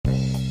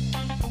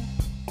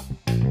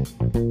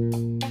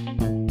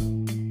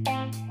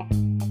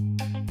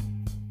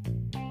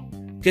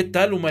¿Qué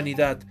tal,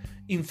 humanidad?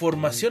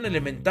 Información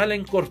elemental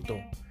en corto.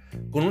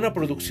 Con una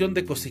producción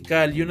de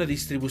Cosical y una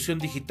distribución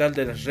digital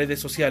de las redes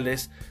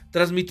sociales,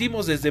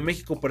 transmitimos desde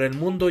México para el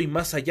mundo y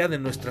más allá de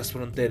nuestras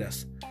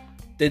fronteras.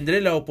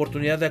 Tendré la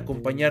oportunidad de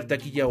acompañarte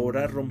aquí y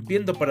ahora,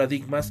 rompiendo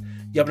paradigmas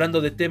y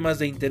hablando de temas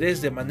de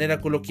interés de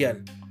manera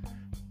coloquial.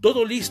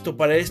 Todo listo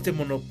para este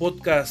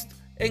monopodcast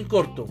en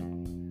corto.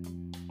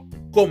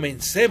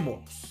 ¡Comencemos!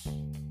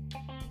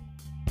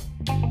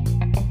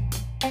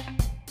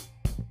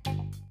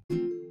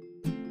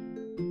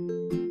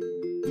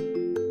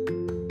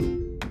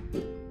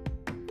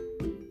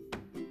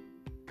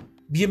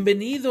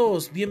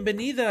 Bienvenidos,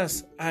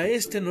 bienvenidas a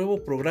este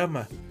nuevo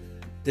programa.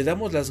 Te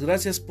damos las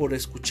gracias por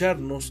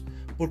escucharnos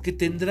porque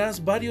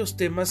tendrás varios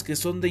temas que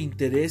son de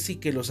interés y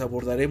que los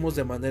abordaremos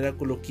de manera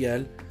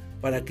coloquial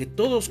para que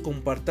todos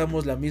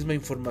compartamos la misma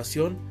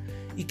información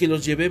y que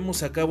los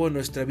llevemos a cabo en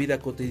nuestra vida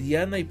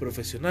cotidiana y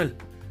profesional.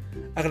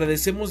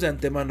 Agradecemos de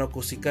antemano a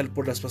Cosical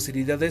por las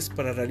facilidades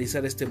para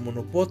realizar este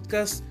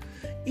monopodcast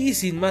y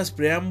sin más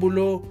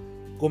preámbulo,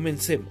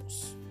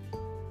 comencemos.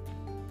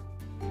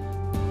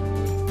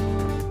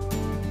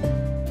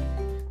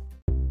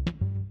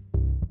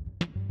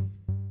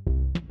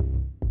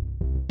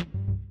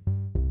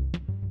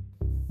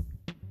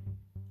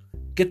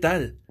 ¿Qué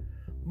tal?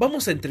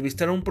 Vamos a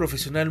entrevistar a un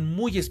profesional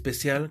muy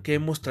especial que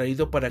hemos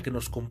traído para que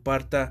nos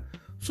comparta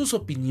sus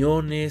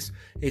opiniones,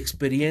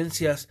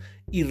 experiencias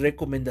y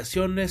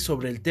recomendaciones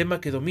sobre el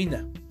tema que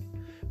domina.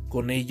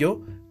 Con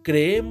ello,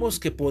 creemos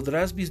que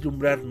podrás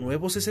vislumbrar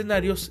nuevos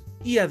escenarios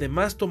y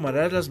además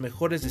tomarás las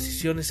mejores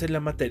decisiones en la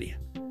materia.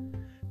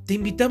 Te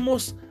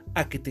invitamos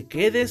a que te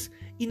quedes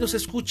y nos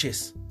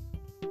escuches.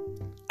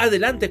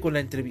 Adelante con la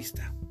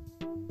entrevista.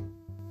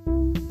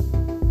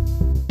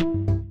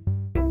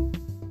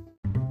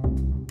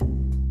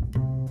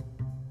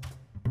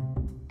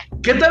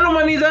 ¿Qué tal,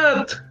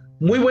 humanidad?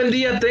 Muy buen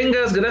día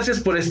tengas, gracias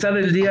por estar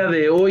el día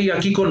de hoy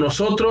aquí con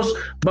nosotros.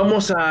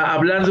 Vamos a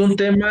hablar de un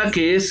tema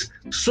que es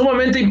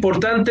sumamente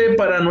importante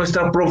para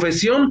nuestra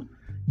profesión,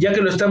 ya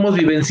que lo estamos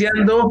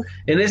vivenciando.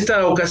 En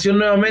esta ocasión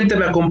nuevamente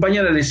me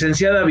acompaña la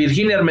licenciada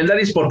Virginia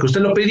Armendáriz porque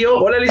usted lo pidió.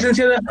 Hola,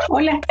 licenciada.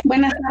 Hola,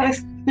 buenas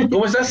tardes.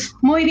 ¿Cómo estás?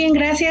 Muy bien,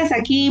 gracias.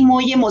 Aquí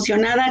muy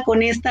emocionada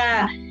con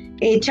esta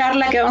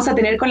charla que vamos a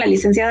tener con la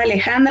licenciada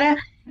Alejandra,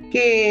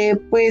 que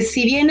pues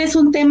si bien es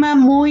un tema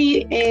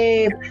muy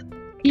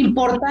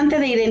importante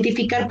de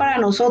identificar para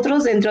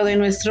nosotros dentro de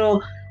nuestro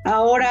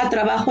ahora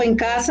trabajo en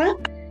casa,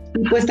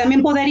 pues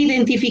también poder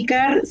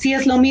identificar si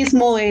es lo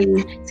mismo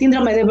el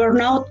síndrome de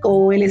burnout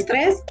o el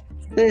estrés,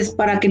 entonces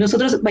para que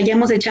nosotros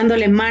vayamos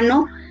echándole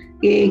mano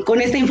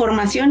con esta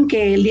información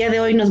que el día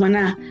de hoy nos van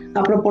a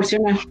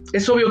proporcionar.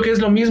 Es obvio que es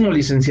lo mismo,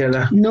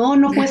 licenciada. No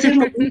puede ser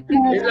lo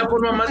mismo. Es la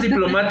forma más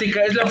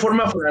diplomática, es la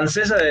forma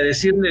francesa de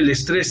decirle el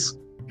estrés.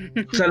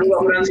 Saludos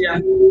a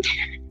Francia.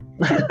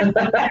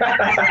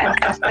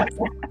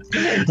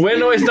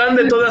 Bueno, están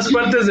de todas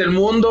partes del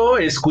mundo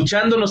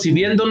escuchándonos y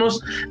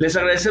viéndonos. Les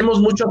agradecemos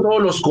mucho a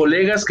todos los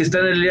colegas que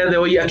están el día de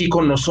hoy aquí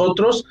con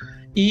nosotros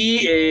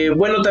y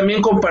bueno,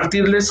 también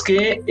compartirles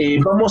que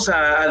vamos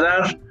a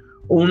dar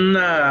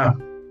una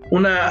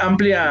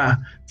amplia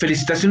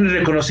felicitación y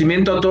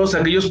reconocimiento a todos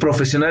aquellos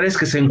profesionales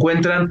que se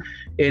encuentran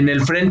en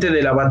el frente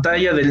de la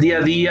batalla del día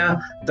a día,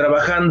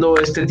 trabajando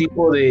este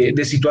tipo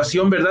de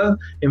situación, ¿verdad?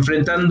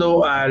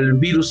 Enfrentando al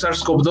virus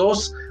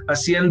SARS-CoV-2,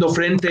 haciendo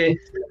frente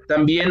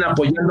también,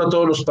 apoyando a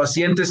todos los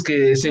pacientes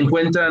que se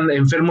encuentran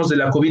enfermos de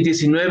la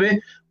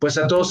COVID-19, pues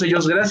a todos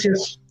ellos,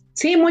 gracias.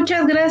 Sí,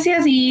 muchas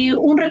gracias y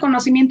un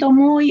reconocimiento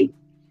muy,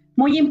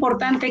 muy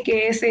importante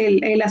que es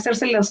el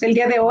hacérselos el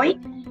día de hoy,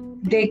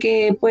 de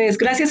que pues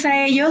gracias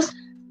a ellos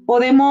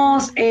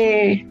podemos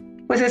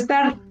pues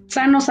estar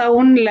sanos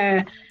aún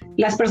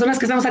las personas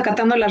que estamos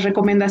acatando las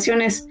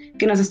recomendaciones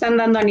que nos están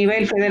dando a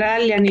nivel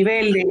federal y a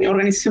nivel de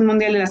Organización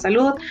Mundial de la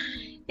Salud.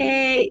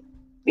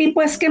 Y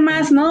pues, ¿qué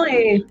más, no?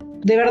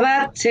 De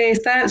verdad,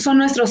 son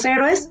nuestros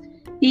héroes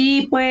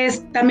y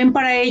pues también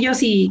para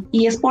ellos y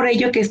es por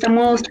ello que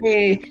estamos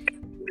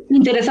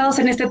interesados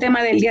en este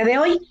tema del día de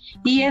hoy.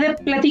 Y he de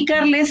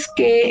platicarles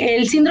que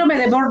el síndrome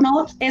de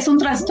burnout es un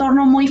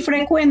trastorno muy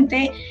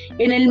frecuente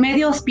en el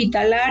medio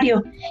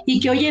hospitalario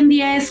y que hoy en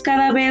día es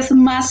cada vez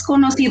más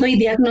conocido y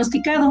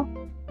diagnosticado.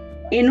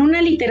 En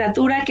una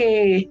literatura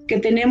que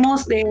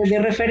tenemos de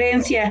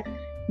referencia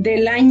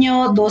del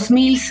año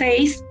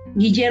 2006,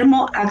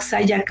 Guillermo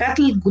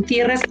Axayacatl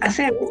Gutiérrez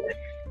Aceves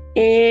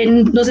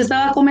nos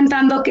estaba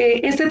comentando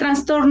que este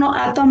trastorno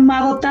ha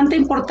tomado tanta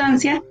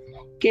importancia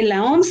que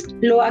la OMS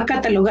lo ha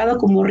catalogado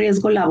como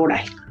riesgo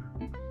laboral.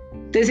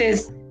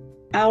 Entonces,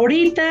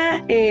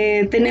 ahorita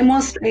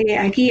tenemos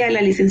aquí a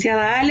la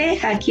licenciada Ale,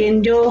 a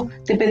quien yo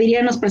te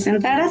pediría nos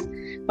presentaras,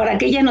 para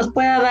que ella nos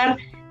pueda dar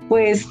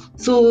pues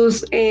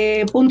sus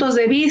puntos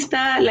de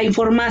vista, la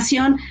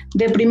información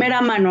de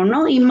primera mano,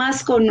 ¿no? Y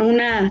más con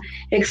una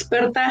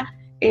experta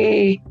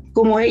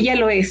como ella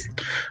lo es.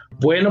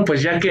 Bueno,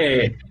 pues ya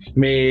que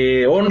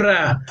me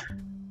honra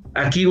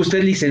aquí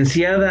usted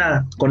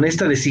licenciada con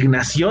esta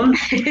designación,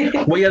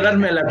 voy a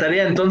darme a la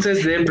tarea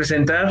entonces de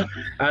presentar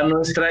a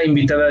nuestra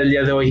invitada del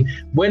día de hoy.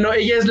 Bueno,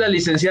 ella es la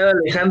licenciada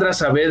Alejandra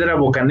Saavedra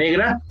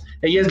Bocanegra.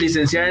 Ella es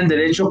licenciada en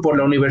Derecho por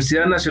la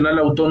Universidad Nacional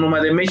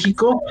Autónoma de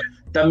México.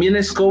 También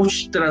es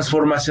coach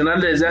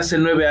transformacional desde hace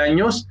 9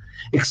 años,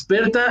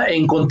 experta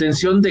en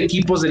contención de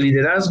equipos de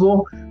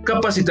liderazgo,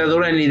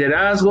 capacitadora en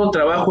liderazgo,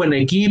 trabajo en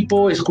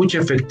equipo, escucha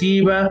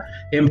efectiva,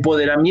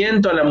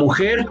 empoderamiento a la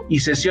mujer y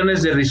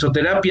sesiones de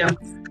risoterapia.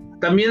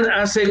 También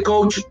hace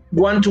coach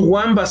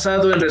one-to-one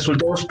basado en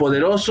resultados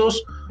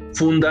poderosos,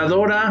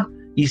 fundadora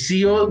y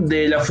CEO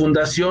de la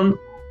Fundación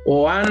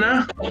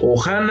Ohana,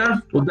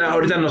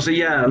 ahorita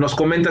ella nos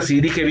comenta si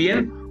dije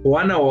bien,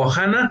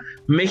 Ohana,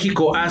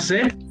 México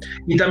AC,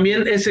 y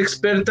también es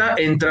experta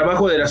en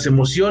trabajo de las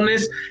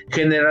emociones,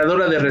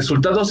 generadora de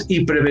resultados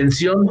y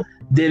prevención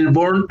del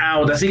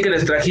burnout. Así que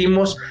les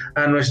trajimos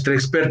a nuestra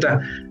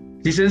experta.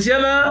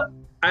 Licenciada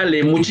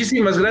Ale,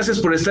 muchísimas gracias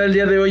por estar el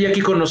día de hoy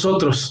aquí con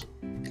nosotros.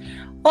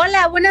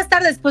 Hola, buenas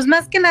tardes. Pues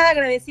más que nada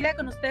agradecida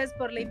con ustedes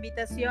por la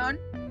invitación,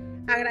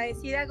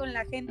 agradecida con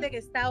la gente que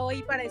está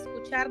hoy para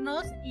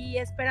escucharnos y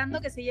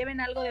esperando que se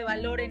lleven algo de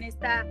valor en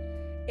esta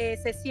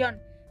sesión,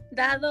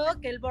 dado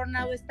que el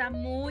burnout está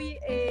muy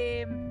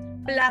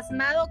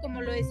plasmado,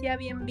 como lo decía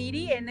bien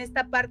Viri, en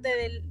esta parte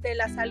de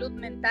la salud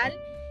mental,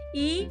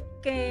 y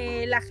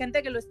que la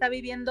gente que lo está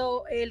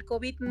viviendo el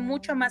COVID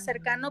mucho más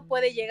cercano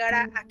puede llegar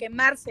a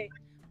quemarse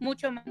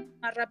mucho más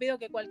rápido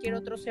que cualquier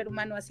otro ser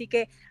humano. Así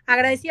que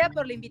agradecida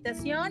por la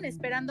invitación,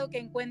 esperando que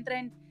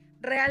encuentren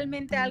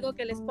realmente algo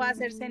que les pueda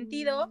hacer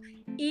sentido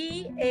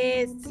y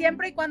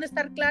siempre y cuando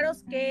estar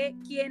claros que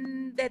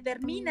quien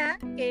determina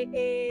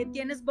que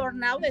tienes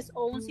burnout es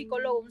o un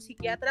psicólogo, un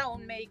psiquiatra o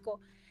un médico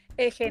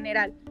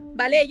general,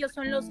 ¿vale? Ellos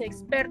son los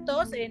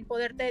expertos en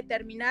poderte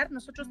determinar.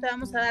 Nosotros te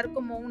vamos a dar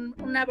como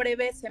una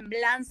breve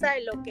semblanza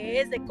de lo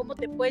que es, de cómo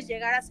te puedes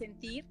llegar a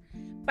sentir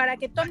para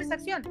que tomes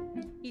acción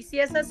y si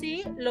es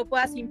así, lo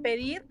puedas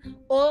impedir,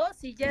 o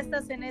si ya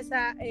estás en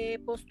esa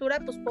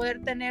postura, pues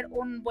poder tener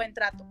un buen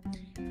trato.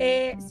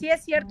 Sí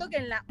es cierto que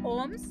en la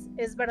OMS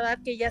es verdad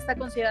que ya está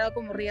considerado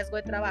como riesgo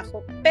de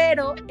trabajo,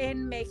 pero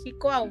en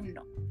México aún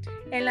no.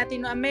 En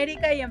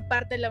Latinoamérica y en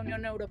parte de la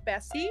Unión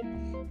Europea sí,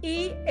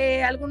 y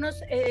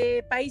algunos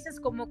países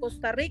como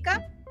Costa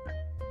Rica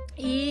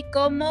y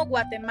como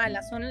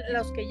Guatemala son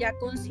los que ya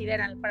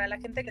consideran, para la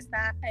gente que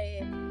está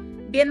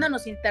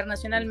viéndonos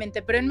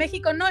internacionalmente, pero en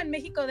México no. En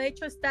México de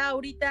hecho está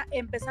ahorita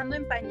empezando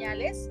en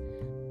pañales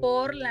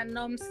por la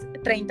NOMS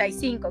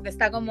 35, que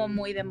está como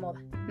muy de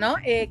moda, ¿no?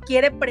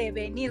 Quiere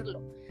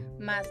prevenirlo,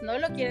 más no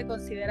lo quiere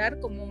considerar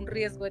como un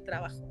riesgo de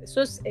trabajo.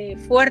 Eso es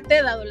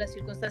fuerte, dado las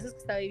circunstancias que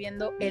está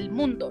viviendo el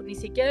mundo, ni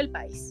siquiera el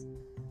país.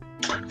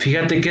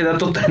 Fíjate qué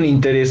dato tan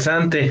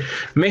interesante.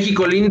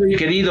 México lindo y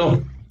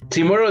querido,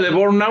 si muero de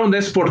burnout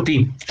es por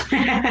ti.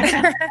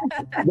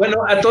 Bueno,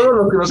 a todos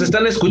los que nos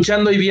están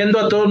escuchando y viendo,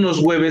 a todos los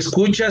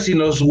webescuchas y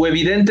los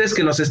webidentes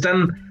que nos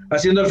están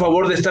haciendo el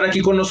favor de estar aquí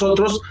con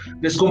nosotros,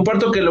 les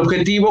comparto que el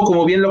objetivo,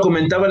 como bien lo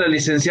comentaba la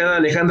licenciada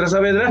Alejandra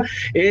Saavedra,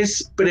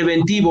 es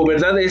preventivo,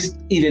 ¿verdad? Es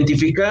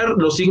identificar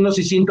los signos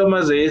y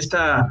síntomas de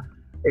esta,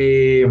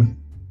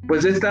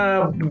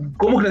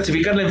 ¿cómo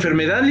clasificar la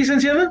enfermedad,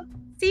 licenciada?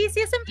 Sí,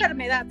 sí es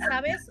enfermedad,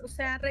 ¿sabes? O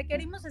sea,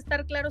 requerimos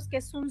estar claros que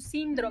es un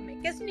síndrome.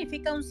 ¿Qué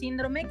significa un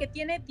síndrome? Que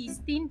tiene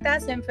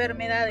distintas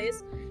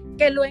enfermedades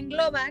que lo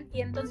engloban y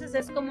entonces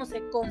es como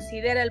se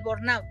considera el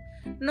burnout.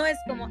 No es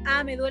como,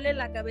 me duele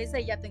la cabeza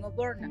y ya tengo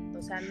burnout.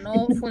 O sea,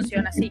 no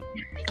funciona así.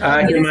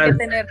 Tienes que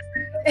tener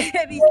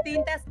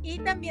distintas y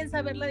también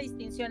saber la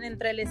distinción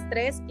entre el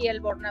estrés y el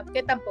burnout,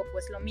 que tampoco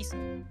es lo mismo.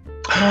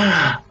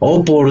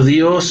 Oh, por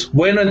Dios.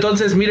 Bueno,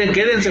 entonces, miren,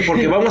 quédense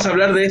porque vamos a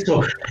hablar de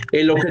esto.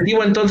 El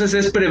objetivo entonces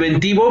es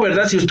preventivo,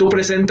 ¿verdad? Si tú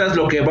presentas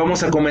lo que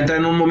vamos a comentar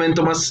en un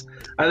momento más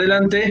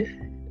adelante,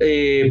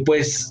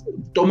 pues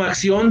toma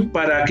acción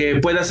para que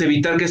puedas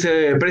evitar que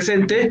se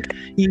presente,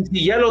 y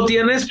si ya lo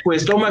tienes,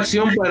 pues toma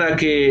acción para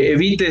que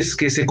evites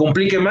que se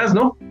complique más,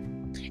 ¿no?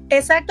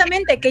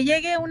 Exactamente, que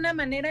llegue una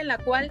manera en la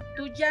cual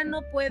tú ya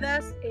no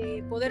puedas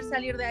poder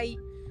salir de ahí.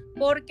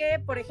 Porque,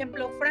 por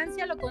ejemplo,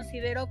 Francia lo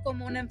consideró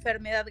como una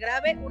enfermedad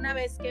grave una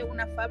vez que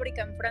una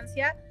fábrica en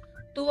Francia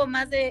tuvo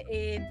más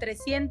de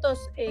 300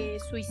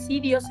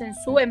 suicidios en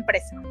su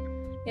empresa.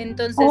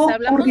 Entonces,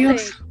 hablamos de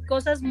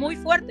cosas muy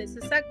fuertes,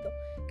 exacto,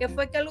 que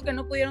fue que algo que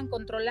no pudieron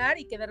controlar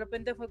y que de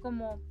repente fue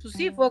como, pues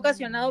sí, fue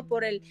ocasionado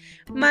por el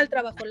mal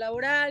trabajo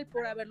laboral,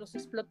 por haberlos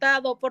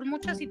explotado, por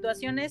muchas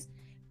situaciones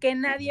que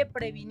nadie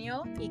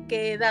previnió y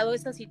que, dado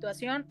esa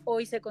situación,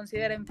 hoy se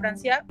considera en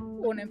Francia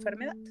una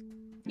enfermedad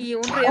y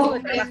un riesgo de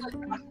trabajo.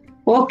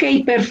 Ok,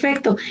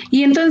 perfecto.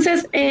 Y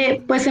entonces,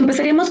 pues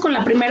empezaríamos con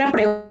la primera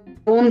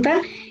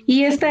pregunta,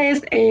 y esta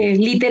es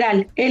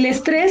literal. ¿El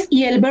estrés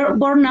y el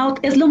burnout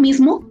es lo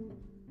mismo?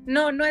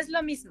 No, no es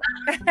lo mismo.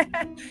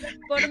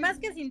 Por más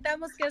que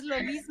sintamos que es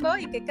lo mismo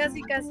y que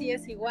casi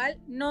es igual,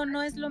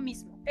 no es lo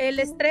mismo. El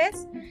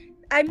estrés,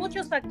 hay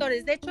muchos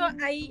factores. De hecho,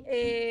 hay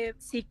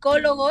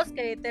psicólogos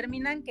que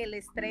determinan que el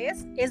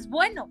estrés es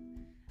bueno.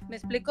 ¿Me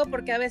explico?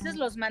 Porque a veces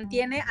los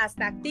mantiene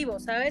hasta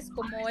activos, ¿sabes?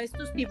 Como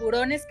estos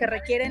tiburones que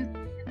requieren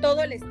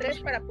todo el estrés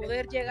para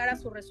poder llegar a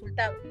su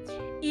resultado.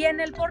 Y en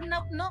el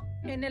burnout no,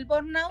 en el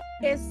burnout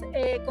es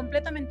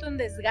completamente un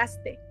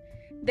desgaste.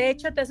 De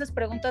hecho, te haces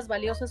preguntas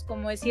valiosas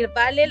como decir,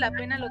 ¿vale la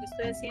pena lo que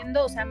estoy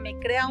haciendo? O sea, ¿me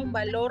crea un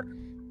valor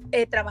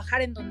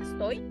trabajar en donde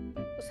estoy?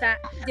 O sea,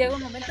 llega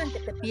un momento en que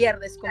te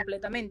pierdes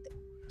completamente.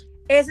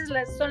 Esas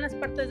son las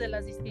partes de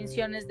las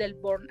distinciones del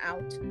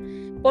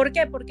burnout. ¿Por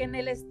qué? Porque en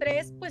el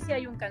estrés, pues sí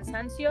hay un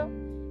cansancio,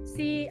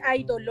 sí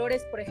hay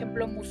dolores, por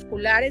ejemplo,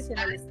 musculares en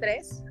el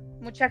estrés.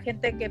 Mucha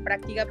gente que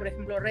practica, por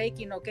ejemplo,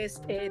 Reiki, ¿no? Que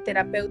es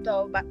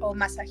terapeuta o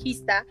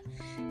masajista,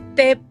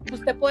 te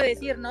puede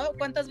decir, ¿no?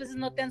 ¿Cuántas veces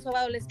no te han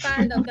sobado la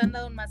espalda o te han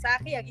dado un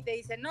masaje? Y aquí te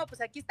dicen, no, pues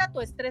aquí está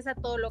tu estrés a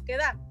todo lo que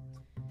da.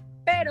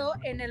 Pero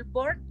en el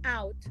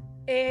burnout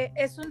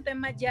es un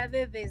tema ya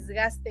de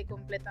desgaste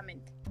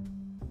completamente.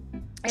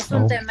 Es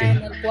un tema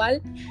en el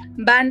cual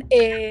van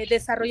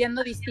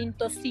desarrollando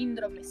distintos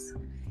síndromes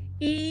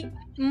y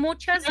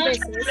muchas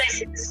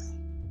veces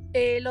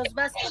los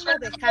vas como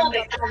dejando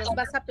o los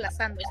vas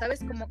aplazando, ¿sabes?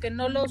 Como que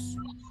no los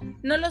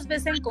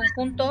ves en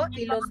conjunto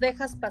y los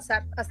dejas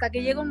pasar hasta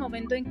que llega un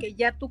momento en que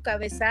ya tu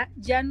cabeza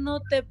ya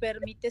no te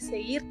permite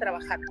seguir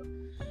trabajando.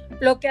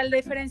 Lo que a la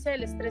diferencia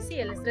del estrés, sí,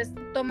 el estrés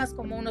tomas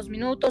como unos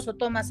minutos o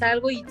tomas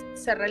algo y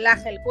se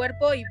relaja el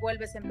cuerpo y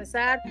vuelves a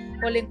empezar,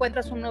 o le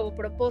encuentras un nuevo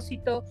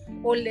propósito,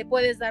 o le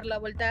puedes dar la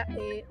vuelta,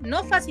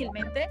 no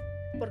fácilmente,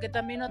 porque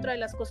también otra de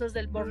las cosas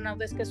del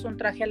burnout es que es un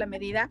traje a la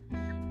medida.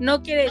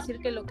 No quiere decir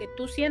que lo que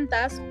tú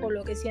sientas o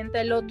lo que sienta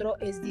el otro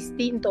es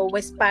distinto o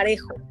es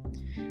parejo.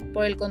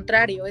 Por el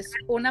contrario, es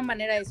una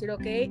manera de decir,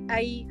 ok,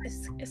 hay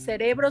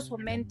cerebros o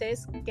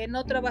mentes que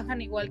no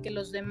trabajan igual que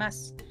los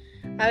demás.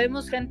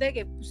 Habemos gente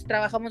que pues,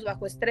 trabajamos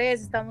bajo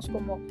estrés, estamos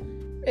como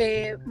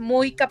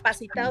muy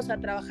capacitados a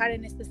trabajar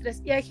en este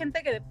estrés, y hay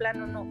gente que de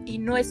plano no, y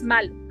no es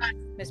malo,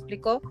 ¿me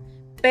explicó?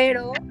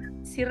 Pero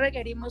sí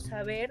requerimos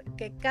saber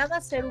que cada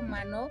ser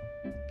humano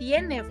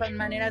tiene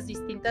maneras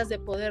distintas de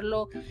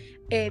poderlo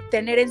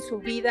tener en su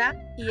vida,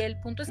 y el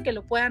punto es que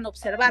lo puedan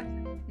observar,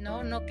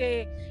 ¿no? No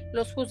que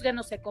los juzguen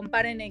o se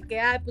comparen en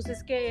que, pues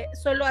es que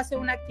solo hace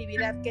una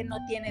actividad que no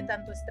tiene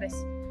tanto estrés,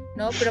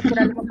 ¿no? Pero por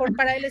a lo mejor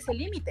para él es el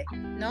límite,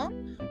 ¿no?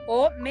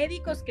 O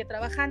médicos que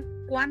trabajan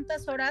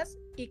cuántas horas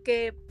y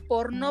que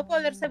por no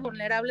poderse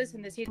vulnerables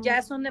en decir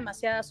ya son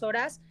demasiadas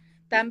horas,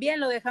 también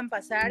lo dejan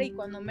pasar y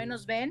cuando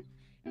menos ven,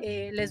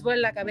 les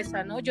vuela la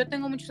cabeza, ¿no? Yo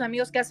tengo muchos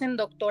amigos que hacen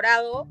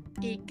doctorado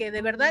y que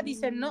de verdad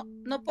dicen, no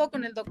puedo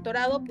con el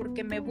doctorado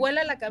porque me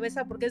vuela la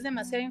cabeza, porque es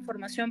demasiada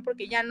información,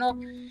 porque ya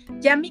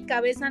mi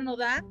cabeza no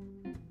da,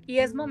 y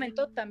es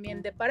momento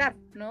también de parar,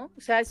 ¿no?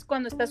 O sea, es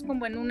cuando estás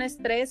como en un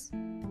estrés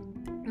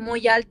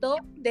muy alto,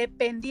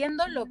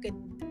 dependiendo lo que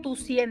tú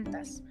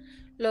sientas,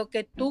 lo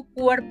que tu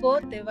cuerpo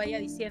te vaya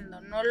diciendo,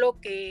 no lo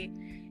que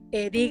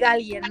diga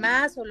alguien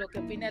más o lo que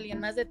opine alguien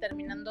más,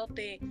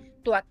 determinándote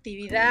tu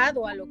actividad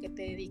o a lo que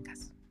te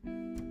dedicas.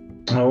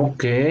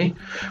 Ok,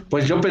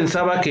 pues yo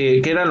pensaba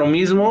que era lo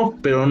mismo,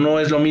 pero no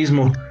es lo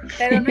mismo.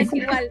 Pero no es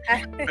igual.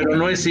 Pero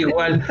no es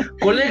igual.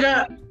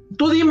 Colega,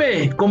 tú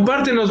dime,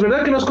 compártenos,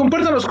 ¿verdad? Que nos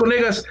compartan los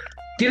colegas.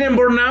 ¿Tienen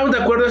burnout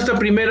de acuerdo a esta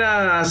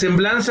primera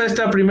semblanza,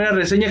 esta primera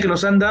reseña que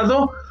nos han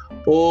dado?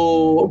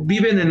 ¿O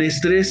viven en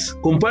estrés?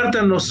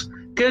 Compártanos.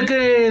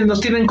 ¿Qué nos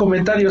tienen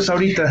comentarios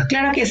ahorita?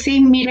 Claro que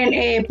sí,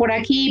 miren, por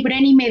aquí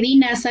Breni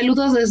Medina,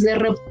 saludos desde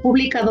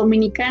República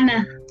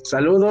Dominicana.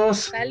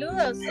 Saludos.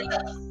 Saludos.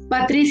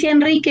 Patricia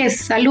Enríquez,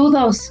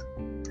 saludos.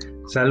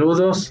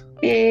 Saludos.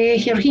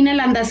 Georgina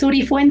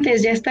Landazuri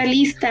Fuentes, ya está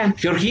lista.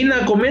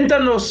 Georgina,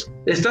 coméntanos,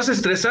 ¿estás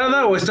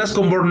estresada o estás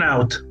con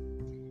burnout?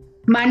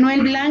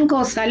 Manuel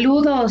Blanco,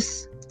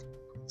 saludos.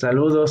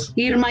 Saludos.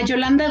 Irma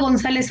Yolanda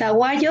González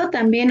Aguayo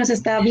también nos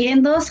está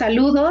viendo,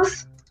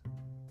 saludos.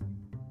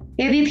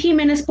 Edith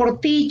Jiménez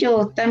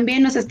Portillo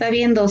también nos está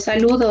viendo,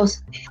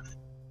 saludos.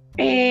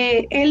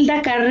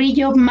 Elda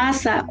Carrillo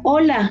Maza,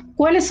 hola,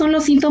 ¿cuáles son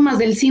los síntomas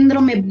del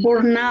síndrome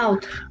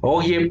burnout?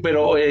 Oye,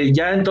 pero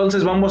ya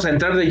entonces vamos a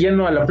entrar de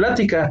lleno a la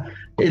plática.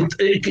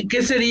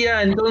 ¿Qué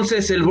sería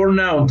entonces el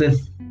burnout?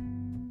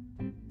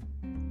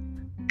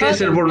 ¿Qué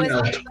es el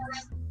burnout? Pues,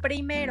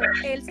 primero,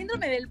 el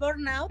síndrome del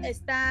burnout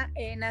está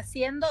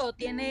naciendo o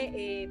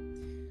tiene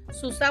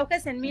sus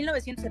auges en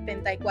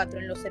 1974,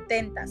 en los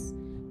 70s,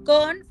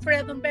 con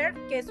Freudenberg,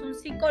 que es un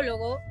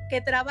psicólogo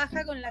que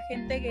trabaja con la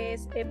gente que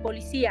es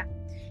policía,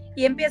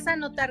 y empieza a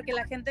notar que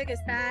la gente que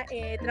está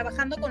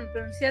trabajando con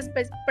policías,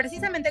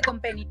 precisamente con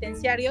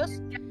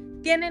penitenciarios,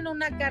 tienen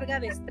una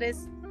carga de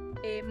estrés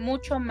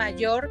mucho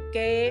mayor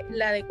que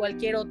la de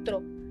cualquier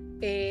otro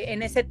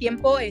en ese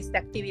tiempo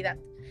actividad.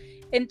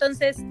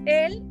 Entonces,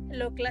 él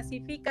lo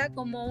clasifica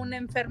como una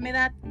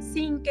enfermedad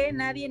sin que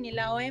nadie, ni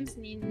la OMS,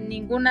 ni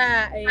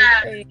ninguna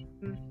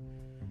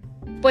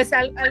pues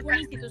alguna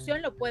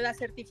institución lo pueda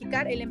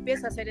certificar. Él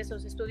empieza a hacer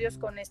esos estudios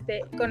con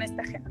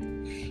esta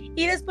gente.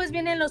 Y después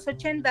vienen los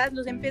 80s,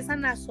 los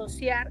empiezan a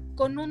asociar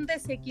con un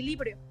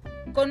desequilibrio,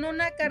 con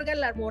una carga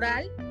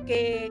laboral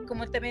que,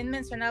 como también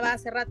mencionaba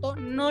hace rato,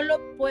 no lo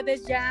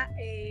puedes ya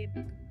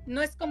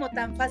no es como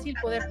tan fácil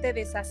poderte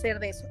deshacer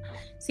de eso,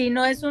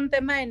 sino es un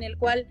tema en el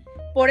cual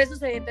por eso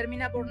se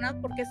determina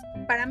burnout, porque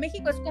para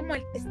México es como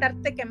el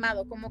estarte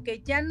quemado, como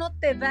que ya no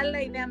te da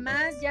la idea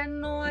más, ya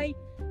no hay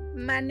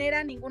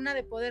manera ninguna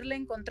de poderle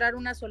encontrar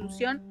una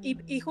solución,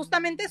 y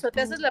justamente eso,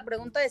 te haces la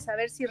pregunta de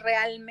saber si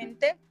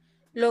realmente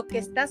lo que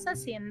estás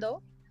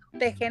haciendo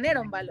te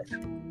genera un valor,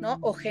 ¿no?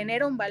 O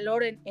genera un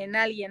valor en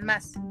alguien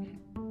más.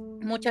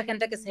 Mucha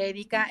gente que se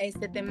dedica a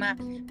este tema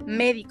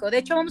médico. De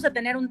hecho, vamos a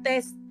tener un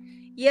test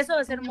y eso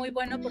va a ser muy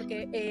bueno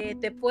porque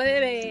te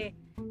puede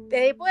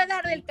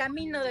dar el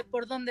camino de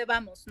por dónde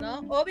vamos, ¿no?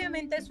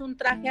 Obviamente es un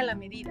traje a la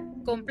medida,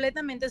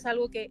 completamente es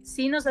algo que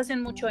sí nos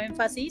hacen mucho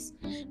énfasis.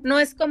 No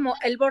es como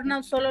el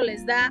burnout solo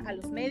les da a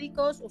los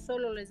médicos o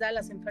solo les da a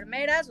las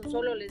enfermeras o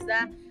solo les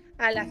da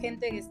a la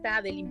gente que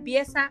está de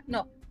limpieza,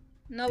 no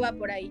va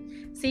por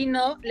ahí,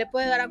 sino le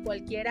puede dar a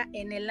cualquiera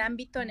en el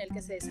ámbito en el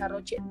que se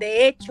desarrolle.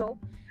 De hecho,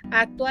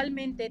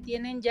 actualmente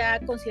tienen ya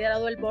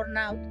considerado el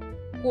burnout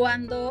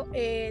cuando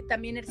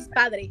también eres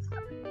padre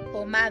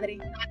o madre,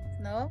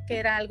 ¿no? Que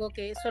era algo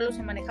que solo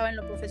se manejaba en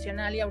lo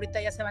profesional y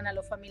ahorita ya se van a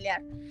lo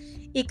familiar.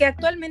 Y que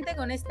actualmente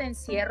con este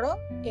encierro,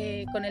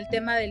 con el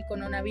tema del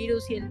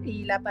coronavirus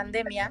y la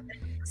pandemia,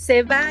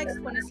 se va a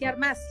exponenciar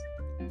más,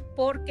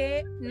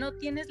 porque no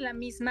tienes la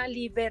misma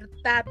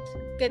libertad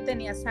que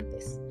tenías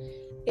antes.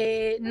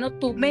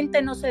 Tu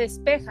mente no se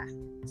despeja,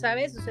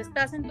 ¿sabes? O sea,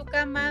 estás en tu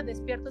cama,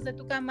 despiertas de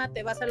tu cama,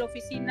 te vas a la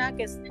oficina,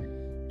 que es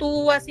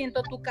tu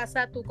asiento, tu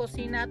casa, tu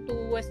cocina,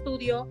 tu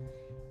estudio,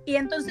 y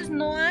entonces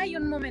no hay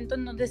un momento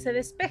en donde se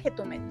despeje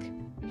tu mente.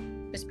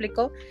 ¿Me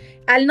explico?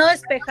 Al no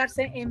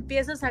despejarse,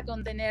 empiezas a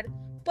contener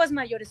pues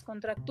mayores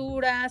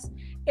contracturas,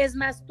 es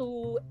más,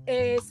 tu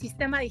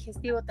sistema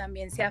digestivo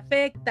también se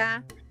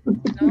afecta,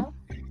 ¿no?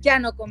 Ya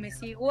no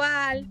comes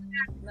igual,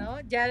 ¿no?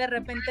 Ya de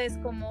repente es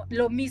como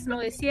lo mismo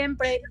de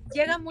siempre.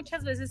 Llega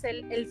muchas veces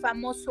el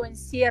famoso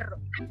encierro,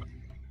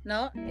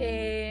 ¿no?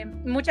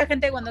 Mucha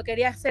gente cuando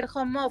quería hacer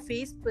home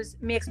office, pues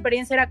mi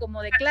experiencia era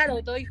como de,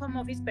 claro, doy home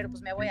office, pero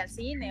pues me voy al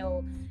cine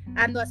o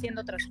ando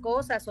haciendo otras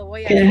cosas o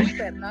voy al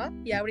súper, ¿no?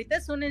 Y ahorita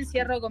es un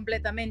encierro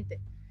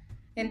completamente.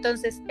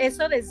 Entonces,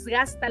 eso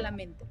desgasta la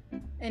mente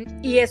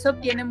y eso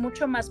tiene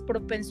mucho más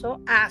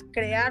propenso a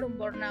crear un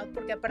burnout,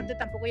 porque aparte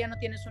tampoco ya no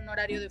tienes un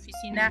horario de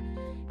oficina.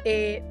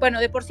 Bueno,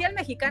 de por sí el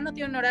mexicano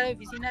tiene un horario de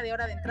oficina de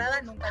hora de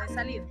entrada, nunca de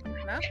salida,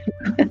 ¿no?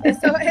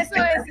 Eso es,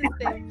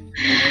 en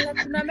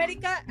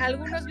Latinoamérica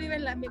algunos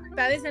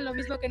padecen lo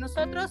mismo que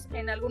nosotros,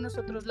 en algunos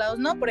otros lados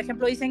no. Por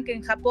ejemplo, dicen que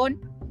en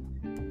Japón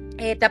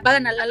te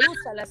apagan a la luz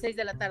a las 6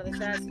 de la tarde, o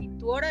sea, si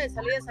tu hora de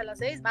salida es a las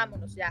 6,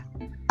 vámonos ya,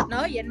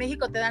 ¿no? Y en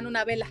México te dan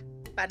una vela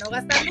para no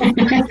gastar luz.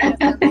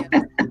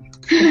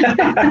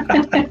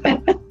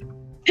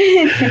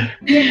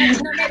 Y en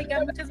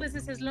Latinoamérica muchas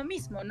veces es lo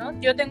mismo, ¿no?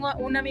 Yo tengo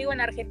un amigo en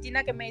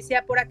Argentina que me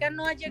decía, por acá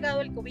no ha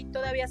llegado el COVID,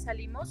 todavía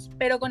salimos,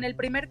 pero con el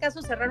primer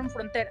caso cerraron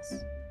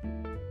fronteras.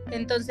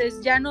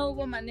 Entonces ya no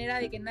hubo manera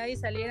de que nadie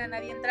saliera,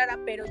 nadie entrara,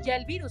 pero ya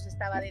el virus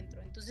estaba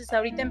dentro. Entonces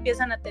ahorita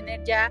empiezan a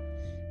tener ya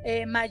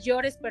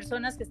mayores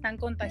personas que están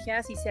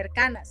contagiadas y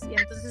cercanas. Y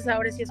entonces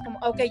ahora sí es como,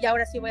 ok, ya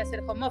ahora sí voy a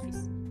hacer home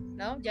office,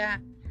 ¿no?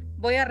 Ya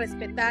voy a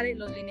respetar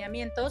los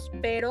lineamientos,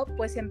 pero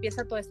pues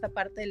empieza toda esta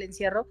parte del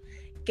encierro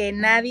que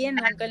nadie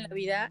nunca en la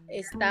vida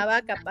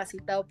estaba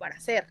capacitado para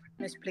hacer,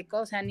 ¿me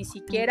explico? O sea, ni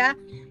siquiera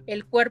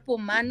el cuerpo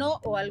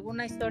humano o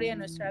alguna historia de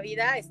nuestra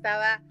vida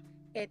estaba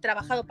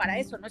trabajado para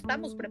eso, no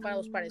estamos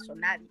preparados para eso,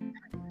 nadie.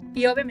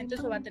 Y obviamente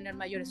eso va a tener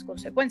mayores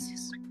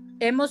consecuencias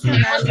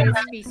emocionales,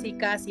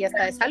 físicas y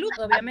hasta de salud,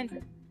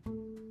 obviamente.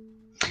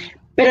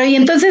 Pero y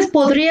entonces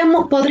podría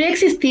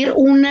existir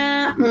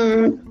una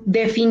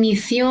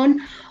definición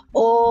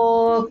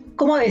o,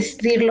 ¿cómo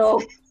decirlo?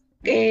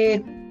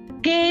 ¿Qué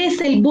es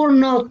el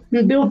burnout?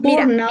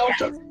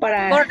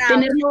 Para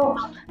tenerlo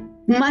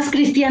más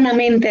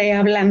cristianamente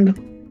hablando.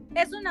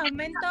 Es un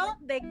aumento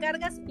de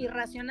cargas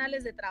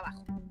irracionales de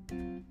trabajo.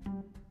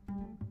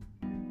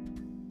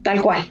 Tal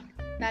cual.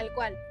 Tal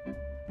cual.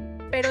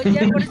 Pero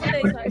ya por eso te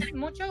digo, es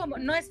mucho como,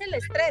 no es el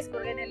estrés,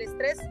 porque en el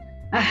estrés,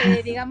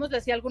 digámoslo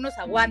así, algunos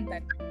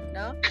aguantan,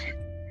 ¿no?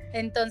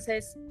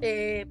 Entonces,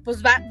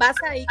 pues vas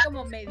ahí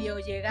como medio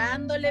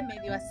llegándole,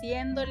 medio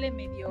haciéndole,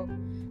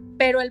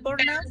 pero el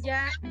burnout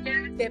ya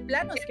de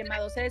plano es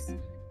quemado. O sea, es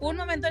un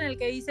momento en el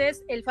que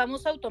dices el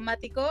famoso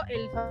automático,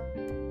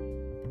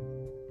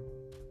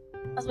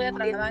 voy a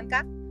trabajar en la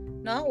banca,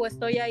 ¿no? O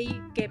estoy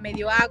ahí que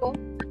medio hago,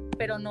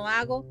 pero no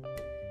hago.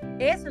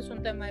 Eso es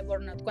un tema de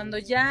burnout. Cuando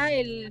ya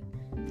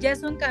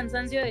es un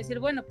cansancio de decir,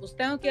 bueno, pues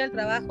tengo que ir al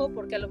trabajo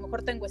porque a lo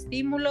mejor tengo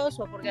estímulos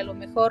o porque a lo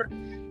mejor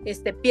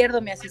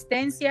pierdo mi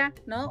asistencia,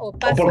 ¿no? O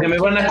porque me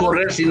van a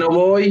correr si no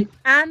voy.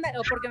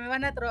 O porque me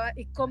van a trobar,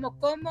 y como,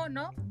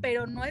 ¿no?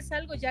 Pero no es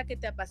algo ya que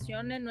te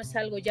apasione, no es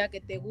algo ya que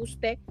te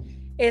guste.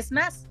 Es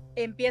más,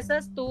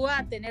 empiezas tú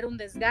a tener un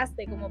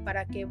desgaste, como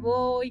para qué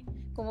voy,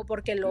 como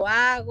porque lo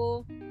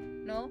hago,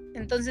 ¿no?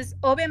 Entonces,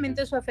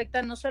 obviamente eso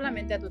afecta no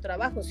solamente a tu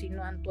trabajo,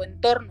 sino a tu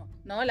entorno,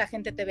 ¿no? La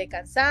gente te ve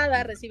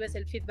cansada, recibes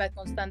el feedback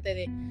constante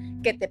de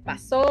qué te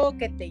pasó,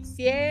 qué te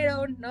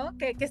hicieron, ¿no?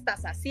 ¿Qué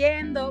estás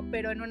haciendo?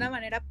 Pero en una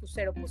manera, pues,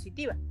 cero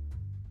positiva.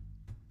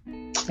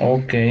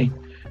 Ok.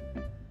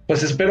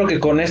 Pues espero que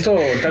con esto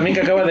también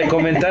que acaba de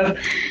comentar,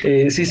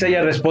 sí se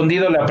haya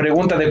respondido la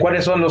pregunta de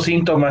cuáles son los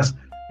síntomas.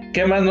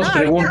 ¿Qué más nos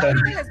preguntan?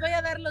 Ahorita les voy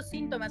a dar los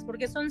síntomas,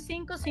 porque son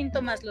 5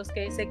 síntomas los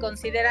que se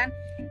consideran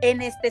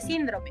en este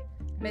síndrome.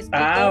 ¿Me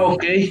explico?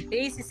 Ok.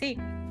 Sí.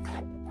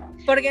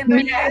 Porque en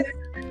realidad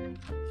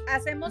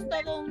hacemos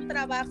todo un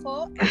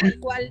trabajo en el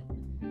cual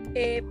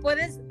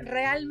puedes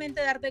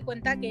realmente darte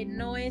cuenta que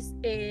no es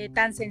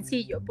tan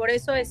sencillo. Por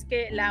eso es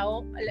que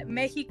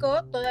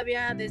México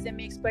todavía, desde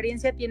mi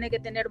experiencia, tiene que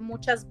tener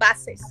muchas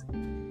bases,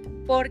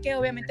 porque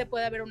obviamente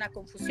puede haber una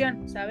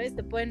confusión, ¿sabes?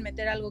 Te pueden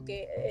meter algo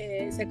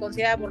que se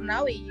considera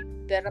burnout y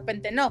de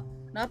repente no,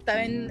 ¿no?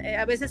 También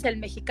a veces el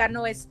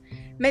mexicano es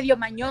medio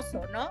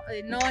mañoso, ¿no?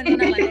 No en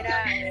una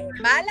manera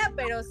mala,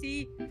 pero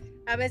sí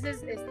a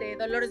veces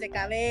dolores de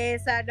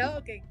cabeza,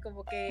 ¿no? Que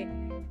como que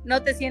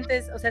no te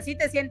sientes, o sea, sí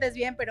te sientes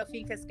bien, pero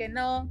finges que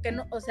no,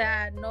 o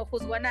sea, no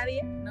juzgo a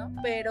nadie, ¿no?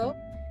 Pero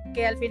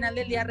que al final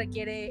del día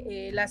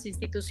requiere las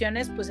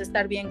instituciones pues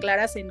estar bien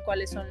claras en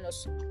cuáles son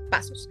los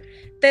pasos.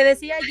 Te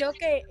decía yo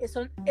que es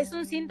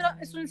un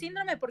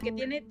síndrome porque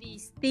tiene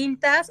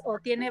distintas o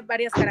tiene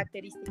varias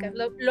características.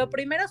 Lo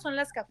primero son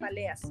las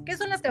cefaleas. ¿Qué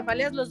son las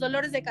cefaleas? Los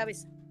dolores de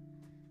cabeza,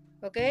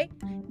 ¿ok?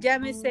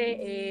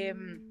 Llámese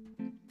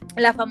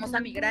la famosa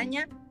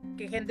migraña,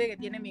 que gente que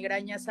tiene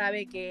migraña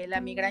sabe que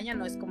la migraña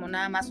no es como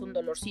nada más un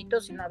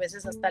dolorcito, sino a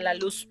veces hasta la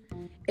luz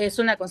es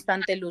una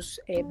constante luz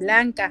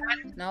blanca,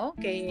 ¿no?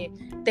 Que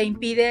te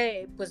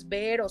impide pues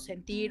ver o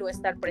sentir o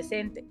estar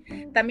presente.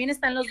 También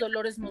están los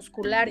dolores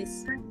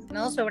musculares,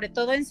 ¿no? Sobre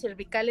todo en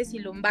cervicales y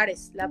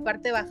lumbares, la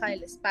parte baja de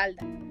la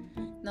espalda,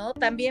 ¿no?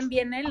 También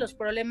vienen los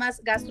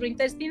problemas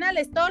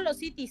gastrointestinales, todos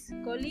los itis,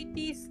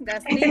 colitis,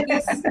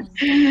 gastritis,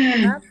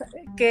 ¿no?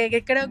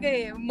 que creo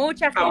que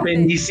mucha gente...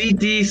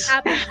 Apendicitis,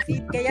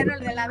 que ya no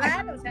le la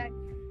dan, o sea,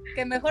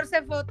 que mejor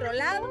se fue a otro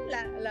lado,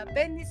 la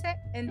apéndice.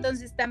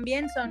 Entonces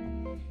también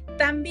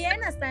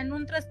hasta en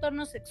un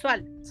trastorno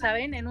sexual,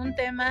 ¿saben? En un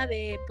tema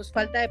de pues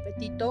falta de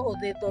apetito o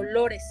de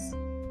dolores,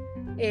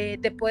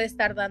 te puede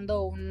estar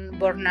dando un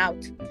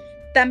burnout.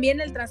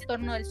 También el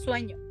trastorno del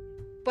sueño,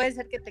 puede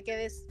ser que te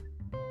quedes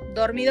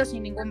dormido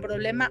sin ningún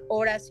problema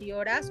horas y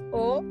horas,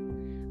 o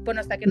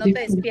bueno, hasta que no te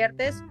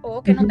despiertes,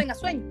 o que no tengas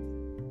sueño,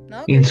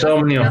 ¿no?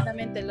 Insomnio.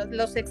 Exactamente,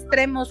 los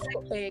extremos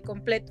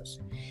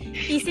completos.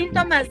 Y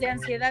síntomas de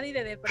ansiedad y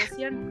de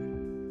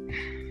depresión,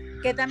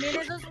 que también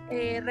esos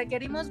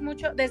requerimos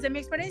mucho, desde mi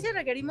experiencia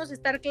requerimos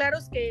estar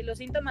claros que los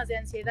síntomas de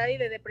ansiedad y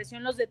de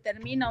depresión los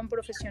determina un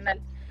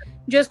profesional.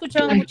 Yo he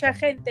escuchado a mucha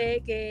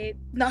gente que,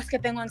 no, es que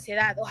tengo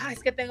ansiedad, o es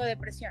que tengo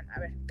depresión. A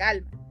ver,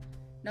 calma,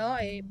 ¿no?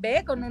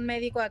 Ve con un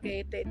médico a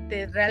que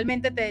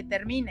realmente te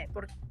determine,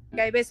 porque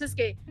hay veces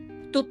que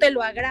tú te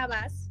lo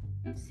agravas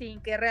sin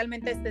que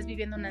realmente estés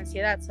viviendo una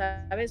ansiedad,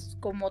 ¿sabes?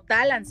 Como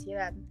tal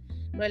ansiedad.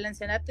 Pero la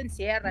ansiedad te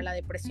encierra, la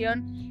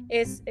depresión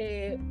es...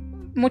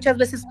 muchas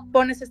veces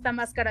pones esta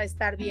máscara de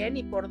estar bien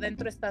y por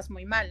dentro estás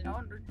muy mal, ¿no?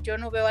 Yo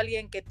no veo a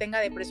alguien que tenga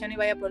depresión y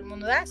vaya por el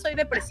mundo, soy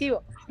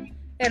depresivo.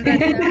 En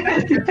realidad,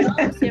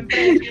 ¿no?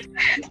 Siempre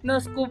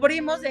nos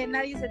cubrimos de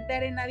nadie se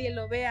entere, nadie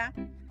lo vea.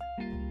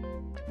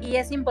 Y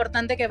es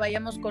importante que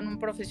vayamos con un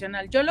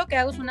profesional. Yo lo que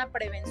hago es una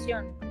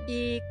prevención,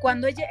 y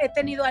cuando he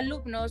tenido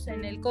alumnos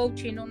en el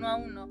coaching 1 a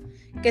 1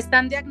 que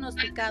están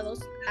diagnosticados,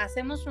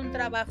 hacemos un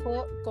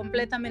trabajo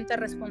completamente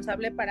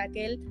responsable para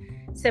que él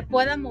se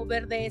pueda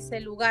mover de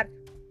ese lugar.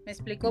 ¿Me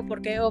explico?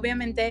 Porque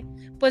obviamente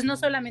pues no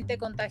solamente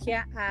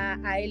contagia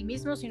a él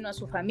mismo, sino a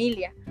su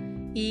familia,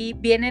 y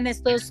vienen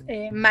estos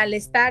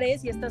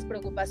malestares y estas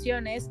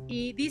preocupaciones,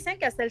 y dicen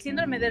que hasta el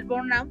síndrome del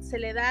burnout se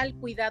le da al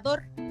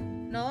cuidador,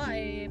 ¿no?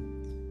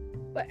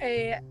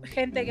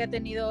 Gente que ha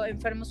tenido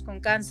enfermos con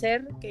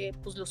cáncer, que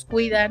pues los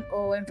cuidan,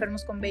 o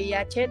enfermos con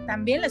VIH,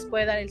 también les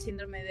puede dar el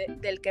síndrome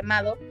del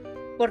quemado,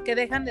 porque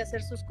dejan de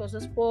hacer sus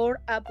cosas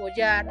por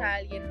apoyar a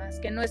alguien más,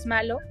 que no es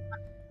malo.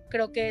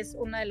 Creo que es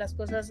una de las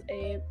cosas,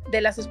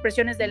 de las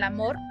expresiones del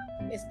amor,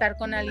 estar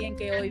con alguien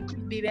que hoy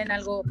vive en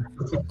algo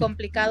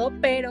complicado,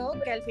 pero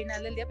que al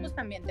final del día pues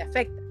también te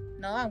afecta,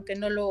 ¿no? Aunque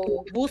no lo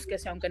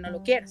busques, aunque no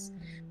lo quieras.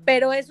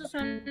 Pero esos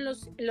son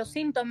los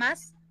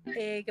síntomas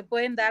que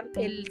pueden dar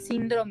el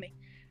síndrome,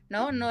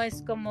 ¿no? No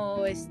es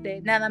como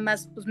nada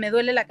más, pues me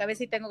duele la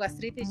cabeza y tengo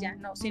gastritis, ya,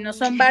 no, sino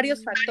son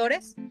varios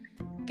factores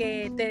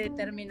que te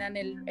determinan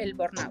el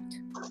burnout.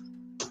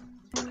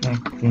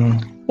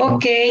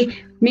 Ok,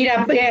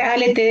 mira,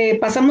 Ale, te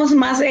pasamos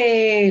más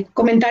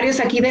comentarios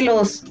aquí de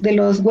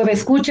los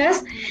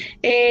webescuchas.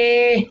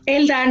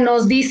 Elda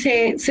nos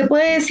dice, ¿se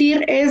puede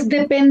decir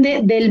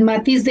depende del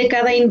matiz de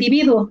cada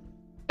individuo?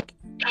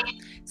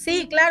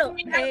 Sí, claro,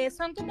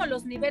 son como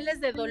los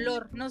niveles de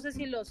dolor, no sé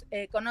si los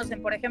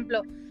conocen. Por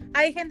ejemplo,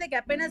 hay gente que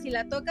apenas si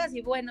la tocas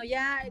y bueno,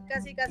 ya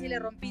casi le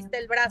rompiste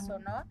el brazo,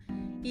 ¿no?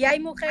 Y hay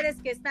mujeres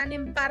que están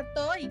en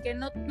parto y que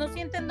no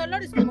sienten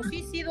dolores, como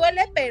sí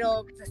duele,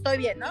 pero estoy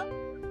bien, ¿no?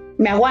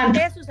 Me aguanto.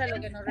 Eso es a lo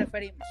que nos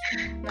referimos,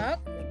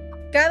 ¿no?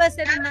 Cada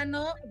ser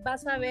humano va a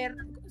saber,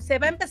 se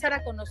va a empezar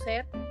a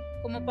conocer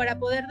como para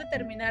poder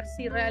determinar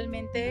si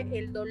realmente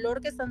el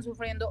dolor que están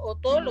sufriendo o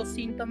todos los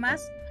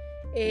síntomas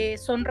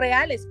son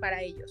reales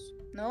para ellos,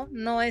 ¿no?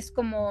 No es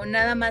como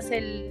nada más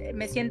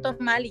me siento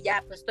mal y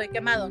ya, pues estoy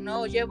quemado,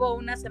 ¿no? O llevo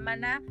una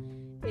semana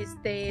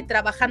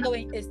trabajando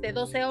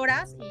 12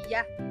 horas y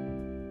ya,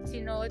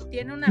 sino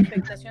tiene una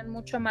afectación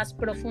mucho más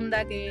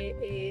profunda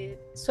que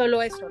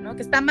solo eso, ¿no?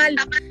 Que está mal,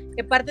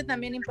 que parte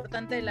también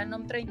importante de la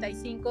NOM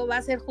 35 va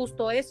a ser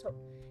justo eso,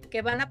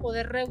 que van a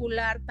poder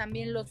regular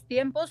también los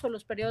tiempos o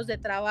los periodos de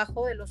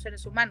trabajo de los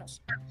seres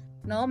humanos,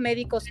 ¿no?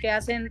 Médicos que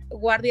hacen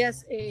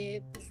guardias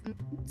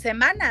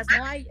semanas,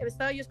 ¿no?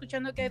 Estaba yo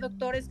escuchando que hay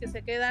doctores que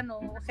se quedan, o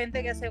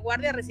gente que hace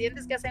guardia,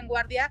 residentes que hacen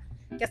guardia,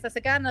 que hasta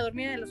se quedan a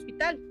dormir en el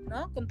hospital,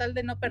 ¿no? Con tal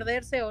de no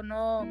perderse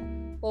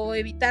o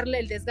evitarle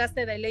el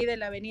desgaste de ley de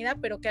la avenida,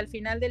 pero que al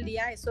final del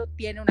día eso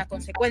tiene una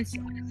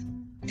consecuencia.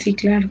 Sí,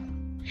 claro.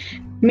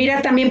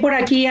 Mira, también por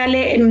aquí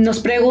Ale nos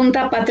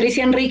pregunta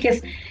Patricia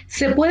Enríquez,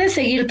 ¿se puede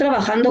seguir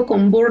trabajando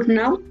con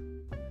burnout?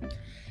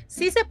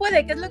 Sí se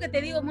puede, que es lo que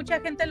te digo, mucha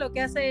gente lo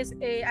que hace es,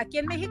 aquí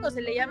en México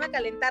se le llama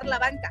calentar la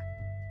banca,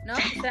 ¿no?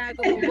 O sea,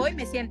 como voy,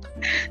 me siento.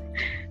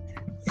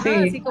 Sí.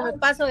 ¿No? Así como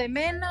paso de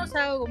menos,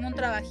 hago como un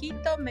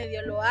trabajito,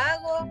 medio lo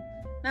hago,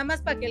 nada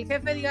más para que el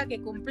jefe diga que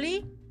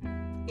cumplí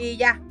y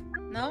ya,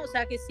 ¿no? O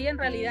sea, que sí, en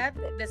realidad,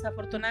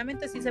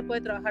 desafortunadamente sí se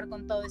puede trabajar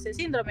con todo ese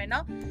síndrome,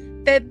 ¿no?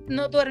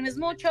 No duermes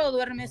mucho o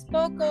duermes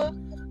poco,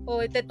 o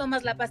te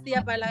tomas la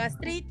pastilla para la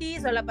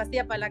gastritis o la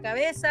pastilla para la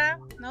cabeza,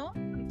 ¿no?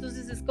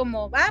 Entonces es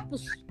como,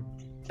 pues,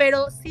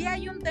 pero sí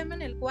hay un tema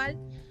en el cual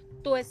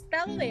tu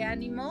estado de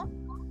ánimo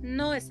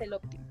no es el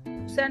óptimo,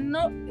 o sea,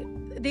 no,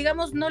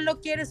 digamos, no lo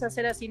quieres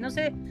hacer así, no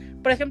sé,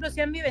 por ejemplo,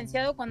 si han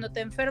vivenciado cuando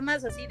te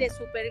enfermas así de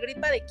super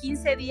gripa de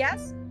 15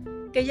 días,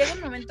 que llega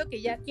un momento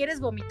que ya quieres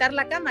vomitar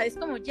la cama, es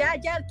como ya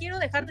quiero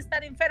dejar de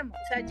estar enfermo,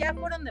 o sea, ya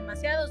fueron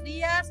demasiados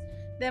días,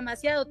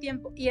 demasiado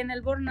tiempo, y en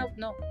el burnout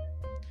no,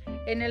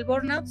 en el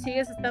burnout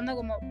sigues estando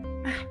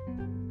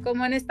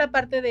como en esta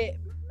parte de,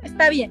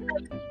 está bien,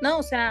 ¿no?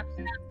 O sea,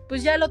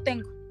 pues ya lo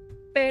tengo,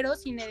 pero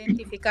sin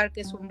identificar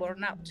que es un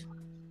burnout.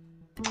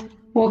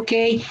 Ok,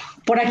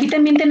 por aquí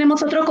también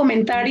tenemos otro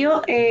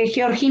comentario.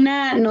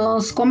 Georgina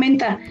nos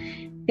comenta,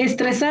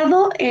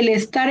 estresado, el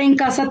estar en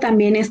casa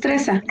también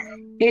estresa.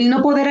 El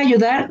no poder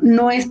ayudar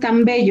no es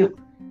tan bello.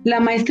 La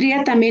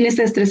maestría también es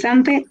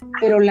estresante,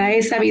 pero la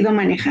he sabido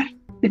manejar.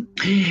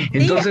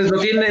 Entonces no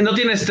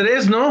tiene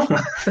estrés, ¿no?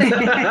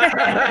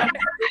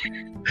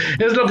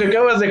 Es lo que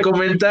acabas de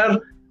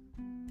comentar.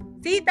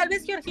 Sí, tal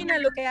vez Georgina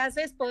lo que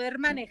hace es poder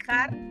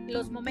manejar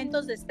los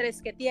momentos de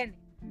estrés que tiene.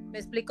 Me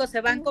explico,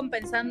 se van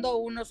compensando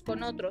unos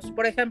con otros.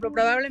 Por ejemplo,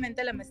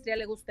 probablemente la maestría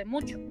le guste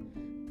mucho.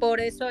 Por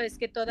eso es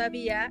que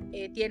todavía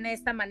tiene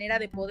esta manera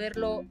de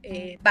poderlo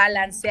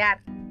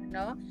balancear,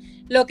 ¿no?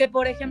 Lo que,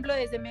 por ejemplo,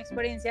 desde mi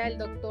experiencia, el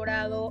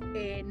doctorado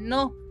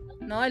no,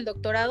 el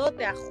doctorado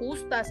te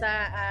ajustas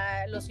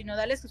a los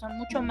sinodales que son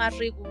mucho más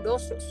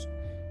rigurosos.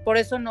 Por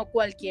eso no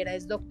cualquiera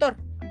es doctor,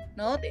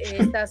 ¿no?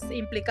 Estás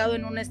implicado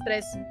en un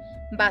estrés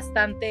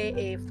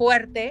bastante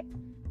fuerte,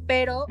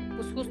 pero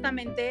pues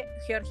justamente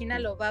Georgina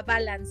lo va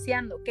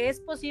balanceando, que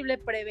es posible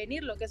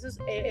prevenirlo, que eso es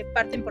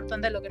parte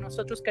importante de lo que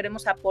nosotros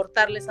queremos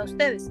aportarles a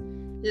ustedes,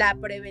 la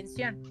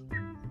prevención.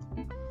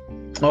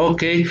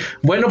 Ok,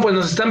 bueno, pues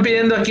nos están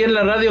pidiendo aquí en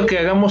la radio que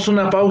hagamos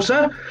una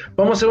pausa.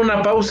 Vamos a hacer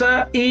una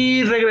pausa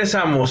y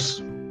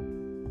regresamos.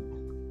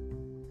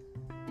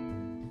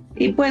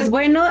 Y pues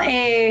bueno,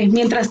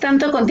 mientras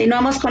tanto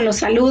continuamos con los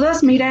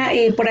saludos. Mira,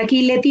 por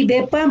aquí Leti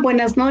Depa,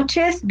 buenas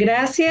noches,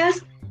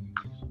 gracias.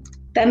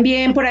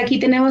 También por aquí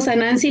tenemos a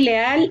Nancy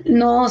Leal,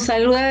 nos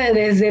saluda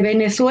desde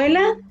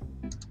Venezuela.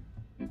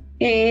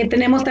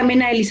 Tenemos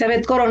también a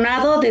Elizabeth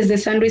Coronado desde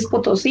San Luis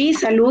Potosí,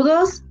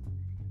 saludos.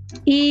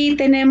 Y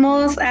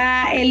tenemos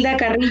a Elda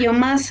Carrillo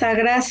Maza,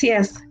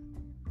 gracias,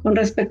 con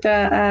respecto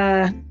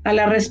a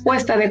la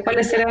respuesta de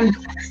cuáles serán.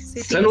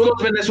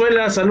 Saludos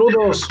Venezuela,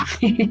 saludos.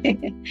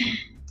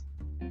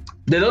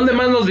 ¿De dónde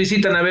más nos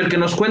visitan? A ver, que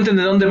nos cuenten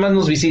de dónde más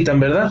nos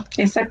visitan, ¿verdad?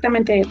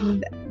 Exactamente,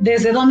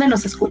 ¿desde dónde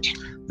nos escuchan?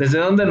 ¿Desde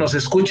dónde nos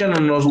escuchan o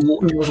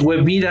nos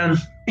webiran?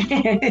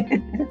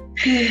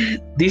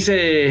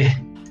 Dice...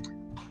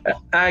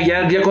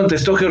 ya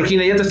contestó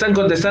Georgina, ya te están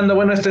contestando.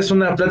 Bueno, esta es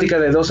una plática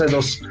de 2 a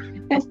 2.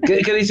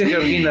 ¿Qué dice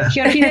Georgina?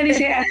 Georgina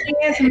dice, así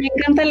es, me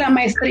encanta la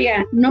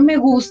maestría, no me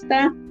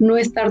gusta no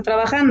estar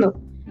trabajando.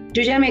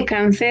 Yo ya me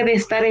cansé de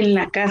estar en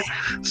la casa.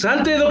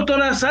 ¡Salte,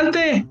 doctora,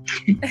 salte!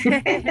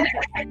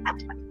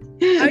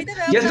 Ahorita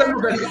te ya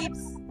estamos aquí.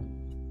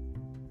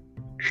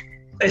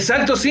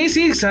 Exacto,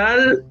 sí,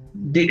 sal,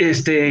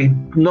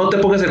 no te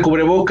pongas el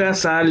cubrebocas,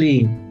 sal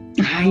y...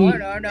 Ay,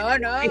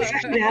 no.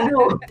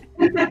 Exagerado.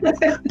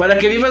 Para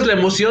que vivas la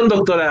emoción,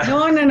 doctora.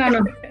 No.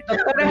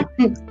 Doctora,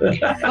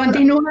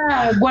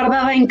 continúa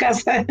guardada en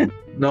casa.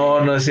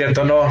 No, no es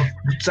cierto, no.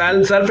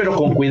 Sal, pero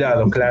con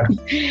cuidado, claro.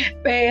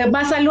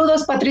 Más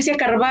saludos, Patricia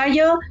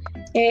Carballo.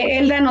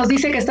 Elda nos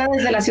dice que está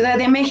desde la Ciudad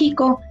de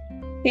México.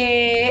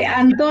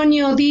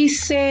 Antonio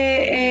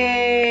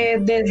dice,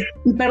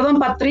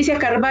 Patricia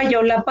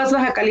Carballo, La Paz,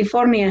 Baja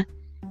California.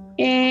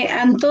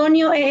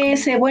 Antonio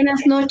ES,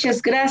 buenas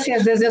noches,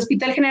 gracias, desde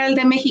Hospital General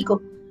de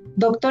México.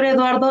 Doctor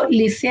Eduardo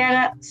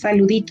Liceaga,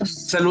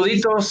 saluditos.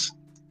 Saluditos,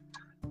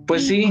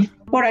 pues sí.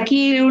 Por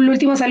aquí un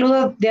último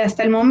saludo de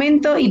hasta el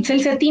momento,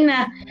 Itzel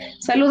Cetina,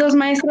 saludos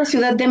maestra,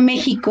 Ciudad de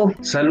México.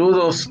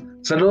 Saludos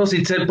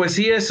Itzel, pues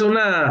sí, es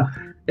una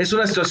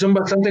situación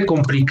bastante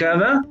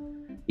complicada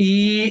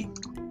y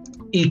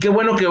qué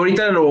bueno que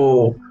ahorita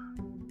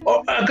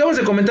acabas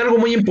de comentar algo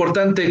muy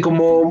importante,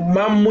 como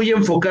va muy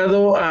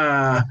enfocado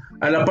a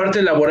la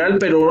parte laboral,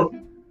 pero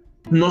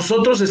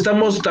nosotros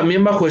estamos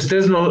también bajo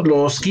estrés,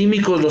 los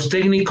químicos, los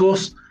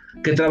técnicos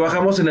que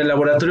trabajamos en el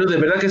laboratorio, de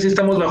verdad que sí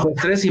estamos bajo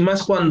estrés, y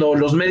más cuando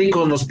los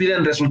médicos nos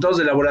piden resultados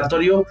de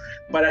laboratorio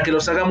para que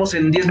los hagamos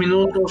en 10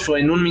 minutos o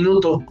en 1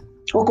 minuto.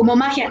 O como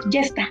magia,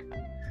 ya está.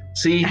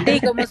 Sí.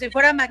 Sí, como si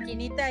fuera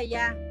maquinita y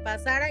ya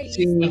pasara y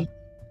sí. Listo.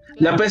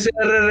 La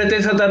PCR-RT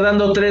está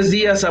tardando 3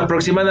 días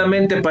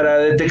aproximadamente para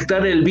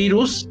detectar el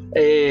virus,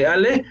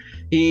 Ale,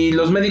 y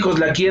los médicos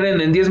la quieren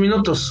en 10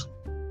 minutos.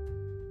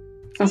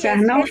 Sí, o sea,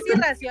 no. Es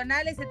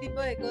irracional ese tipo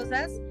de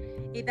cosas,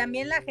 y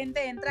también la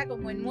gente entra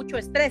como en mucho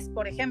estrés,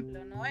 por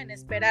ejemplo, ¿no? En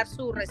esperar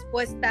su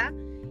respuesta,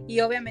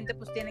 y obviamente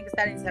pues tienen que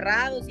estar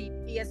encerrados, y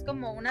es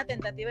como una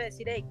tentativa de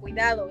decir, hey,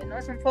 cuidado, ¿no?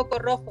 Es un foco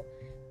rojo,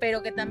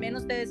 pero que también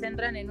ustedes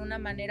entran en una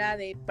manera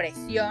de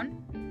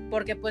presión,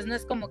 porque pues no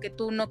es como que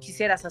tú no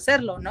quisieras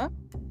hacerlo, ¿no?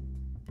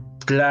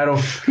 Claro.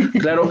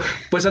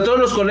 Pues a todos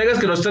los colegas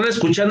que nos están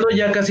escuchando,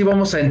 ya casi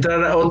vamos a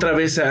entrar otra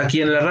vez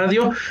aquí en la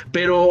radio,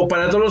 pero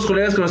para todos los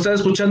colegas que nos están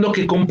escuchando,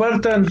 que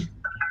compártanlo.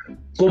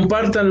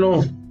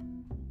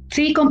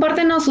 Sí,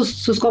 compártenos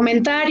sus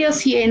comentarios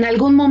si en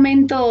algún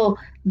momento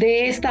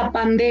de esta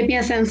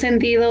pandemia se han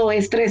sentido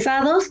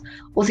estresados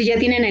o si ya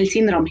tienen el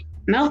síndrome,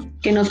 ¿no?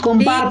 Que nos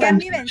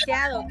compartan. Sí,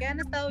 ¿qué han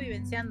estado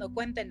vivenciando?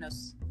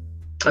 Cuéntenos.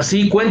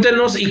 Así,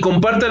 cuéntenos y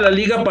compartan la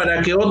liga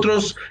para que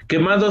otros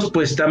quemados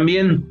pues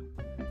también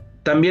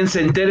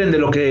se enteren de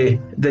lo que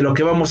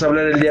vamos a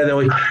hablar el día de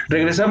hoy.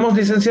 ¿Regresamos,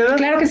 licenciada?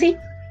 Claro que sí.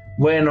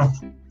 Bueno.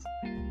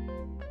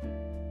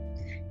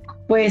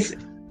 Pues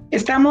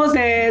estamos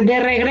de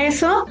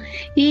regreso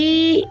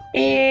y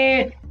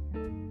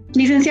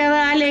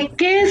licenciada Ale,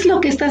 ¿qué es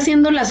lo que están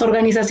haciendo las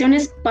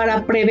organizaciones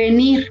para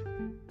prevenir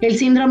el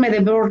síndrome de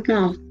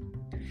burnout?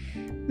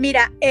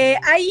 Mira,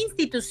 hay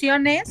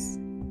instituciones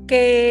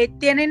que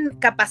tienen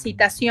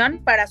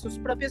capacitación para sus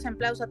propios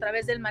empleados a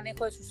través del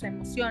manejo de sus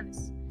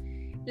emociones.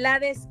 La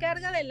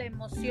descarga de la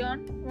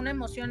emoción, una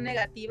emoción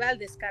negativa, al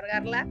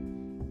descargarla,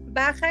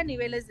 baja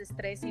niveles de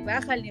estrés y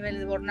baja el nivel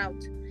de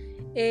burnout.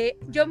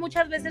 Yo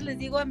muchas veces les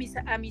digo a mis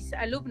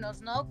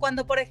alumnos, ¿no?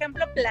 Cuando, por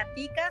ejemplo,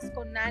 platicas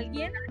con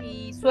alguien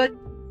y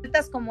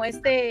sueltas como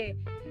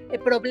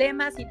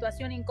problema,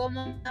 situación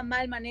incómoda,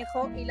 mal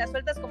manejo, y la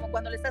sueltas como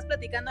cuando le estás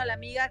platicando a la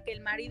amiga que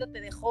el marido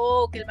te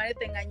dejó, o que el marido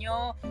te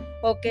engañó,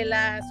 o que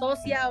la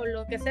socia, o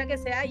lo que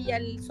sea, y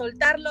al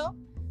soltarlo,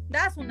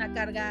 das una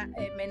carga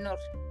menor,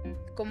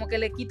 como que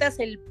le quitas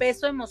el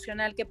peso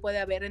emocional que puede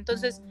haber.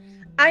 Entonces,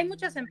 hay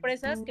muchas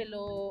empresas que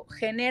lo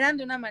generan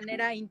de una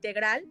manera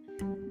integral.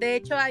 De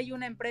hecho, hay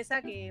una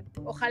empresa que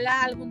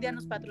ojalá algún día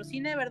nos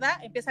patrocine, ¿verdad?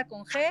 Empieza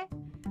con G,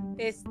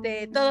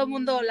 todo el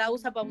mundo la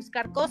usa para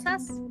buscar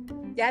cosas.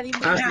 Ya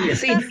dimos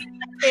sí.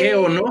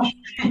 Geo, ¿no?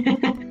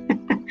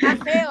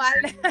 Geo,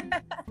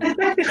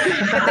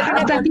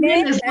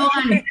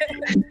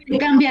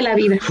 cambia la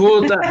vida.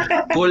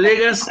 Puta,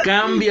 colegas,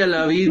 cambia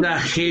la vida,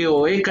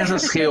 Geo,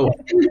 Casas Geo.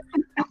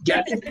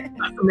 Ya,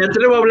 me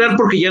atrevo a hablar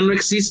porque ya no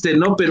existe,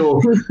 ¿no? Pero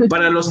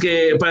para los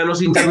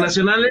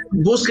internacionales,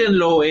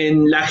 búsquenlo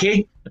en la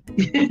G.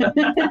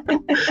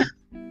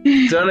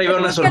 Se van a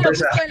llevar una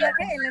sorpresa. En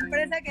la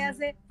empresa que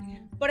hace,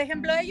 por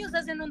ejemplo, ellos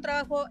hacen un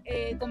trabajo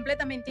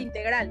completamente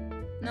integral,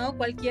 ¿no?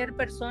 Cualquier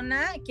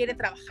persona quiere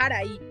trabajar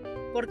ahí.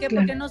 ¿Por qué?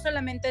 Claro. Porque no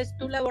solamente es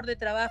tu labor de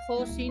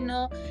trabajo,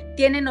 sino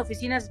tienen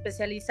oficinas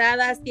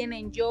especializadas,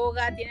 tienen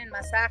yoga, tienen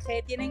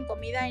masaje, tienen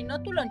comida, y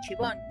no tu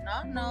lonchibón,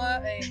 ¿no? No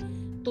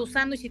tu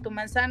sándwich y tu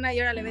manzana y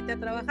ahora le vete a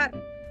trabajar,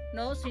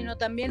 ¿no? Sino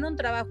también un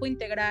trabajo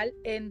integral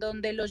en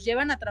donde los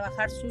llevan a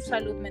trabajar su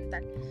salud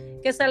mental,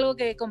 que es algo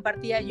que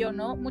compartía yo,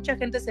 ¿no? Mucha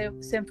gente se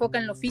enfoca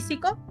en lo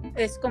físico,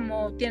 es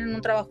como tienen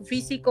un trabajo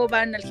físico,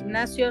 van al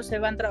gimnasio, se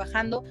van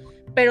trabajando,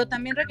 pero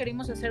también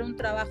requerimos hacer un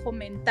trabajo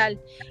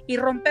mental y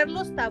romper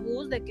los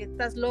tabús de que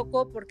estás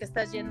loco porque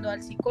estás yendo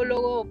al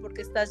psicólogo o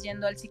porque estás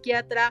yendo al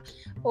psiquiatra,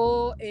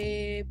 o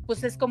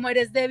pues es como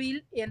eres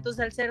débil, y entonces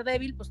al ser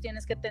débil pues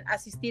tienes que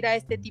asistir a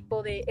este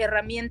tipo de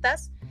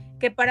herramientas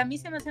que para mí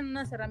se me hacen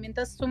unas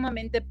herramientas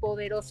sumamente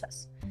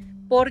poderosas,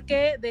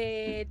 porque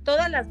de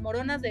todas las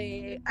moronas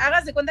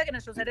hagas de cuenta que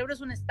nuestro cerebro es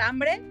un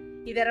estambre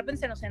y de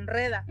repente se nos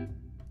enreda,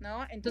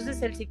 ¿no?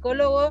 Entonces el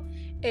psicólogo,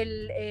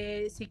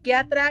 el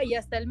psiquiatra y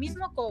hasta el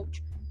mismo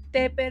coach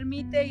te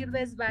permite ir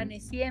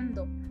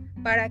desvaneciendo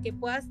para que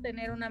puedas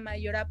tener una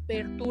mayor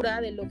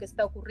apertura de lo que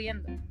está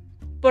ocurriendo.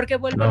 Porque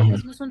vuelvo a lo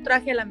mismo, es un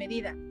traje a la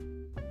medida.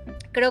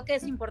 Creo que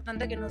es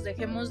importante que nos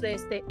dejemos de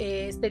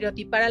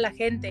estereotipar a la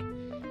gente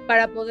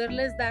para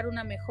poderles dar un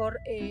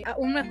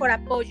mejor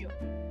apoyo,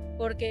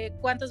 porque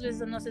cuántas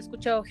veces no has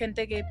escuchado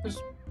gente que pues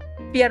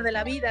pierde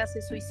la vida,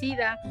 se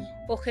suicida,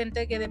 o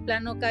gente que de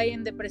plano cae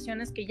en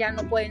depresiones que ya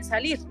no pueden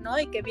salir, ¿no?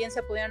 Y que bien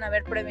se pudieran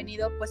haber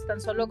prevenido pues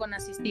tan solo con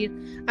asistir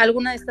a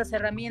alguna de estas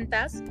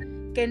herramientas,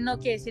 que no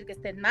quiere decir que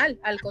estén mal,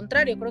 al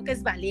contrario, creo que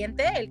es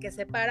valiente el que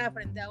se para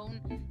frente a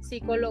un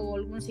psicólogo o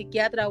algún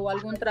psiquiatra o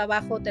algún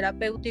trabajo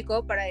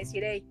terapéutico para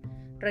decir, hey,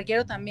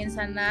 requiero también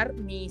sanar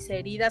mis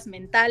heridas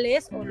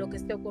mentales o lo que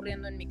esté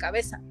ocurriendo en mi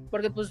cabeza,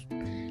 porque pues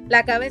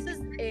la cabeza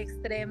es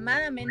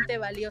extremadamente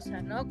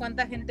valiosa, ¿no?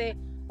 ¿Cuánta gente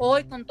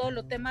hoy con todo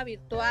lo tema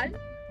virtual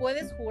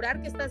puedes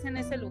jurar que estás en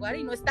ese lugar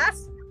y no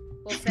estás?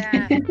 O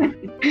sea,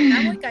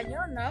 está muy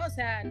cañón, ¿no? O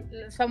sea,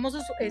 los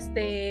famosos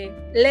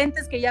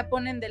lentes que ya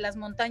ponen de las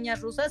montañas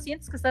rusas,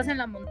 sientes que estás en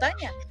la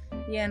montaña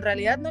y en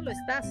realidad no lo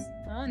estás,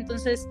 ¿no?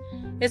 Entonces,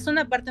 es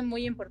una parte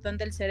muy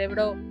importante del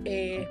cerebro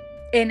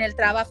en el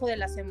trabajo de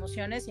las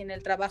emociones y en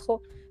el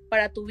trabajo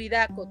para tu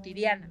vida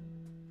cotidiana.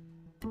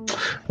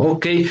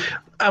 Ok,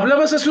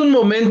 hablabas hace un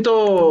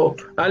momento,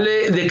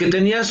 Ale, de que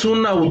tenías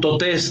un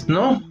autotest,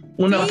 ¿no?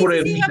 Una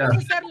pruebita. Sí, vamos a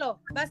hacerlo,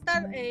 va a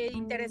estar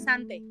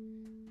interesante.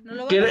 No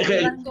lo vamos a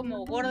llevar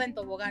como gorda en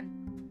tobogán.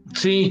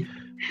 Sí,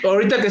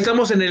 ahorita que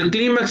estamos en el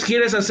clímax,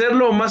 ¿quieres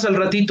hacerlo o más al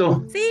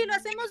ratito? Sí, lo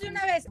hacemos de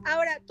una vez.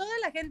 Ahora, toda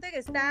la gente que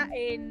está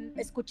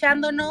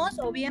escuchándonos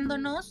o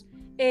viéndonos,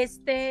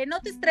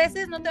 no te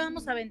estreses, no te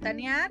vamos a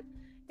ventanear,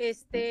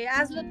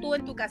 hazlo tú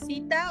en tu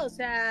casita, o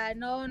sea,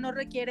 no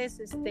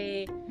requieres,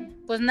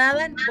 pues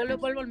nada,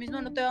 vuelvo al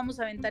mismo, no te vamos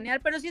a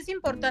ventanear, pero sí es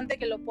importante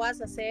que lo puedas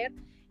hacer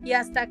y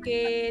hasta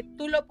que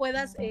tú lo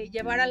puedas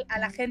llevar a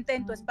la gente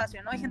en tu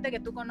espacio, ¿no? Hay gente que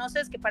tú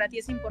conoces que para ti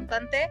es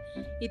importante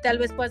y tal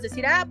vez puedas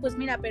decir, pues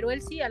mira, pero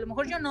él sí, a lo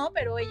mejor yo no,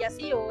 pero ella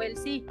sí o él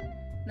sí,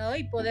 ¿no?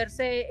 Y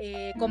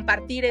poderse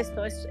compartir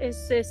esto, es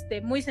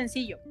muy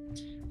sencillo.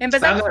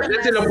 Empezamos.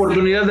 Dese la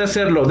oportunidad de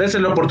hacerlo, dese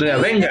la oportunidad,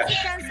 sí, venga.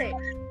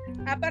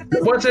 Aparte,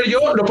 ¿Lo puedo hacer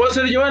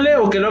yo, Ale,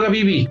 o que lo haga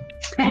Vivi?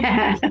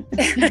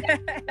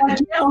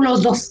 O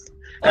los dos.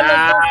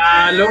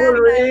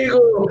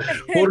 Luego.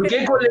 ¿Por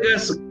qué,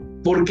 colegas?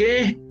 ¿Por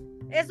qué?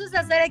 Eso es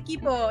hacer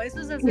equipo, eso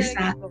es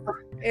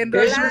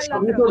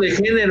asunto de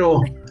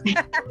género.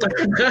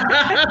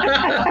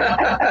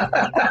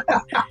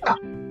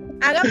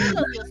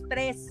 Hagámoslo los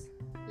tres.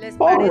 ¿Les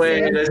parece?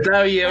 Bueno,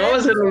 está bien, vamos a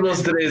hacerlo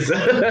los tres.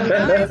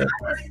 No, eso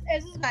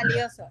es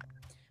valioso.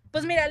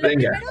 Pues mira, lo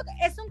primero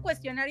es un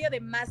cuestionario de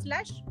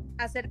Maslach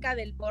acerca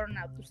del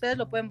burnout. Ustedes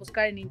lo pueden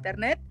buscar en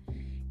internet.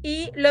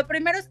 Y lo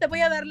primero es te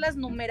voy a dar las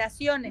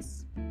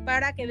numeraciones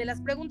para que de las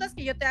preguntas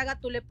que yo te haga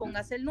tú le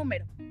pongas el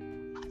número.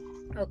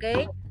 ¿Ok?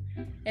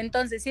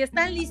 Entonces, si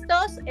están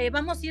listos,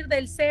 vamos a ir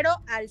del 0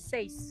 al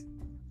 6.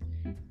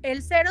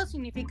 El 0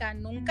 significa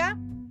nunca,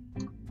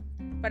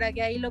 para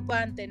que ahí lo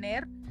puedan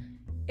tener.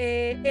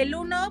 El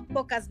 1,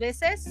 pocas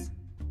veces.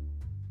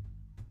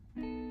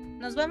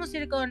 Nos vamos a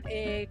ir con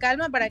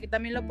calma para que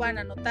también lo puedan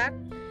anotar.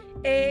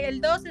 El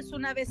 2 es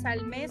una vez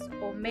al mes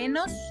o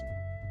menos.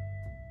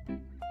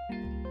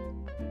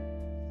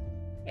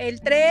 El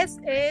 3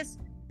 es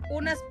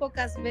unas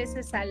pocas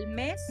veces al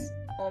mes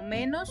o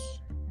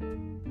menos.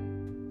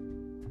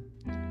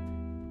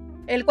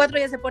 El 4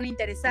 ya se pone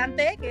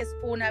interesante, que es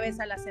una vez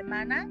a la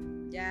semana.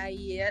 Ya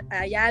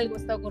ahí algo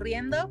está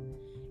ocurriendo.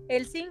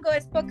 El 5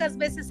 es pocas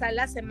veces a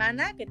la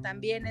semana, que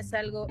también es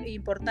algo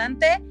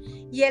importante.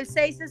 Y el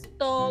 6 es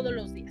todos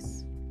los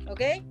días,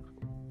 ¿ok?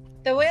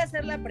 Te voy a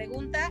hacer la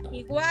pregunta.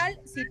 Igual,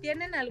 si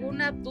tienen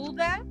alguna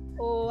duda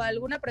o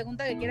alguna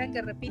pregunta que quieran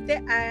que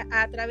repite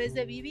a través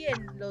de Vivi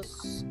en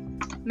los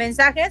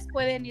mensajes,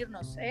 pueden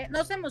irnos.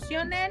 No se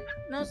emocionen,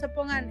 no se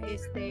pongan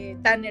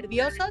tan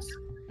nerviosos.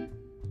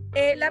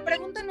 La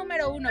pregunta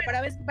número 1,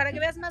 para que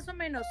veas más o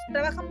menos,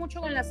 trabaja mucho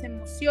con las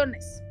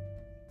emociones.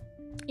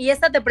 Y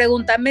esta te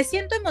pregunta, ¿me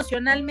siento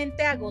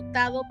emocionalmente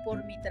agotado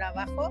por mi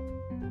trabajo?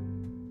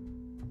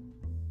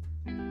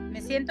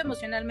 Me siento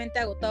emocionalmente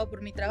agotado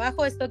por mi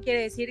trabajo. Esto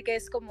quiere decir que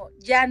es como,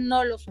 ya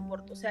no lo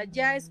soporto. O sea,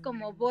 ya es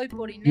como voy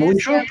por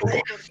inercia.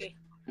 Porque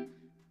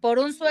por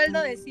un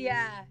sueldo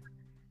decía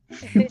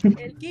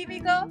el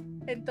químico.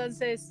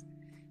 Entonces,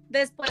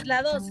 después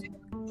la 2.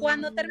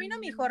 Cuando termino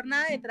mi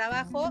jornada de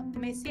trabajo,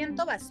 ¿me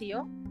siento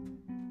vacío?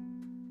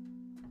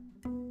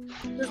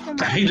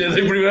 Ay, le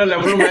doy primero la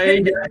broma a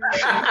ella.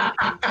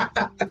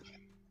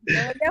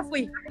 Ya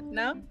fui,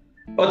 ¿no?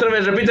 Otra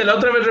vez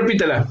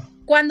repítela.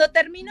 Cuando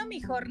termino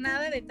mi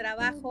jornada de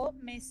trabajo,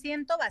 ¿me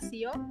siento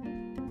vacío?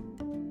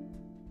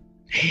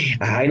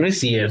 Ay, no es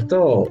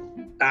cierto.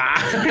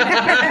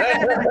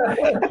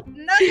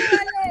 No te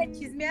vale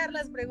chismear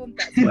las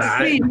preguntas.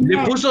 Ay, sí, le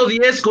puso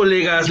 10,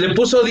 colegas, le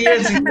puso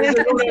 10.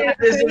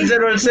 Desde el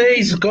 0 al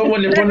 6, ¿cómo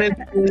le pones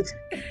 10?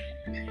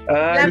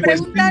 La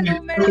pregunta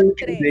número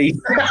 3.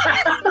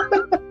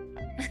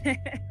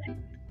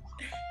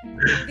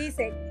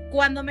 Dice,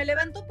 Cuando me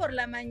levanto por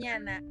la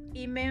mañana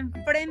y me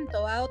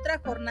enfrento a otra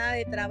jornada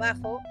de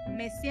trabajo,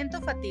 ¿me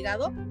siento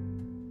fatigado?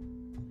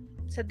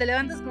 O sea, te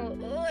levantas como...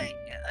 Uy,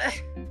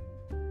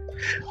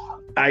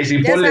 Ay,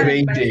 sí, ya ponle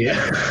saben, 20.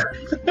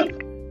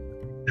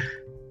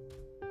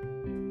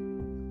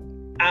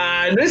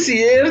 Ah, no es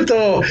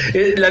cierto.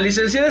 La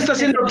licenciada está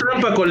haciendo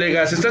trampa,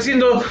 colegas. Está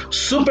haciendo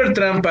súper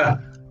trampa.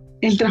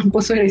 El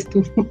tramposo eres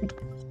tú.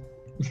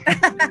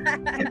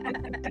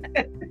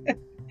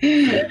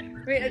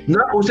 No,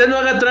 usted no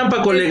haga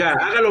trampa, colega.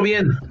 Hágalo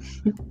bien.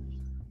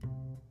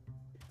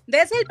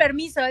 Dese el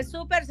permiso, es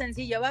súper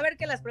sencillo. Va a ver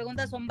que las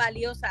preguntas son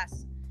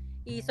valiosas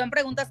y son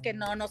preguntas que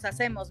no nos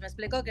hacemos. Me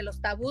explico que los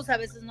tabús a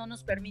veces no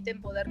nos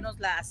permiten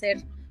podernosla hacer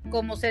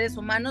como seres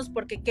humanos,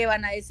 porque qué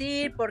van a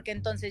decir, porque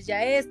entonces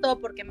ya esto,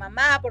 porque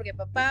mamá, porque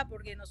papá,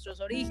 porque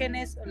nuestros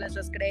orígenes o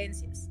nuestras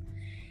creencias.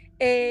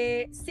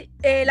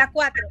 La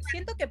 4,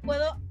 siento que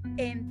puedo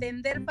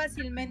entender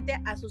fácilmente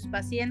a sus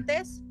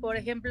pacientes, por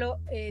ejemplo,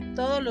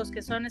 todos los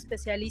que son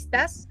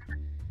especialistas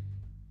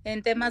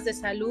en temas de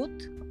salud.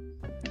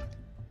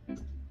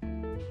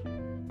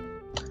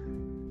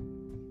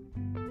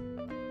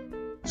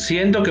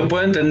 Siento que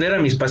puedo entender a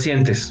mis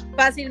pacientes.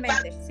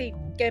 Fácilmente, sí,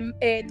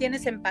 que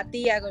tienes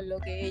empatía con lo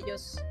que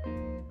ellos...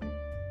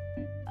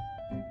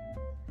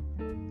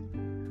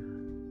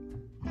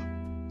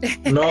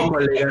 No,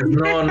 colegas,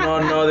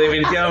 no,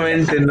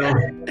 definitivamente no.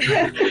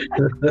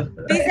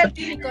 Dice el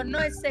químico, no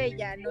es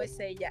ella.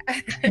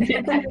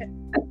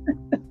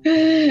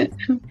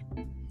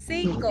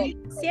 5,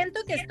 siento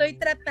que estoy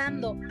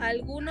tratando a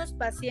algunos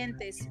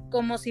pacientes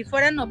como si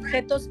fueran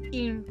objetos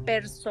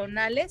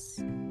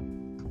impersonales.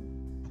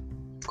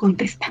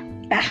 Contesta.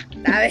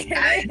 A ver.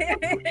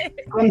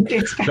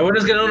 Contesta. Lo bueno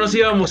es que no nos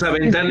íbamos a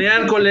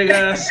ventanear,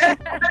 colegas.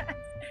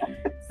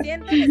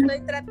 Siento que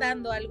estoy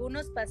tratando a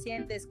algunos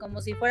pacientes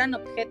como si fueran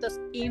objetos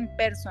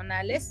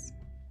impersonales.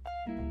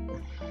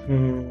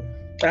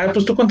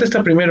 Pues tú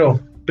contesta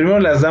primero. Primero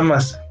las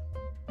damas.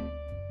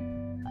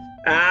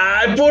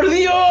 ¡Ay, por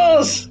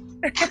Dios!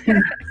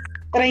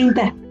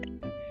 30.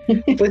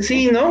 Pues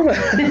sí, ¿no?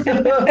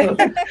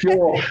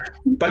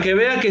 Para que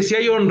vea que sí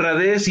hay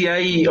honradez y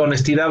hay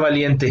honestidad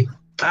valiente.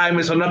 Ay,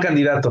 me sonó a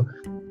candidato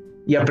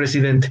y a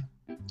presidente.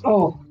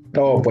 Oh,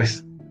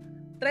 Pues.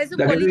 Traes un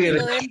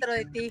político dentro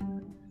de ti.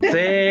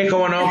 Sí,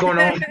 cómo no.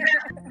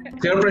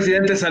 Señor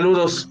presidente,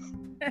 saludos.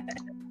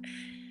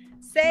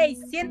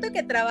 6, siento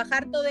que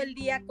trabajar todo el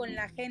día con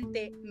la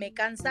gente me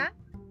cansa.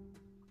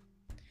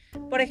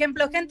 Por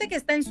ejemplo, gente que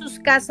está en sus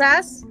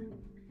casas,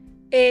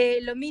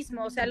 lo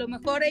mismo, o sea, a lo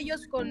mejor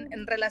ellos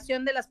en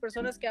relación de las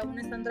personas que aún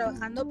están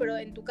trabajando, pero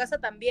en tu casa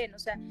también, o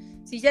sea,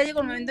 si ya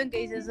llega un momento en que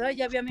dices, ay,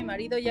 ya vi a mi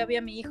marido, ya vi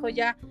a mi hijo,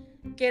 ya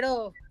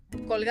quiero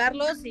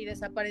colgarlos y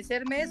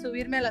desaparecerme,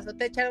 subirme a la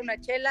azotea, echar una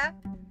chela,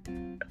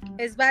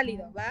 es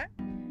válido, ¿va?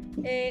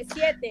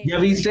 7. ¿Ya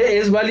viste?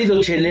 Es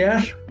válido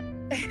chelear.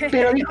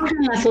 pero dijo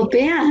en la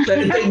azotea.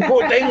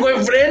 Tengo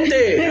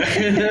enfrente.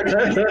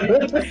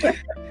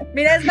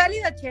 Mira, es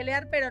válido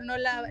chelear, pero no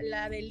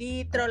la de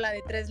litro, la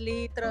de 3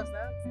 litros,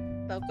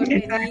 ¿no? Todo con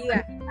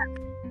medida.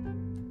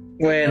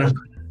 Bueno.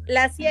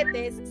 La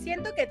 7 es,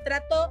 siento que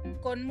trato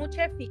con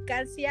mucha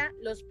eficacia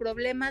los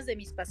problemas de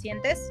mis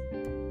pacientes.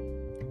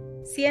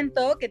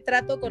 Siento que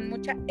trato con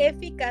mucha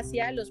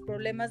eficacia los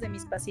problemas de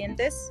mis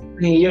pacientes.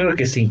 Sí, yo creo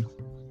que sí.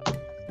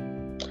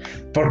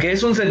 Porque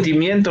es un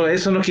sentimiento,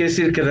 eso no quiere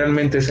decir que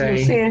realmente sea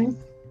ahí. No sé.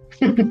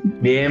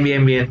 Bien.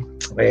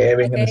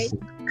 Okay.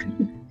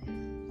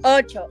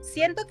 8.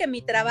 Siento que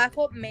mi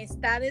trabajo me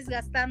está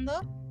desgastando.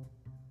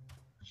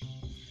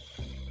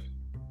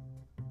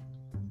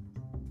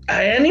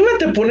 Ay,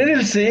 anímate a poner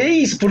el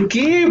 6. ¿Por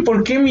qué?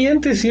 ¿Por qué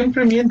mientes?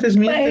 Siempre mientes.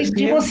 Pues,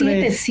 llevo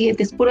 7,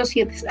 es puro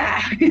 7.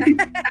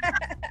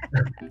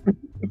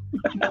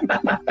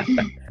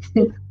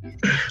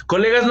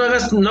 Colegas,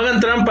 no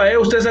hagan trampa,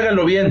 ustedes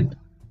háganlo bien.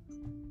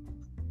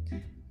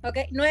 Ok,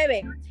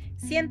 9.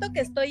 Siento que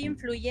estoy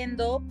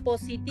influyendo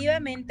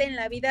positivamente en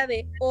la vida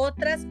de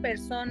otras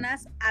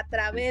personas a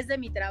través de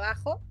mi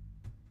trabajo.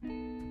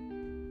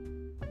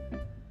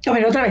 A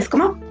ver, otra vez,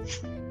 ¿cómo?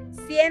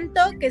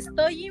 Siento que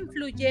estoy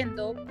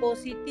influyendo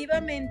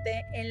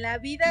positivamente en la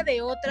vida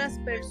de otras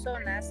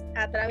personas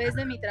a través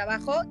de mi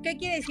trabajo. ¿Qué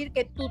quiere decir?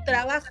 Que tu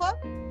trabajo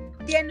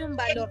tiene un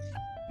valor.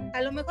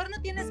 A lo mejor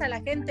no tienes a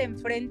la gente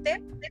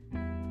enfrente,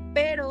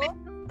 pero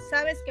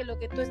sabes que lo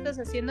que tú estás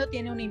haciendo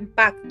tiene un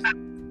impacto.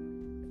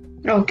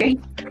 Ok,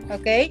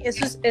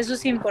 eso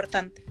es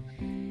importante.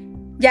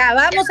 Ya,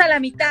 vamos a la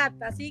mitad,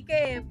 así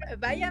que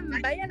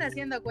vayan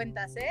haciendo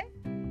cuentas, ¿eh?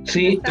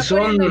 Sí, Está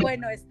son...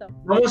 bueno esto.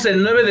 Vamos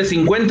en 9 de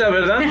 50,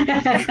 ¿verdad?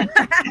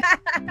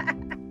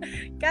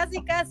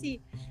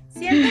 Casi.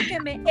 Siento que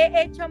me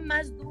he hecho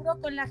más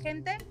duro con la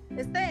gente.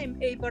 Esta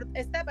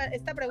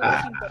pregunta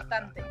es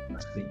importante.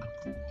 Sí.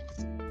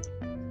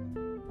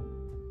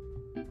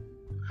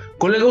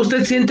 Colega,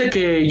 ¿usted siente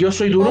que yo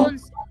soy duro?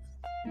 11.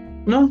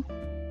 ¿No?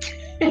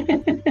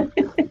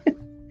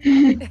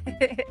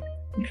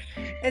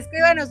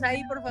 Escríbanos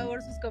ahí, por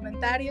favor, sus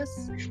comentarios.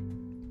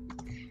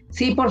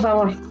 Sí, por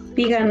favor,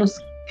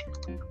 díganos.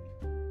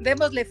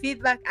 Démosle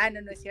feedback. Ah,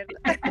 no, no es cierto.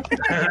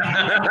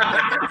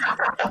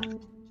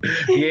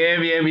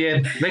 Bien, bien,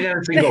 bien.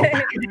 Venga, sigo.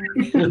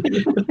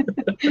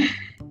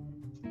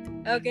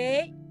 Ok.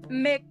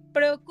 Me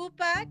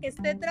preocupa que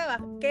este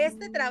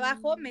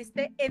trabajo me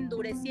esté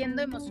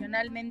endureciendo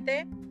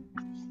emocionalmente.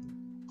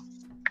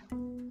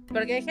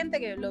 Porque hay gente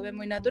que lo ve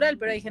muy natural,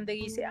 pero hay gente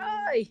que dice,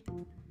 ay,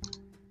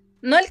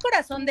 no el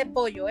corazón de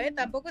pollo,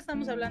 tampoco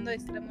estamos hablando de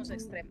extremos.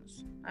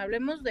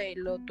 Hablemos de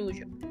lo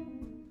tuyo.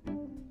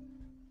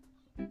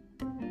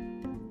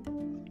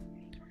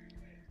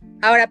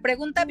 Ahora,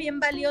 pregunta bien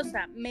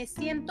valiosa. ¿Me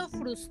siento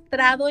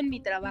frustrado en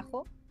mi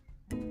trabajo?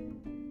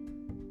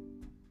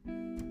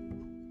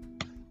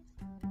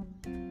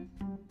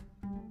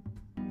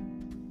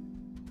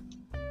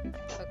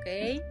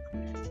 Ok.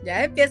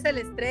 Ya empieza el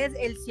estrés,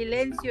 el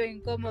silencio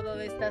incómodo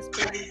de estas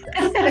preguntas.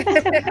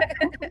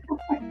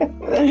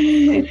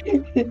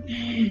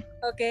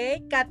 Ok.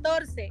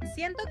 14.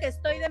 ¿Siento que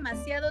estoy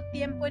demasiado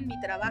tiempo en mi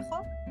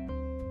trabajo?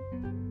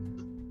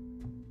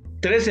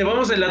 13,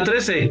 vamos en la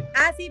 13.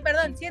 Ah, sí,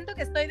 perdón. ¿Siento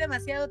que estoy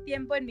demasiado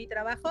tiempo en mi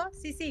trabajo?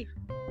 Sí, sí.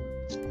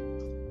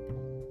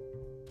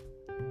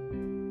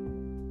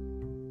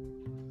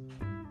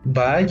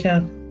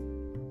 Vaya.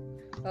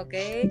 Ok.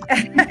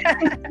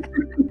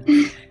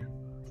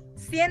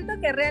 Siento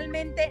que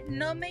realmente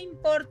no me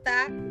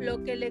importa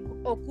lo que le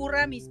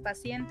ocurra a mis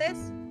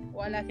pacientes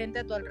o a la gente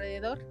a tu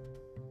alrededor.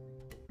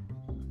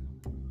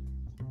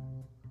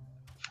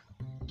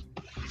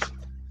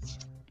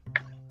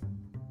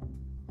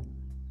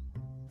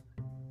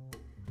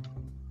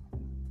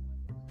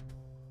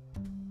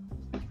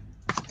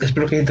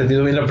 Espero que haya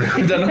entendido bien la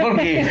pregunta, ¿no?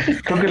 Porque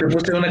creo que le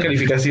puse una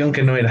calificación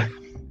que no era.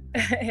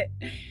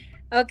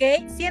 Ok,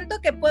 siento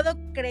que puedo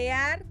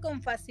crear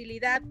con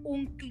facilidad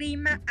un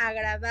clima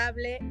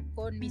agradable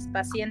con mis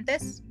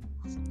pacientes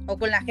o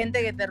con la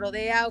gente que te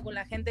rodea o con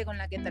la gente con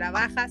la que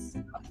trabajas.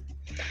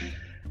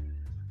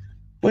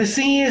 Pues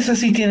sí, esa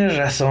sí tienes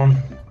razón.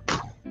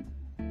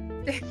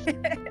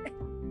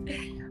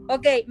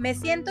 Ok, me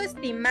siento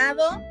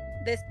estimado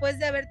después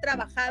de haber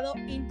trabajado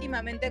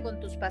íntimamente con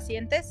tus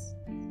pacientes.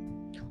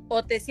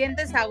 ¿O te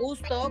sientes a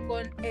gusto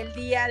con el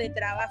día de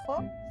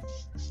trabajo?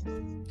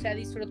 O sea,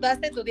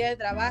 disfrutaste tu día de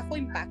trabajo,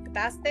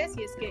 impactaste,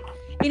 si es que...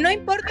 Y no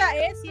importa,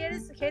 si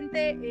eres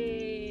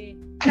gente...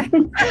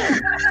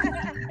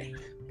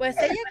 Pues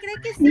ella cree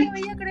que sí, o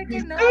ella cree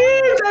que no.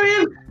 Está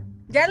bien.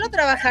 Ya lo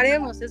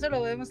trabajaremos, eso lo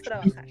podemos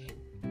trabajar.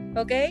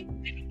 ¿Ok?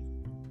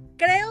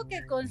 Creo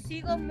que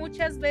consigo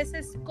muchas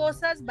veces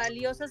cosas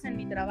valiosas en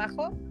mi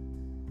trabajo.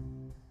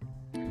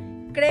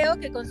 Creo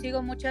que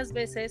consigo muchas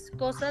veces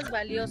cosas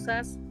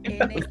valiosas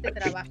en este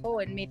trabajo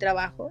o en mi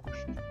trabajo.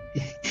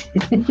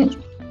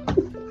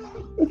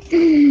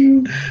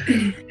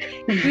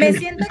 Me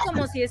siento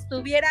como si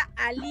estuviera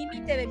al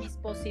límite de mis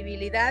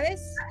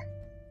posibilidades.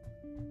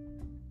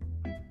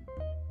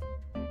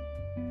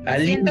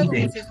 Al siento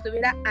límite. como si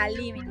estuviera al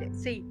límite,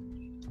 sí.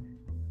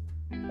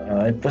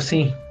 Ay, pues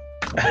sí.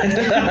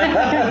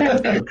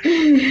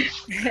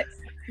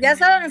 Ya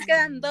solo nos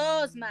quedan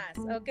 2 más,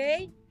 ¿ok?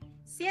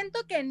 Siento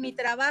que en mi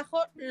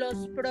trabajo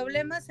los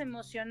problemas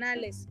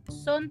emocionales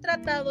son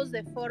tratados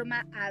de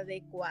forma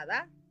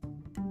adecuada.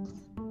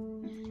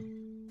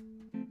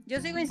 Yo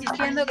sigo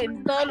insistiendo que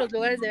en todos los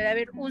lugares debería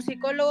haber un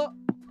psicólogo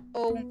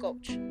o un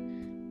coach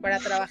para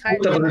trabajar.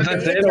 De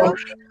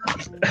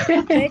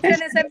hecho,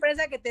 en esa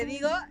empresa que te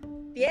digo,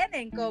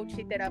 tienen coach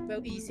y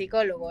terapeuta y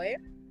psicólogo,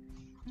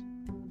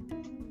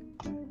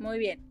 Muy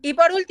bien. Y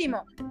por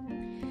último,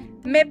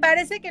 me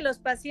parece que los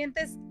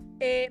pacientes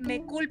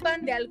me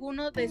culpan de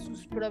alguno de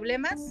sus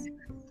problemas.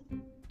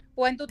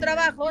 O en tu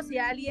trabajo, si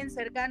alguien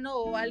cercano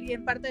o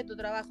alguien parte de tu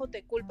trabajo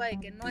te culpa de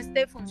que no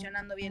esté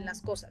funcionando bien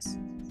las cosas.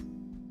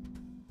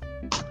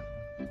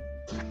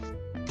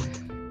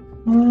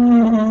 Ok,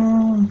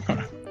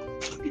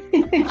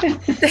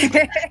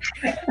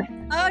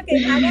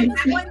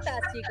 hagamos cuentas,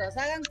 chicos,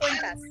 hagan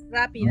cuentas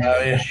rápidas. A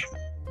ver,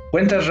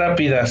 cuentas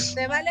rápidas.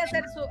 Te vale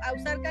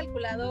usar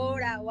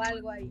calculadora o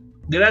algo ahí.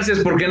 Gracias,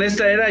 porque en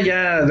esta era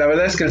ya, la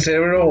verdad es que el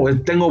cerebro,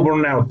 tengo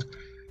burnout.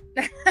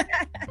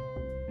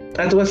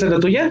 ¿Ah, tú vas a hacer la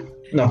tuya?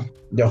 No,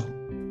 yo,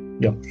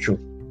 sure.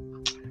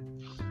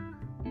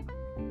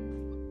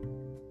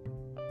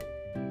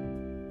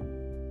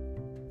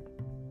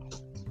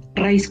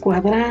 Raíz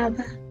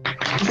cuadrada.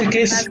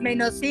 ¿Qué es? Más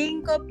menos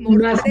 5,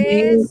 por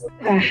 3.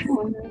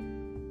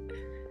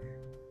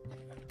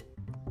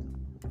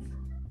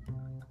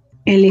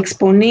 El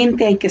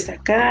exponente hay que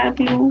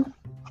sacarlo.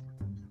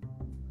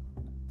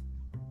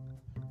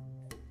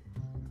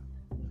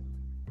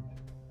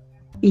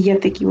 Y ya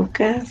te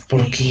equivocas.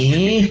 ¿Por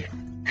qué?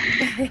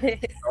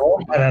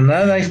 No, para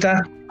nada, ahí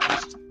está.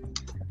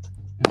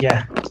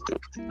 Ya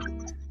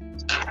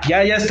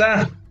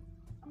está.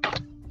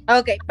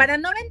 Ok, para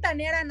no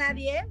ventanear a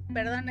nadie,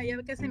 perdona, ya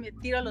que se me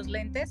tiro los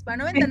lentes, para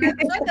no ventanear,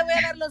 solo te voy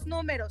a dar los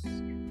números.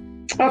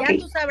 Okay.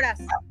 Ya tú sabrás,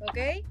 ¿ok?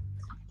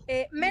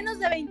 Menos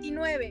de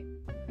 29,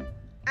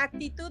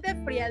 actitud de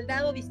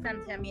frialdad o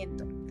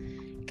distanciamiento.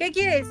 ¿Qué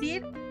quiere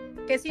decir?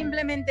 Que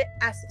simplemente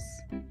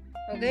haces,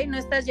 ¿ok? No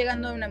estás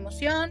llegando a una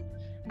emoción,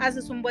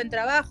 haces un buen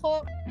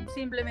trabajo,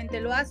 simplemente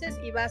lo haces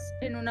y vas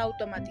en un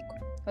automático,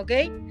 ¿ok?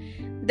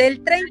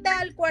 Del 30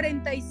 al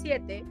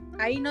 47,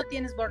 ahí no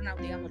tienes burnout,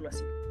 digámoslo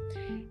así.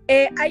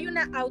 Hay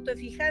una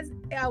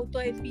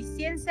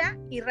autoeficiencia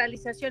y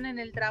realización en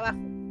el trabajo.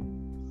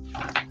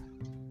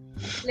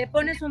 Le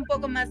pones un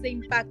poco más de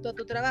impacto a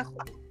tu trabajo,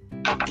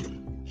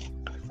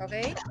 ¿ok?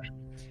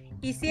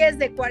 Y si es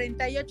de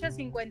 48 a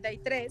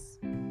 53,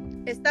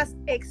 estás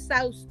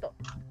exhausto.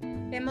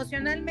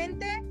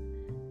 Emocionalmente,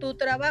 tu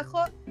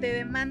trabajo te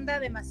demanda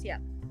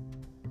demasiado.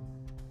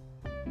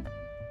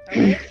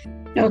 ¿Ok?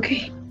 Ok.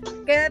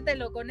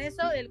 Quédatelo con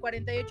eso, del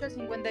 48 a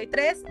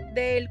 53.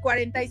 Del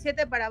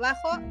 47 para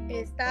abajo,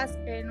 estás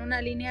en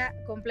una línea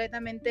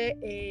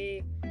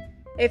completamente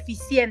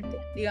eficiente,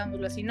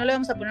 digámoslo así. No le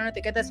vamos a poner una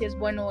etiqueta si es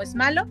bueno o es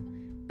malo,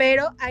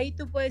 pero ahí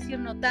tú puedes ir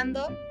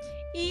notando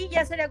y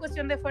ya sería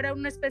cuestión de fuera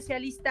un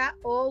especialista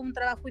o un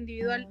trabajo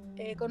individual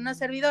con una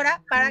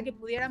servidora para que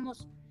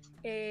pudiéramos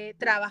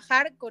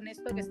trabajar con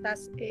esto que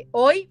estás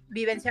hoy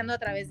vivenciando a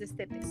través de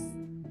este test.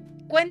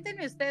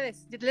 Cuéntenme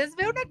ustedes, les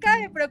veo una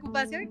cara de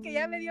preocupación que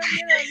ya me dio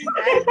miedo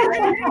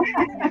a mí.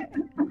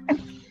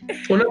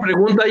 Una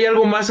pregunta, ¿hay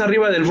algo más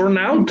arriba del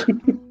burnout?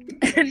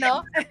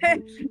 No,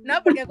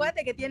 porque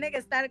acuérdate que tiene que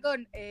estar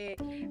con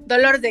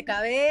dolores de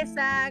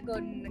cabeza,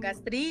 con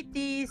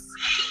gastritis.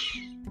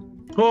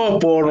 Oh,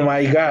 por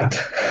my God.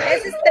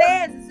 Es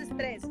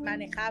estrés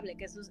manejable,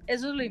 que eso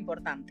es lo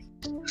importante.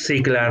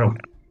 Sí, claro.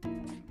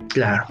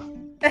 Claro.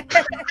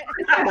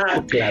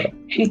 Claro.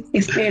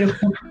 Espero.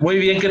 Muy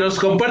bien, que nos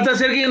compartas.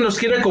 Si alguien nos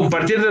quiere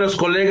compartir de los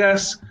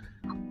colegas,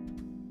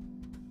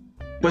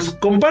 pues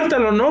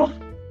compártalo, ¿no?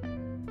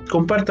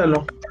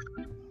 Compártalo.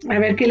 A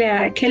ver qué le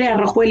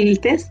arrojó el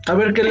test. A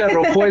ver qué le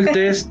arrojó el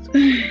test.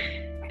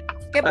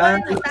 Que pueden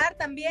notar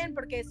también,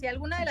 porque si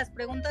alguna de las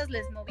preguntas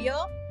les movió,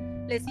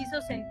 les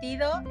hizo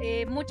sentido,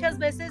 muchas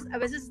veces, a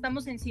veces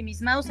estamos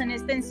ensimismados en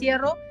este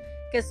encierro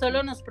que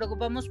solo nos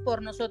preocupamos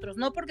por nosotros,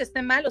 no porque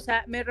esté mal, o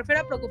sea, me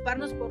refiero a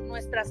preocuparnos por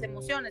nuestras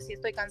emociones, si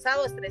estoy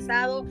cansado,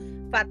 estresado,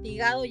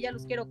 fatigado, ya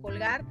los quiero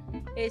colgar,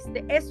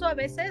 eso a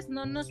veces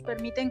no nos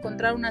permite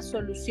encontrar una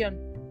solución,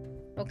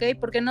 ¿ok?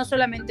 Porque no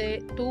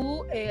solamente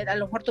tú, a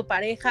lo mejor tu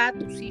pareja,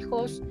 tus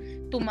hijos,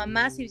 tu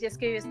mamá, si es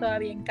que vives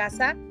todavía en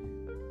casa,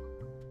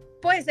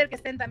 puede ser que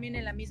estén también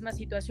en la misma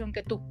situación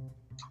que tú.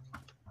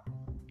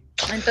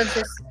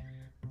 Entonces,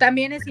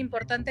 también es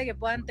importante que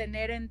puedan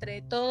tener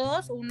entre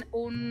todos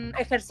un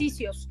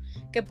ejercicios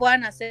que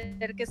puedan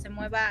hacer que se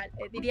mueva,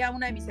 diría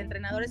una de mis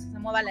entrenadores, que se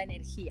mueva la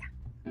energía.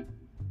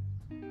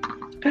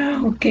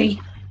 Ok.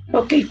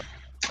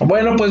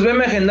 Bueno, pues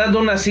veme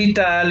agendando una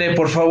cita, Ale,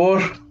 por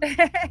favor.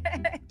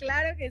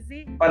 Claro que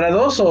sí. ¿Para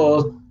 2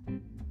 o...?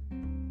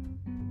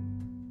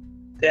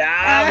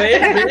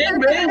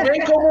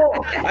 Ven, ¿cómo?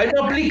 Ahí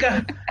no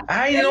aplica.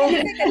 Ay, no.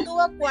 Ella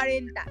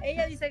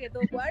dice que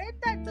tuvo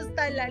 40. Entonces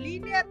está en la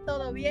línea,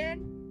 todo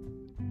bien.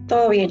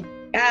 Todo bien.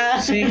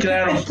 Sí,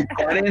 claro,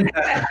 40.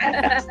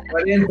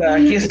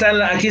 Aquí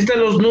están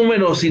los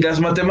números y las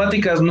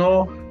matemáticas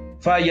no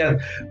fallan.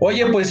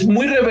 Oye, pues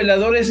muy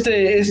revelador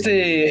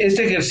este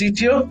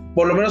ejercicio,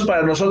 por lo menos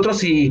para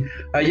nosotros, y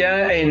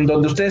allá en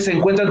donde ustedes se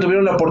encuentran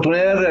tuvieron la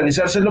oportunidad de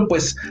realizárselo,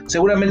 pues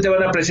seguramente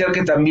van a apreciar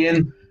que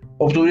también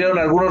obtuvieron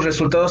algunos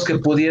resultados que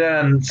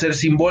pudieran ser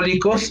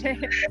simbólicos.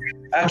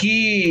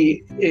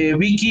 Aquí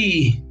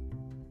Vicky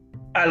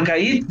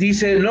Alcaid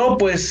dice, no,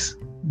 pues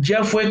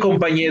ya fue,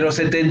 compañero,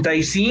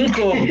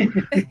 75.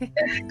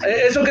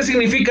 ¿Eso qué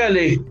significa,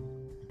 Ale?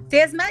 Sí,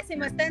 es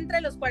máximo, está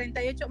entre los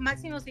 48,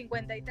 máximo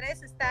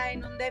 53, está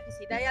en un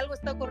déficit. Hay algo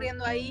está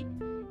ocurriendo ahí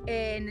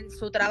en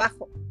su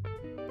trabajo.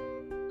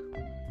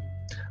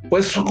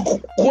 Pues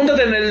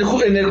júntate en el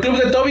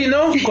club de Toby,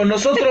 ¿no? Con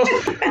nosotros.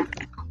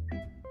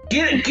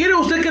 ¿Quiere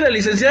usted que la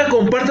licenciada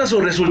comparta su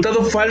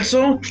resultado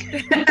falso?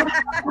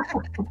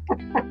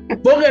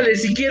 Póngale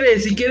si quiere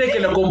que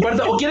lo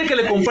comparta, o quiere que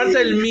le comparta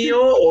el mío,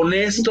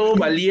 honesto,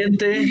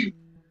 valiente.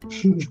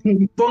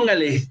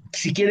 Póngale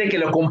si quiere que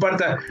lo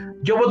comparta.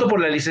 Yo voto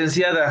por la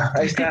licenciada.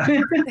 Ahí está.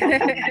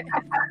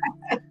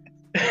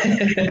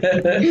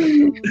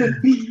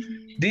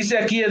 Dice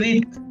aquí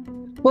Edith.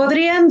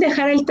 ¿Podrían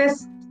dejar el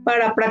test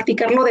para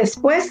practicarlo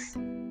después?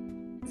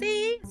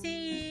 Sí.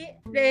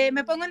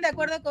 Me pongo de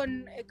acuerdo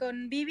con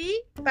Vivi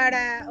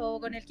o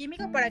con el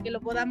químico para que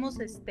lo podamos,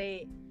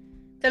 te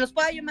los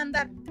pueda yo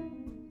mandar.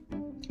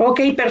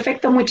 Ok,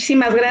 perfecto,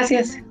 muchísimas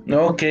gracias.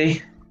 Ok.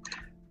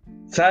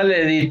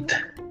 Sale, Edith.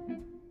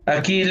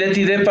 Aquí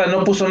Leti Depa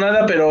no puso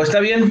nada, pero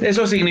está bien,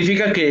 eso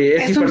significa que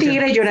es un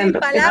tigre llorando.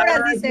 Sin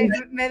palabras, dice,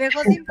 me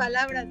dejó sin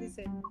palabras,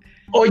 dice.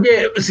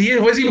 Oye, sí,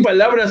 fue sin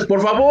palabras. Por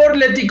favor,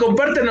 Leti,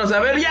 compártenos. A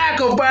ver, ya,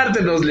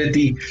 compártenos,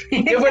 Leti.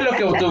 ¿Qué fue lo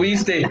que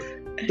obtuviste?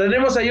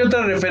 ¿Tenemos ahí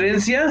otra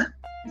referencia?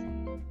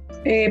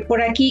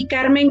 Por aquí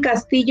Carmen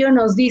Castillo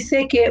nos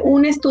dice que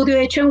un estudio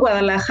hecho en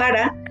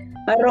Guadalajara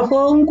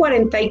arrojó un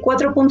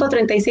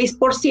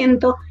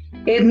 44.36%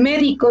 en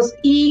médicos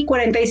y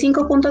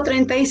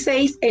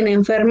 45.36% en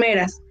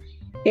enfermeras.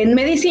 En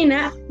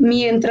medicina,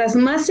 mientras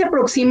más se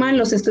aproximan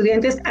los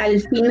estudiantes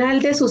al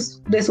final de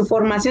su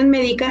formación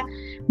médica,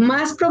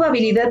 más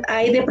probabilidad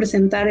hay de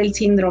presentar el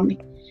síndrome.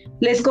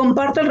 Les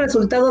comparto el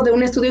resultado de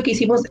un estudio que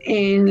hicimos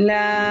en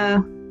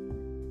la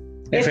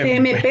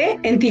FMP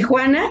en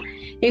Tijuana.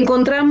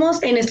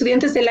 Encontramos en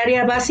estudiantes del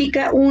área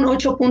básica un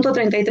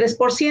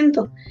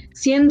 8.33%,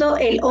 siendo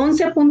el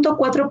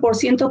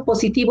 11.4%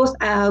 positivos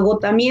a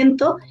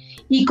agotamiento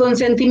y con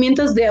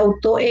sentimientos de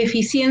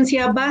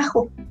autoeficiencia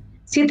bajo.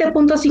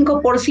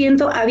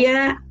 7.5%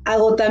 había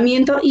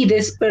agotamiento y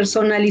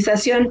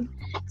despersonalización.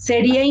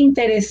 Sería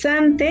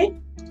interesante.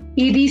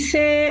 Y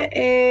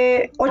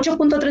dice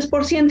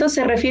 8.3%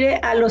 se refiere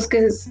a los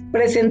que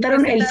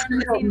presentaron el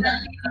síndrome.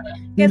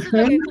 Que eso es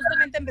lo que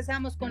justamente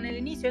empezamos con el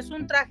inicio, es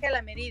un traje a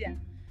la medida.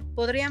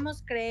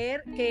 Podríamos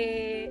creer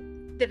que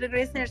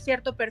debes tener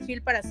cierto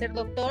perfil para ser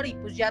doctor y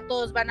pues ya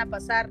todos van a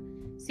pasar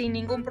sin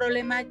ningún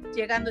problema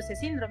llegando a ese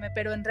síndrome,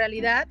 pero en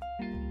realidad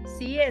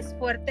sí es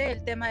fuerte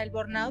el tema del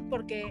burnout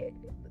porque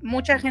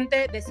mucha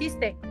gente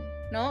desiste,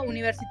 ¿no?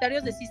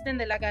 Universitarios desisten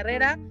de la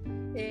carrera,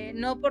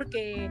 no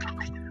porque...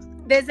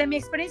 Desde mi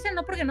experiencia,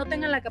 no porque no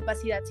tengan la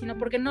capacidad, sino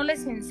porque no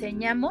les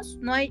enseñamos.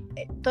 No hay,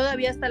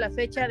 todavía hasta la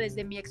fecha,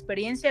 desde mi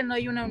experiencia, no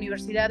hay una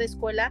universidad,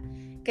 escuela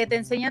que te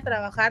enseñe a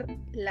trabajar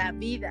la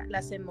vida,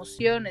 las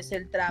emociones,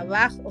 el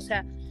trabajo. O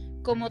sea,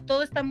 como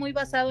todo está muy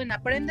basado en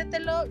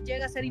apréndetelo,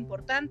 llega a ser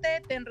importante,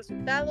 ten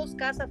resultados,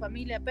 casa,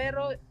 familia,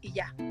 perro y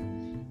ya.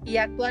 Y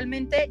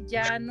actualmente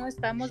ya no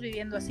estamos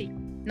viviendo así.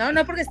 No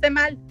porque esté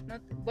mal, no,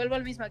 vuelvo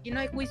al mismo, aquí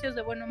no hay juicios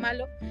de bueno o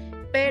malo,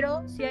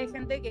 pero sí hay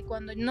gente que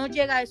cuando no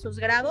llega a esos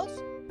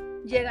grados,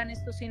 llegan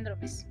estos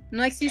síndromes,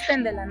 no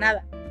existen de la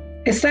nada.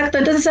 Exacto,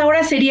 entonces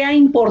ahora sería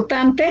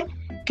importante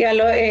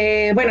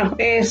que,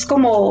 es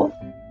como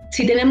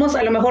si tenemos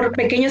a lo mejor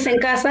pequeños en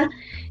casa,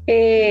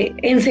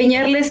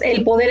 enseñarles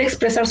el poder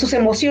expresar sus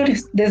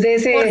emociones desde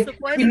ese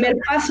primer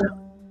paso.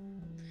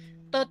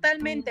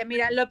 Totalmente,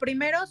 mira, lo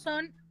primero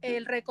son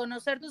el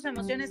reconocer tus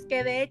emociones,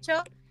 que de hecho,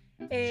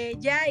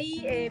 ya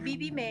ahí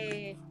Vivi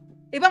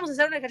íbamos a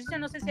hacer un ejercicio,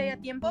 no sé si haya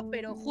tiempo,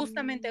 pero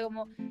justamente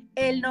como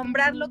el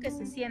nombrar lo que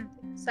se siente,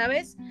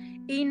 ¿sabes?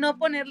 Y no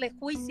ponerle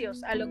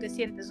juicios a lo que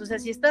sientes. O sea,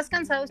 si estás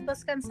cansado,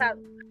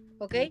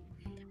 ¿ok?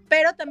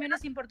 Pero también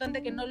es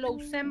importante que no lo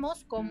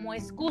usemos como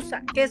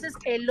excusa, que ese es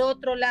el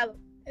otro lado.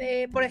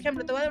 Por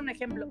ejemplo, te voy a dar un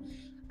ejemplo.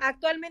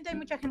 Actualmente hay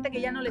mucha gente que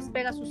ya no les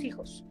pega a sus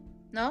hijos,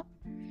 ¿no?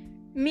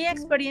 Mi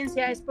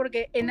experiencia es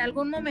porque en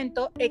algún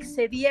momento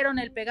excedieron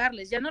el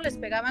pegarles, ya no les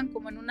pegaban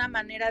como en una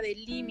manera de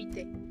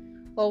límite,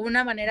 o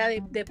una manera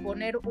de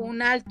poner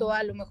un alto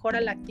a lo mejor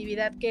a la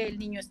actividad que el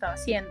niño estaba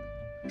haciendo,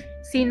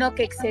 sino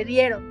que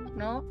excedieron,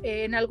 ¿no?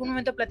 En algún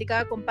momento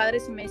platicaba con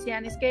padres y me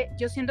decían, es que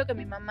yo siento que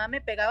mi mamá me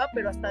pegaba,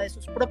 pero hasta de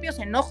sus propios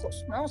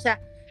enojos, ¿no? O sea,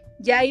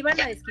 ya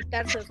iban a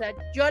desquitarse, o sea,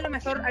 yo a lo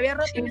mejor había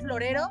roto un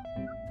florero,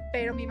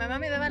 pero mi mamá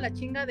me daba la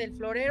chinga del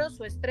florero,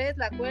 su estrés,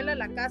 la escuela,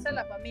 la casa,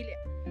 la familia.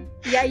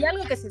 Y hay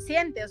algo que se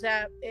siente, o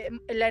sea,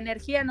 la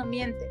energía no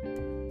miente.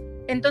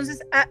 Entonces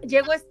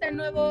llegó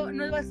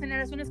nuevas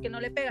generaciones que no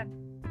le pegan,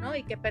 ¿no?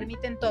 Y que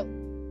permiten todo.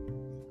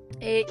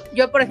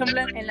 Yo, por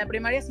ejemplo, en la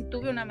primaria sí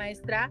tuve una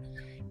maestra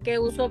que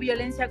usó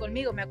violencia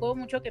conmigo. Me acuerdo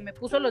mucho que me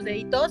puso los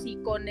deditos y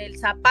con el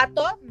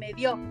zapato me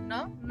dio,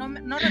 ¿no?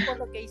 No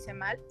recuerdo que hice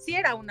mal. Sí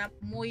era una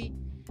muy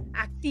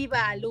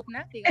activa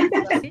alumna, digamos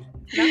así,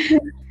 ¿no?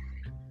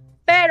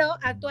 Pero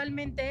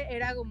actualmente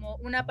era como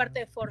una parte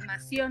de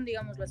formación,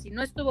 digámoslo así.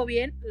 No estuvo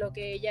bien lo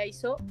que ella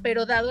hizo,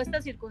 pero dado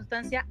esta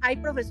circunstancia, hay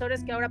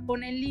profesores que ahora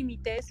ponen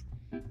límites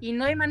y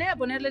no hay manera de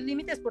ponerles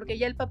límites porque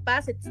ya el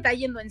papá se te está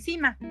yendo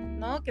encima,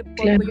 ¿no? Que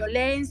por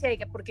violencia y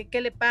que porque qué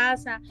le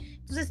pasa.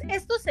 Entonces,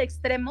 estos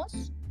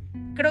extremos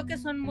creo que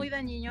son muy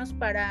dañinos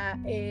para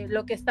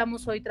lo que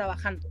estamos hoy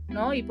trabajando,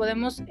 ¿no? Y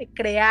podemos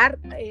crear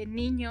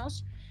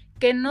niños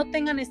que no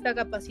tengan esta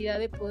capacidad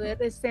de poder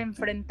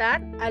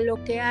enfrentar a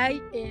lo que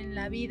hay en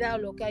la vida o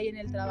lo que hay en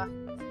el trabajo.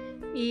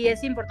 Y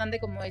es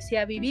importante, como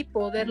decía Vivi,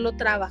 poderlo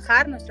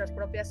trabajar, nuestras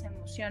propias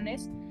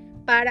emociones,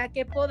 para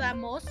que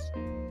podamos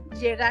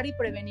llegar y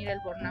prevenir el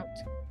burnout.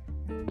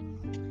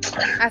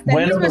 Hasta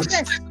bueno, el mismo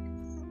estrés.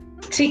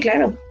 Sí,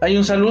 claro. Hay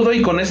un saludo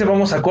y con ese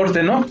vamos a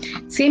corte, ¿no?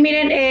 Sí,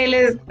 miren,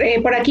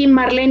 por aquí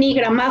Marlene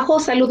Gramajo,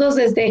 saludos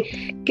desde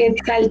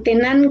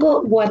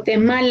Quetzaltenango,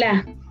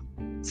 Guatemala.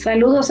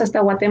 Saludos hasta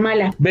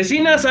Guatemala.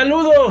 Vecina,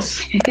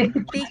 saludos.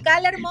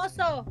 Tikal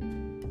hermoso.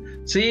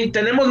 Sí,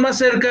 tenemos más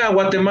cerca a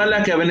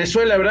Guatemala que a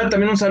Venezuela, ¿verdad?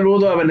 También un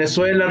saludo a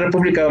Venezuela,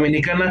 República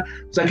Dominicana.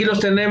 Pues aquí los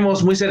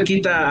tenemos muy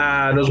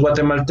cerquita a los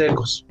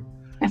guatemaltecos.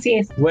 Así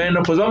es.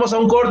 Bueno, pues vamos a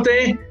un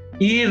corte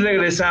y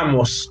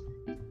regresamos.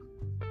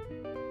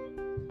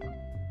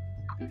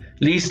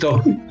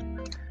 Listo.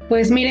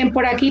 Pues miren,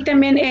 por aquí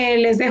también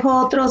les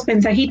dejo otros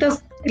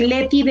mensajitos.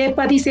 Leti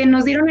Depa dice,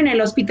 nos dieron en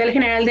el Hospital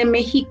General de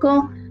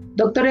México,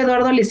 doctor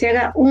Eduardo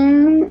Lisiaga,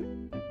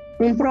 un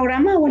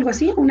programa o algo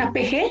así, una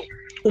PG,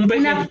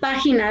 una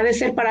página de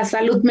ser para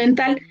salud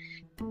mental,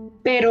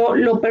 pero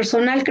lo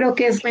personal creo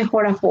que es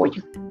mejor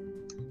apoyo.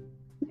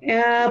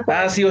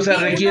 Sí, o sea,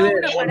 requiere...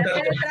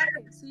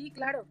 Sí,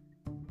 claro.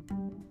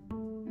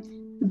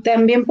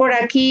 También por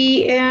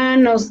aquí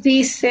nos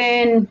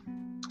dicen,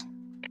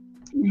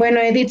 bueno,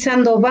 Edith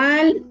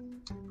Sandoval,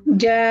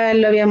 ya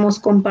lo habíamos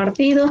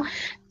compartido.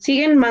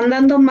 Siguen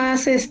mandando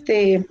más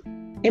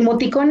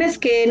emoticones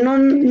que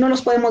no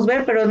los podemos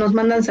ver, pero nos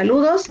mandan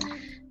saludos.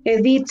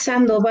 Edith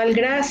Sandoval,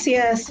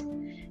 gracias.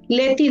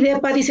 Leti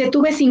Depa dice,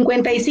 tuve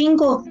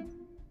 55.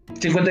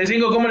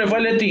 55, ¿cómo le fue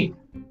a Leti?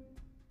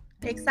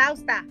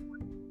 Exhausta.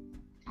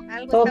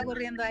 Algo está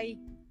ocurriendo ahí.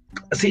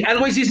 Sí,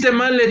 algo hiciste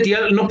mal, Leti,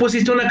 no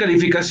pusiste una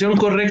calificación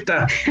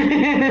correcta.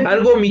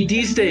 Algo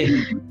omitiste.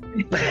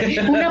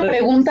 Una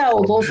pregunta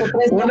o dos o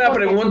tres. Una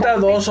pregunta,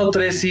 dos o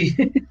tres, sí.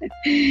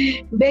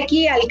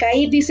 Becky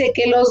Alcaid dice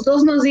que los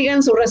dos nos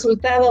digan su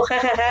resultado,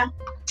 jajaja.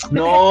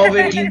 No,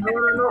 Becky, no.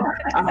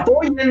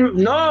 Apoyen,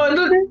 no,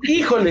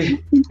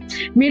 híjole.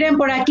 Miren,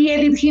 por aquí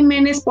Edith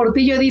Jiménez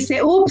Portillo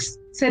dice, ups,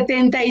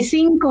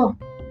 75.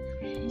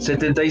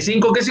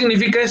 75, ¿qué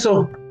significa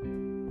eso?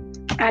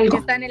 Algo. Que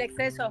está en el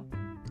exceso,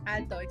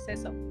 alto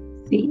exceso.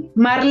 Sí.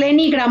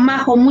 Marlene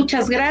Gramajo,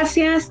 muchas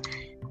gracias.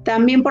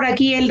 También por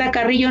aquí Elda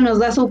Carrillo nos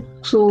da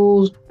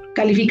su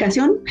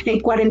calificación,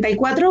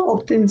 44,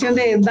 obtención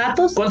de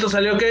datos. ¿Cuánto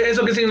salió?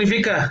 ¿Eso qué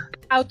significa?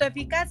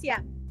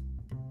 Autoeficacia.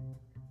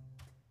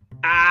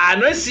 Ah,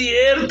 no es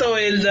cierto,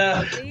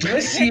 Elda. Sí. No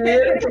es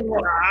cierto.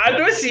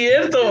 No es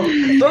cierto.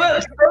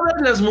 Todas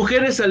las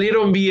mujeres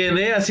salieron bien,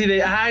 ¿eh? Así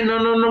de, ay, no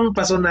me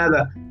pasó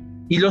nada.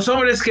 ¿Y los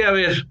hombres qué? A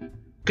ver,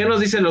 ¿qué nos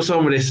dicen los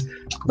hombres?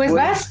 Pues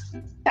vas.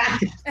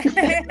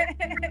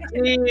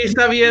 Sí,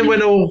 está bien,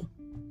 bueno,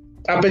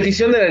 a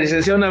petición de la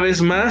licenciada una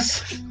vez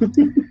más,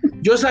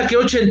 yo saqué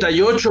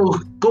 88,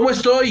 ¿cómo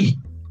estoy?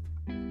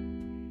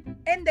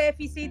 En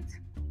déficit.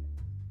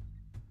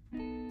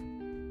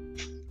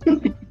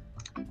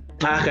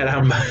 Ah,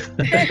 caramba.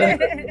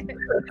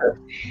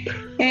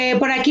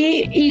 Por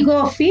aquí,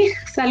 Igo Fig,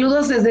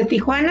 saludos desde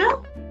Tijuana.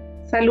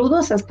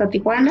 Saludos hasta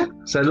Tijuana.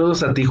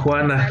 Saludos a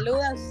Tijuana.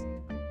 Saludos.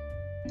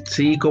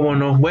 Sí, cómo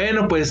no.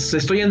 Bueno, pues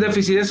estoy en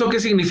déficit. ¿Eso qué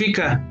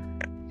significa?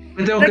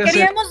 ¿Qué tengo que hacer?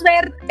 Queríamos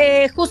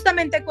ver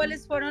justamente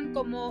cuáles fueron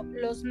como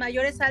los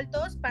mayores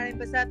saltos para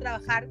empezar a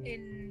trabajar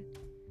en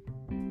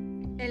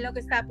lo que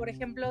está. Por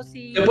ejemplo,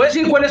 si... ¿Me puedes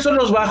decir cuáles son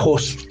los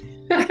bajos?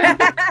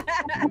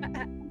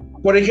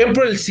 Por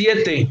ejemplo, el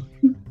 7.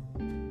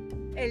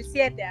 El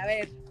 7, a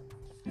ver.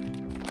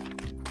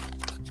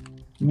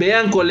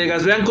 Vean,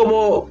 colegas, vean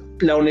cómo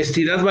la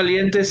honestidad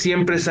valiente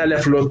siempre sale a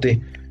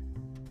flote.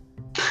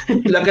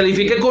 La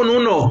califiqué con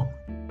 1.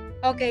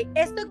 Ok,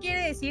 esto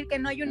quiere decir que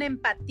no hay una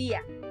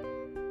empatía.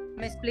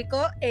 ¿Me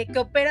explico? Que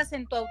operas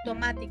en tu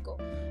automático.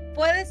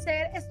 Puede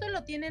ser, esto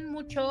lo tienen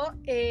mucho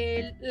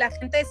la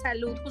gente de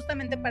salud,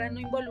 justamente para no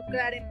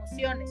involucrar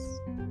emociones.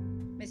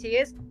 ¿Me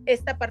sigues?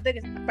 Esta parte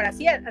que para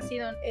así ha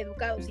sido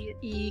educados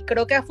y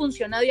creo que ha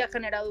funcionado y ha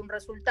generado un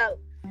resultado.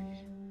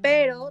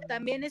 Pero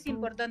también es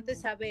importante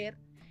saber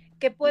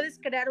que puedes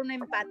crear una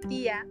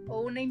empatía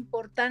o una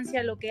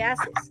importancia a lo que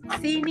haces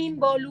sin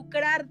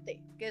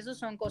involucrarte, que eso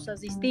son cosas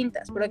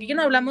distintas. Pero aquí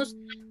no hablamos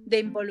de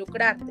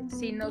involucrarte,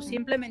 sino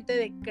simplemente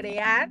de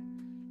crear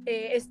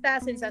esta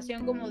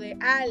sensación como de,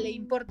 le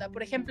importa.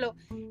 Por ejemplo,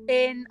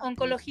 en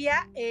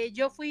oncología,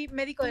 yo fui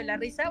médico de la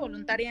risa,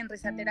 voluntaria en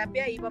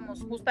risaterapia,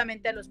 íbamos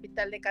justamente al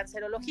hospital de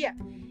cancerología.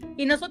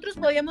 Y nosotros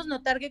podíamos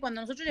notar que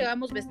cuando nosotros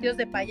llegábamos vestidos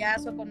de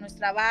payaso, con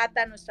nuestra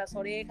bata, nuestras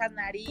orejas,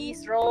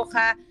 nariz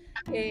roja,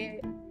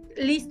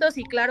 listos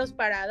y claros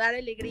para dar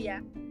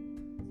alegría,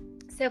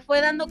 se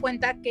fue dando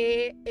cuenta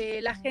que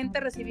la gente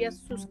recibía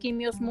sus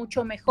quimios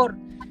mucho mejor,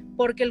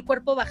 porque el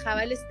cuerpo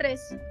bajaba el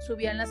estrés,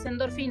 subían las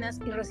endorfinas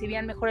y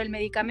recibían mejor el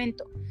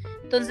medicamento.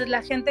 Entonces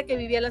la gente que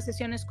vivía las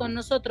sesiones con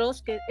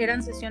nosotros, que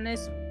eran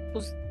sesiones,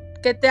 pues,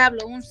 ¿qué te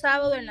hablo? Un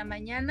sábado en la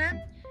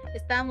mañana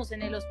estábamos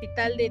en el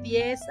hospital de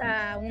 10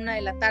 a 1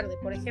 de la tarde,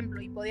 por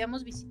ejemplo, y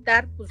podíamos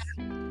visitar pues,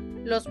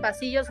 los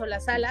pasillos o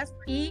las salas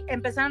y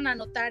empezaron a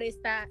notar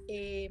esta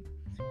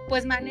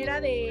pues manera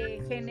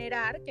de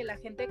generar que la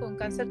gente con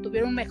cáncer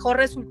tuviera un mejor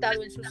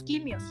resultado en sus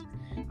quimios.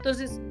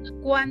 Entonces,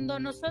 cuando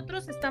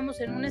nosotros estamos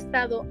en un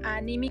estado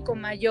anímico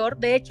mayor,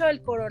 de hecho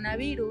el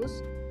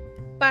coronavirus,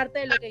 parte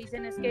de lo que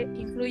dicen es que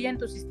influye en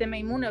tu sistema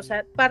inmune, o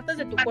sea, partes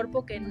de tu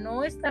cuerpo que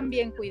no están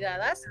bien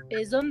cuidadas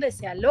es donde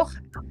se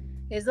aloja,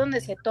 es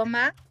donde se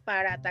toma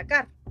para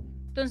atacar.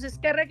 Entonces,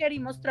 ¿qué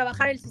requerimos?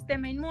 Trabajar el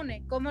sistema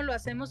inmune. ¿Cómo lo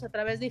hacemos? A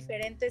través de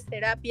diferentes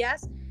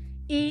terapias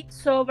y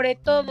sobre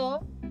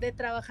todo de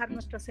trabajar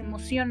nuestras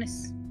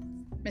emociones.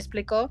 ¿Me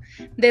explicó?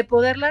 De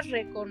poderlas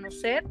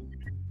reconocer,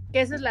 que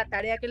esa es la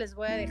tarea que les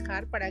voy a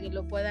dejar para que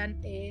lo puedan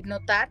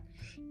notar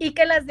y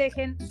que las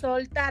dejen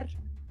soltar.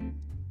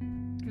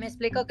 Me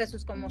explico que eso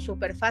es como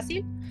súper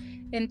fácil.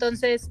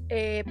 Entonces,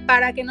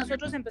 para que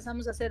nosotros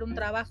empezamos a hacer un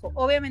trabajo,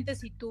 obviamente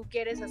si tú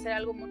quieres hacer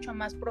algo mucho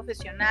más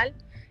profesional,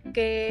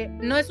 que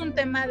no es un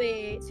tema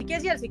de, si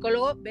quieres ir al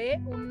psicólogo, ve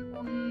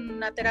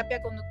una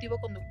terapia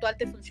conductivo-conductual,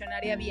 te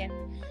funcionaría bien.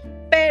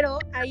 Pero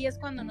ahí es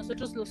cuando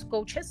nosotros los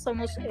coaches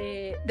somos,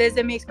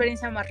 desde mi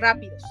experiencia, más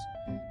rápidos.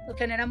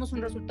 Generamos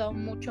un resultado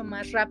mucho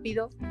más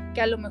rápido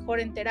que a lo mejor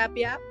en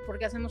terapia,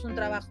 porque hacemos un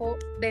trabajo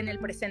en el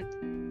presente.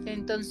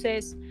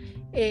 Entonces,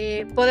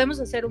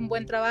 podemos hacer un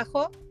buen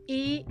trabajo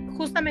y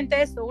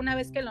justamente esto, una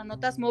vez que lo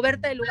notas,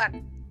 moverte del lugar.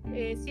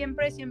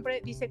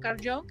 Siempre dice Carl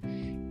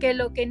Jung que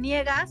lo que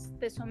niegas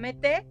te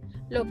somete,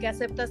 lo que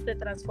aceptas te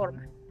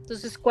transforma.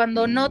 Entonces,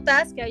 cuando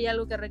notas que hay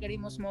algo que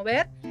requerimos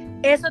mover,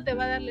 eso te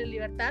va a dar la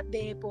libertad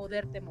de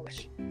poderte mover.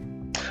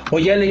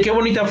 Oye, Ale, qué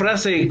bonita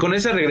frase. Con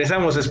esa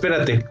regresamos,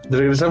 espérate.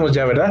 Regresamos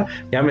ya, ¿verdad?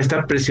 Ya me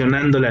está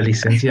presionando la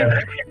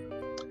licenciada.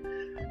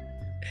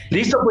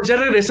 Listo, pues ya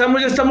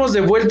regresamos, ya estamos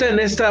de vuelta en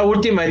esta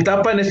última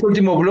etapa, en este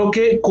último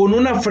bloque, con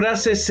una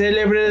frase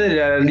célebre de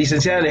la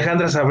licenciada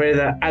Alejandra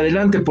Saavedra.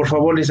 Adelante, por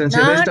favor,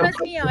 licenciada. No es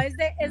mío,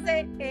 es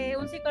de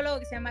un psicólogo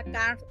que se llama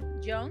Carl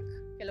Jung,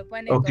 que lo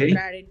pueden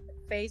encontrar en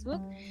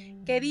Facebook,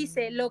 que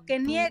dice: lo que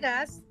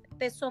niegas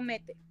te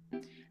somete,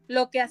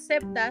 lo que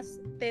aceptas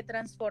te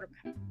transforma.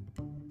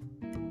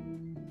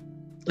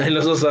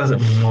 Los dos hacen,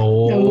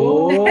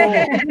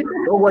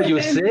 what you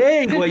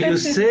say.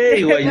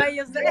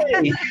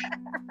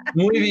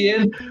 Muy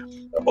bien.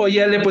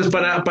 Oye, Ale, pues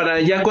para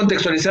ya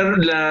contextualizar,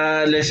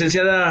 la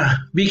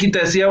licenciada Vicky te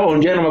decía,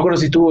 ya no me acuerdo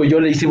si tú o yo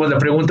le hicimos la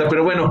pregunta,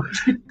 pero bueno,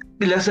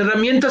 las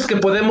herramientas que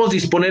podemos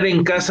disponer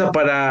en casa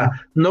para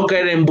no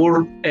caer en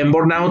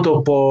burnout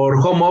o por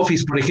home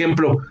office, por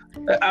ejemplo.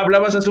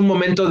 Hablabas hace un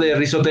momento de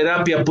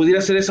risoterapia, ¿pudiera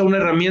ser esa una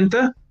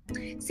herramienta?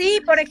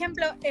 Sí, por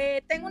ejemplo,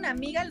 tengo una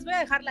amiga, les voy a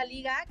dejar la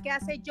liga, que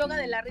hace yoga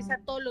de la risa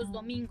todos los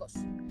domingos.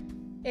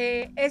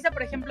 Esa,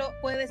 por ejemplo,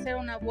 puede ser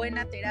una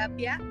buena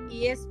terapia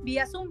y es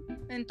vía Zoom.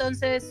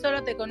 Entonces,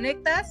 solo te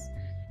conectas.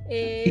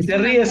 Y te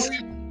ríes.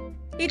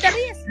 Y te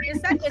ríes,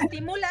 exacto.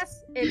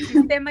 Estimulas el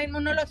sistema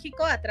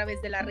inmunológico a través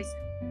de la risa.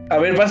 A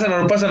ver,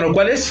 pásanos,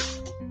 ¿cuál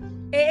es?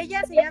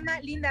 Ella se llama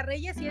Linda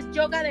Reyes y es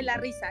yoga de la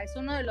risa. Es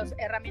una de las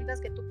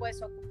herramientas que tú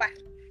puedes ocupar.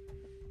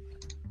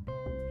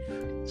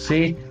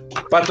 Sí,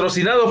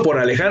 patrocinado por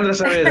Alejandra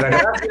Saavedra,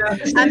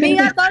 gracias.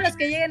 Amiga, todos los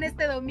que lleguen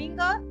este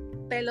domingo,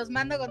 te los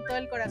mando con todo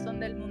el corazón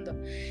del mundo.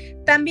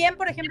 También,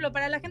 por ejemplo,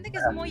 para la gente que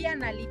es muy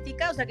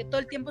analítica, o sea, que todo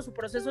el tiempo su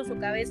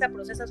cabeza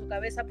procesa su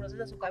cabeza,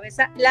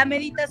 la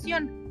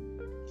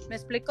meditación, ¿me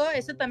explico?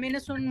 Eso también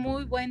es un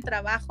muy buen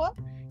trabajo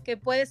que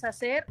puedes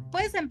hacer.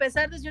 Puedes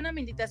empezar desde una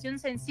meditación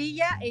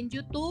sencilla en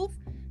YouTube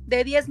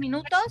de 10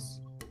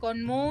 minutos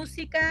con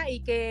música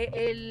y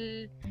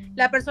que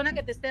la persona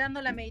que te esté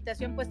dando la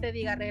meditación pues te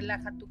diga: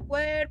 relaja tu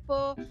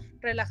cuerpo,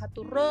 relaja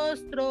tu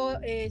rostro,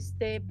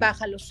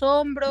 baja los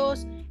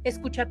hombros,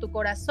 escucha tu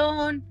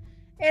corazón.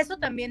 Eso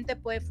también te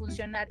puede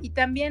funcionar. Y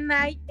también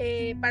hay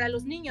para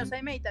los niños,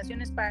 hay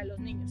meditaciones para los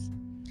niños.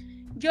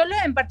 Yo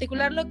en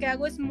particular lo que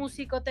hago es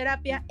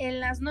musicoterapia en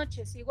las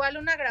noches, igual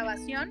una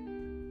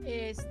grabación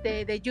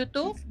de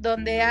YouTube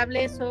donde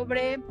hable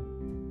sobre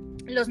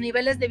los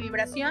niveles de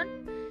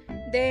vibración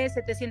de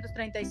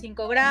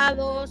 735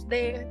 grados,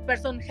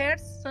 son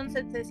hertz, son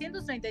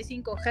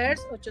 735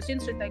 hertz,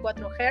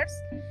 834 hertz,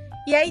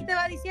 y ahí te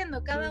va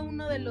diciendo cada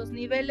uno de los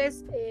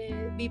niveles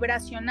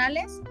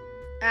vibracionales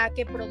a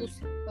qué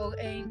produce o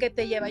en qué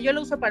te lleva. Yo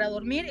lo uso para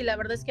dormir y la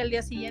verdad es que al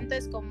día siguiente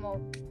es como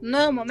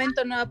nuevo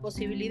momento, nueva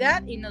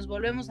posibilidad y nos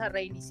volvemos a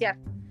reiniciar.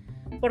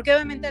 Porque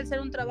obviamente al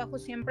ser un trabajo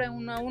siempre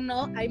uno a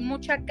uno, hay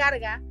mucha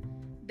carga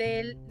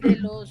de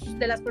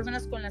las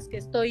personas con las que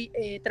estoy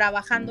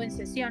trabajando en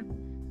sesión.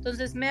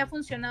 Entonces me ha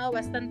funcionado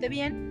bastante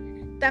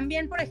bien.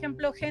 También, por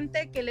ejemplo,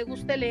 gente que le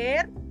guste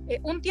leer,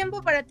 un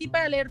tiempo para ti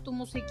para leer tu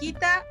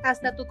musiquita,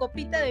 hasta tu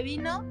copita de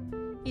vino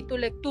y tu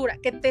lectura,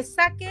 que te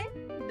saque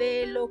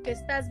de lo que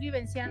estás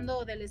vivenciando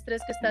o del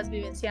estrés que estás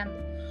vivenciando.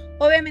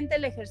 Obviamente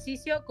el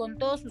ejercicio con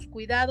todos sus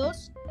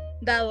cuidados,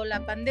 dado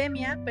la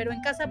pandemia, pero en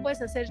casa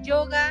puedes hacer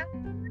yoga.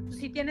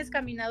 Si tienes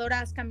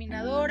caminadoras,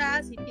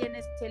 si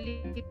tienes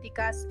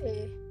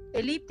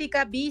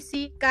elíptica,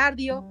 bici,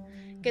 cardio,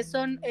 que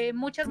son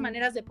muchas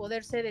maneras de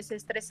poderse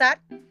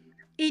desestresar.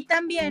 Y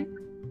también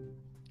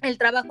el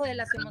trabajo de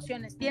las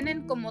emociones.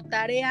 Tienen como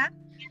tarea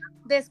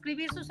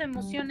describir sus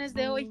emociones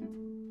de hoy.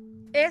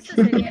 Eso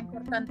sería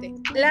importante.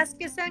 Las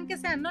que sean,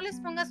 no les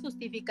pongas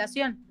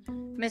justificación.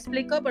 ¿Me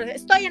explico? Porque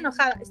estoy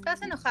enojada,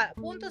 estás enojada,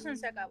 punto,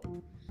 se acabó.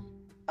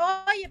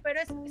 Oye,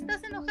 pero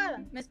estás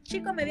enojada.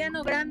 Chico,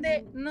 mediano,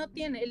 grande, no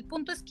tiene. El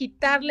punto es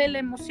quitarle la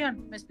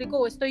emoción. ¿Me explico?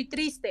 O estoy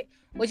triste,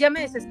 o ya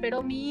me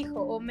desesperó mi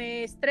hijo, o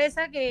me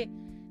estresa que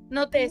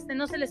no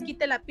se les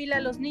quite la pila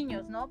a los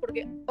niños, ¿no?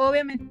 Porque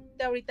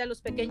obviamente ahorita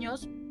los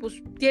pequeños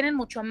pues tienen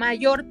mucho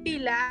mayor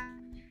pila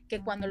que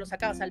cuando los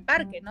sacabas al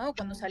parque, ¿no?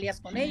 Cuando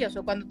salías con ellos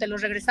o cuando te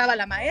los regresaba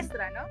la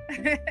maestra, ¿no?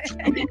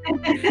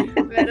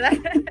 ¿Verdad?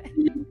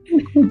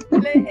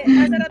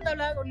 Hace rato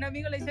hablaba con un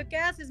amigo, le dice: ¿qué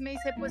haces? Me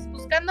dice: pues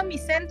buscando mi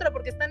centro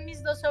porque están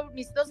mis dos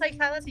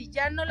ahijadas y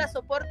ya no las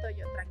soporto.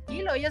 Yo: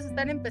 tranquilo, ellas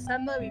están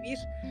empezando a vivir.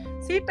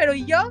 Sí, pero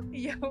 ¿y yo?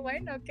 Y yo: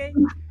 bueno, ok.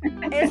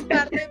 Es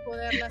parte de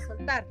poderla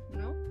soltar,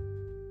 ¿no?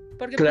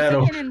 Porque claro,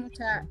 pues tienen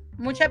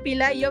mucha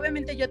pila y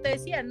obviamente yo te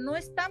decía, no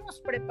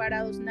estamos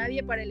preparados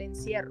nadie para el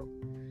encierro.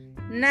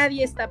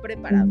 Nadie está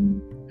preparado,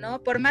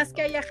 ¿no? Por más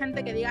que haya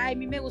gente que diga: ay, a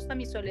mí me gusta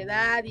mi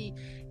soledad y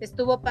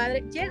estuvo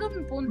padre, llega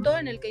un punto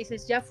en el que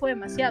dices: ya fue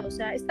demasiado. O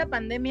sea, esta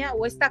pandemia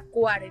o esta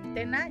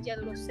cuarentena ya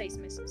duró 6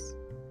 meses.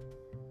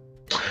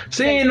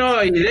 Sí, no,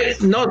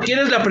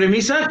 ¿quieres la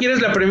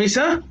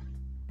premisa?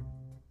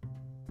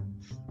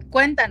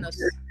 Cuéntanos.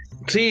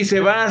 Sí, se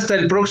va hasta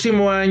el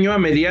próximo año a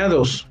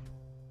mediados.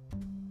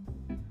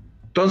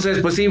 Entonces,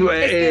 pues sí.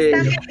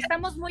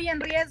 Estamos muy en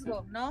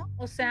riesgo, ¿no?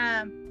 O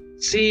sea,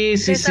 sí.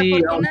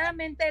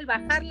 Desafortunadamente el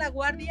bajar la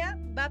guardia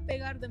va a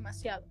pegar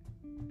demasiado.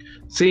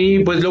 Sí,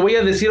 pues lo voy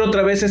a decir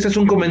otra vez, este es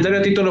un comentario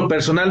a título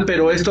personal,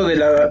 pero esto de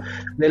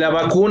la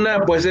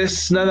vacuna, pues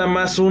es nada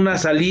más una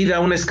salida,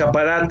 un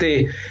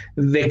escaparate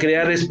de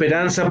crear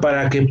esperanza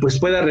para que pues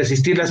pueda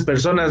resistir las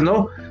personas,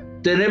 ¿no?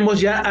 Tenemos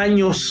ya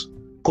años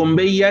con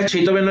VIH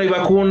y todavía no hay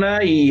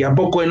vacuna, y ¿a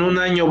poco en un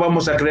año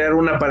vamos a crear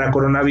una para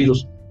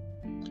coronavirus?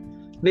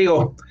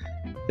 Digo,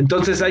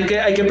 entonces hay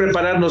que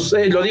prepararnos,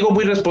 lo digo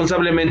muy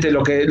responsablemente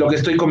lo que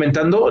estoy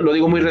comentando, lo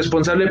digo muy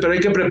responsable, pero hay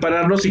que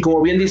prepararnos, y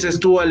como bien dices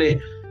tú, Ale,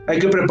 hay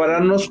que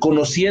prepararnos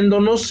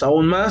conociéndonos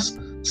aún más,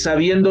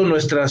 sabiendo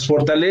nuestras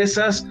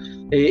fortalezas,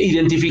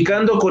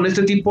 identificando con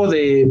este tipo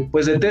de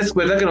test,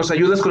 ¿verdad? Que nos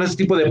ayudas con este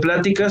tipo de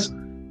pláticas,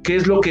 qué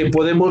es lo que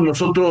podemos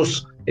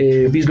nosotros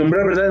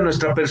vislumbrar, ¿verdad? De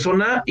nuestra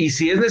persona, y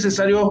si es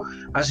necesario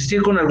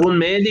asistir con algún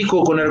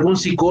médico, con algún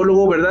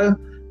psicólogo, ¿verdad?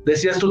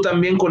 Decías tú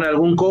también con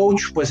algún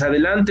coach, pues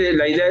adelante.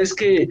 La idea es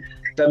que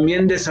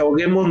también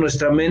desahoguemos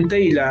nuestra mente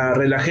y la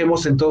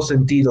relajemos en todos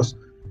sentidos.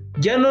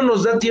 Ya no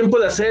nos da tiempo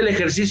de hacer el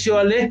ejercicio,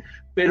 Ale,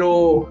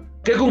 pero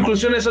 ¿qué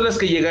conclusiones son las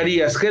que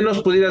llegarías? ¿Qué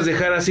nos pudieras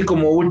dejar así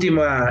como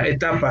última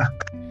etapa?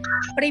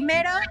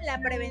 Primero, la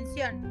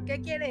prevención.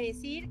 ¿Qué quiere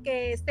decir?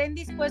 Que estén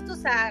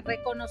dispuestos a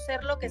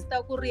reconocer lo que está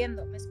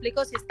ocurriendo. Me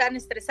explico, si están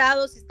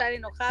estresados, si están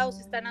enojados,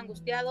 si están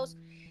angustiados,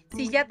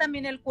 si ya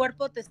también el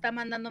cuerpo te está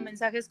mandando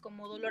mensajes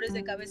como dolores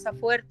de cabeza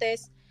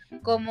fuertes,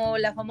 como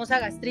la famosa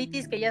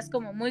gastritis, que ya es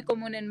como muy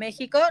común en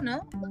México,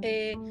 ¿no?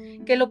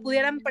 Que lo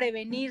pudieran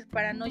prevenir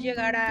para no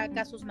llegar a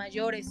casos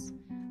mayores,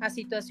 a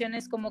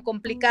situaciones como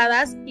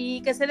complicadas,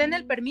 y que se den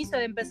el permiso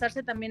de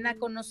empezarse también a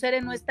conocer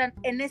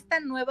en esta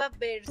nueva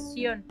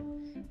versión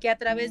que a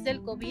través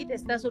del COVID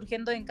está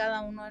surgiendo en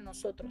cada uno de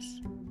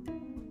nosotros.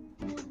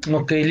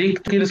 Ok,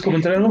 Lick, ¿quieres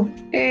comentar algo?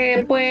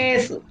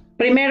 Pues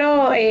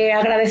primero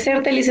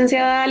agradecerte,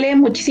 licenciada Ale,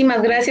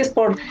 muchísimas gracias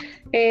por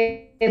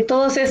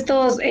todos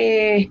estos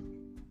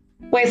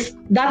pues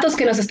datos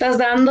que nos estás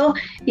dando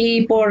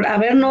y por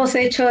habernos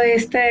hecho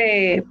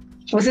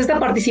esta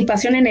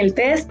participación en el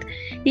test.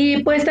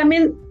 Y pues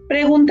también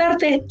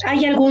preguntarte,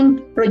 ¿hay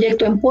algún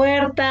proyecto en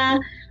puerta?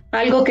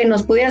 Algo que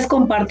nos pudieras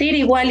compartir,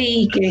 igual,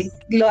 y que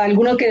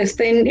alguno que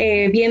estén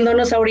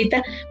viéndonos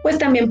ahorita, pues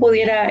también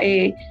pudiera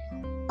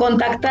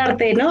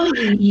contactarte, ¿no?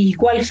 Y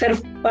igual ser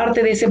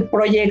parte de ese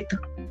proyecto.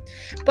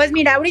 Pues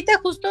mira, ahorita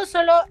justo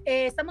solo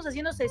estamos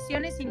haciendo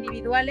sesiones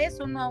individuales,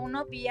 1 a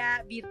 1,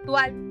 vía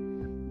virtual,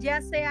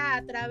 ya sea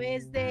a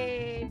través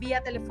de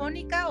vía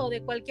telefónica o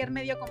de cualquier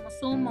medio como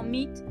Zoom o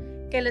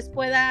Meet, que les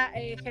pueda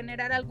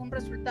generar algún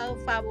resultado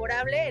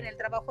favorable en el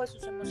trabajo de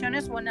sus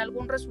emociones o en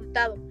algún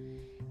resultado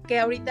que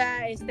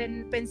ahorita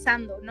estén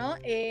pensando, ¿no?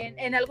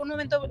 En algún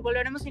momento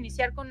volveremos a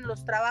iniciar con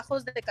los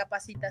trabajos de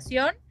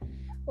capacitación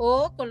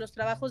o con los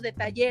trabajos de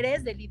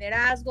talleres de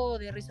liderazgo o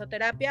de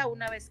risoterapia,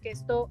 una vez que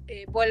esto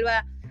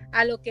vuelva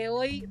a lo que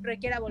hoy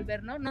requiera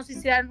volver, ¿no? No sé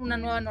si sea una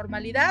nueva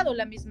normalidad o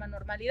la misma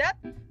normalidad,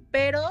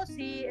 pero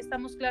sí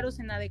estamos claros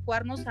en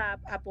adecuarnos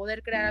a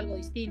poder crear algo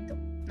distinto,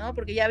 ¿no?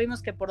 Porque ya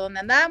vimos que por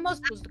donde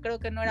andábamos, pues creo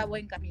que no era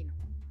buen camino,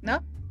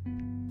 ¿no?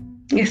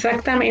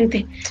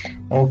 Exactamente.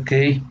 Ok.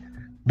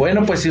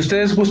 Bueno, pues si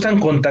ustedes gustan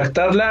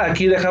contactarla,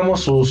 aquí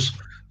dejamos sus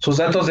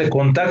datos de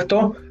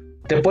contacto.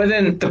 Te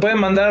pueden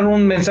mandar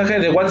un mensaje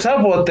de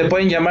WhatsApp o te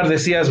pueden llamar,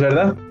 decías,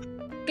 ¿verdad?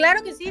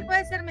 Claro que sí,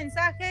 puede ser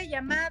mensaje,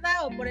 llamada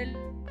o por el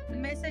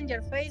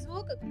Messenger,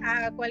 Facebook,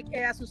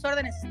 a sus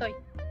órdenes estoy.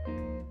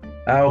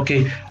 Ah, ok.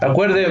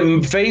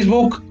 Acuerde,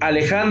 Facebook,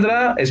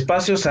 Alejandra,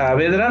 espacio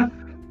Saavedra,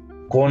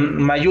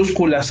 con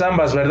mayúsculas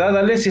ambas, ¿verdad?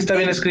 Dale, ¿sí está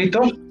bien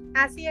escrito?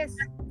 Así es.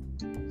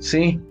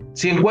 Sí.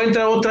 Si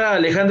encuentra otra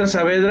Alejandra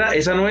Saavedra,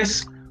 esa no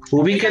es.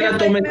 Ubíquela,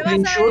 tome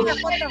screenshot.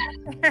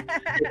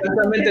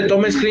 Exactamente,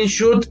 tome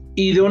screenshot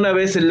y de una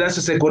vez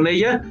enlácese con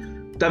ella.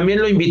 También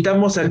lo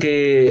invitamos a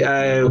que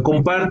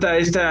comparta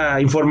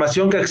esta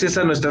información, que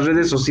accesa a nuestras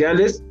redes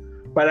sociales,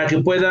 para que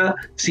pueda,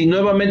 si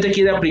nuevamente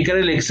quiere aplicar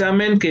el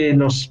examen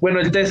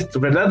el test,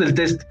 ¿verdad? El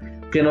test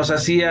que nos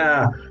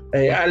hacía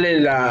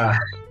Ale a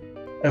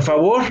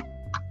favor,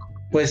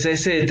 pues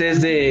ese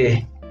test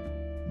de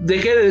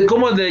qué,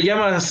 ¿cómo le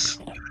llamas?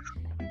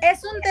 Es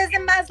un test de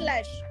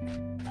Maslach,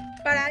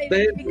 para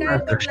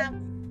identificar la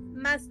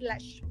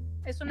Maslach.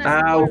 Es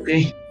una ok.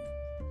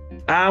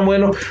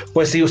 Bueno,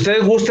 pues si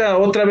usted gusta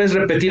otra vez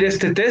repetir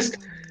este test,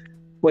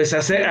 pues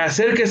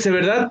acérquese,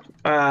 ¿verdad?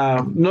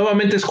 A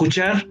nuevamente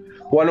escuchar,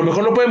 o a lo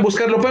mejor lo pueden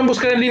buscar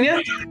en línea.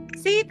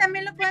 Sí,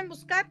 también lo pueden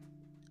buscar.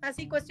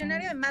 Así,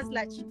 cuestionario de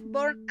Maslach,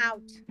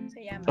 Burnout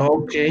se llama.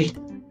 Ok.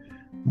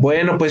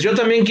 Bueno, pues yo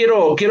también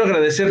quiero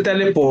agradecerte,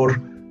 Ale,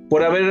 por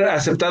haber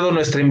aceptado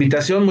nuestra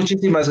invitación.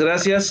 Muchísimas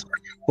gracias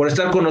por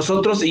estar con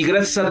nosotros, y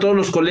gracias a todos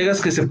los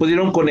colegas que se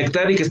pudieron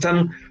conectar y que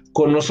están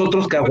con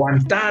nosotros, que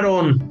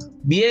aguantaron.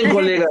 Bien,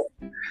 colegas.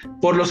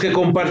 Por los que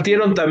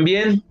compartieron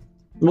también.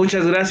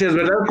 Muchas gracias,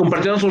 ¿verdad?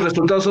 Compartieron sus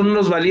resultados, son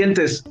unos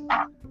valientes.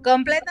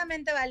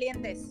 Completamente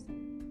valientes.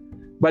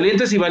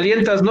 Valientes y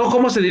valientas, ¿no?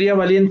 ¿Cómo se diría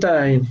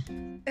valienta en...?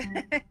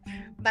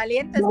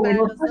 Valientes para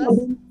los dos.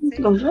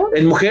 Sí.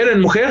 En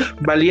mujer,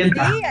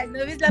 valienta. Sí,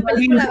 ¿no ves la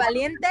película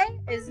Valiente?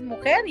 Es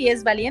mujer y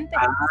es valiente.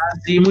 Ah,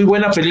 sí, muy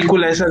buena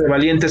película esa de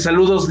Valiente.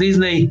 Saludos,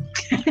 Disney.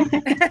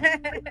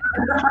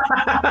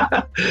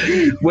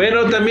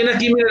 Bueno, también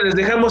aquí, mira, les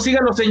dejamos,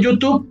 síganos en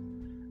YouTube.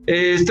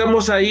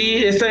 Estamos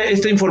ahí,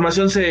 esta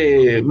información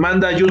se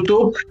manda a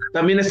YouTube.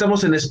 También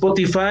estamos en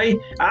Spotify.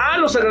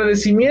 Los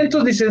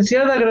agradecimientos,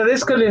 licenciada,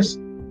 agradézcales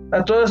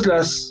a todas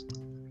las...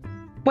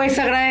 Pues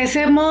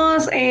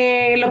agradecemos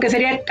lo que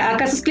sería a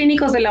Casos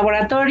Clínicos de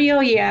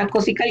Laboratorio y a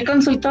Cosical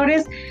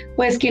Consultores,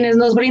 pues quienes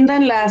nos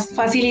brindan las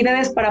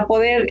facilidades para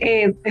poder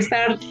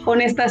estar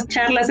con estas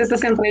charlas,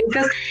 estas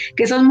entrevistas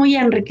que son muy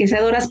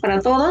enriquecedoras para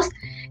todos.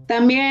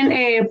 También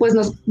pues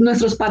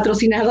nuestros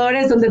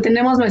patrocinadores, donde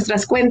tenemos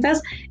nuestras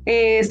cuentas,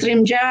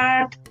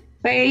 StreamYard,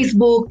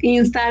 Facebook,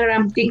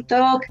 Instagram,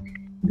 TikTok,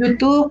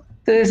 YouTube.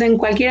 Entonces, en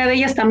cualquiera de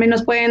ellas también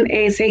nos pueden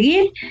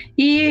seguir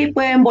y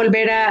pueden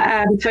volver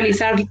a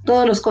visualizar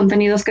todos los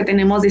contenidos que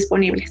tenemos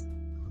disponibles.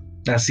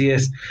 Así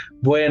es.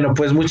 Bueno,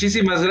 pues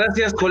muchísimas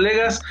gracias,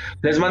 colegas.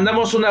 Les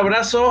mandamos un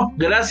abrazo.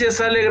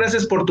 Gracias, Ale,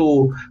 gracias por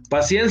tu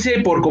paciencia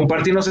y por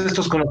compartirnos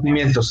estos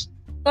conocimientos.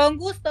 Con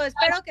gusto,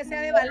 espero que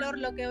sea de valor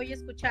lo que hoy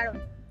escucharon.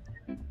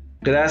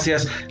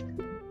 Gracias.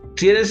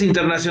 Si eres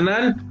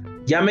internacional,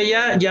 llame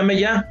ya.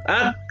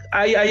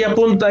 Ahí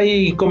apunta,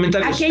 ahí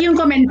comentarios. Aquí hay un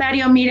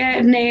comentario,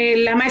 mira,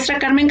 la maestra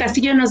Carmen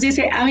Castillo nos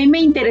dice, a mí me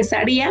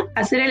interesaría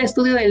hacer el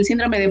estudio del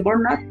síndrome de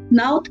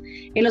burnout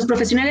en los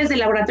profesionales del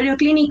laboratorio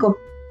clínico.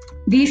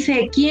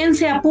 Dice, ¿quién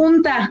se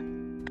apunta?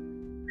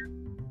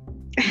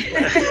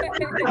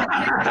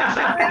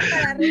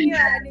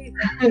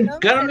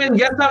 Carmen,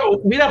 ya está,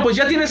 mira, pues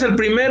ya tienes el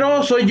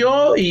primero, soy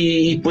yo,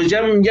 y pues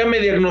ya me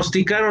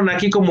diagnosticaron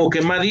aquí como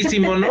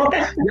quemadísimo, ¿no?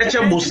 Ya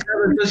chamuscado,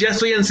 entonces ya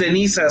estoy en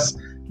cenizas.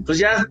 Pues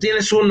ya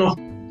tienes uno.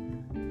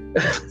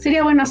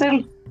 Sería bueno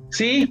hacerlo.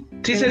 Sí,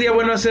 sería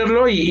bueno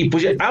hacerlo y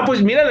pues ya,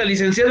 pues mira, la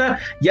licenciada,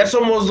 ya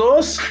somos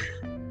 2.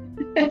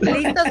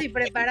 Listos y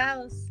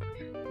preparados.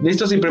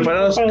 Listos y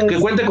preparados, que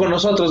cuente con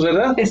nosotros,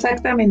 ¿verdad?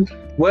 Exactamente.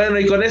 Bueno,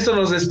 y con esto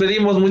nos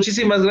despedimos.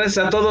 Muchísimas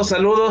gracias a todos,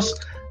 saludos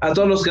a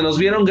todos los que nos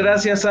vieron.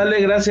 Gracias, Ale,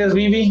 gracias,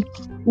 Vivi.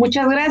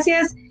 Muchas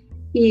gracias.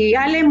 Y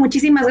Ale,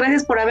 muchísimas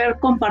gracias por haber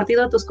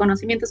compartido tus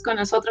conocimientos con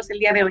nosotros el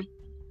día de hoy.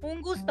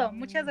 Un gusto,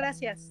 muchas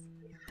gracias.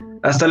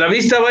 Hasta la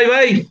vista,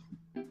 bye.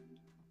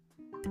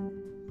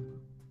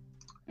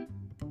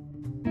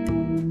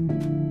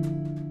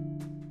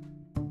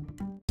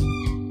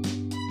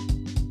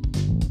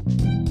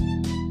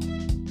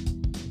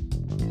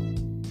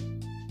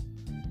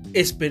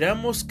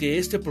 Esperamos que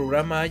este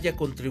programa haya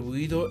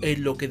contribuido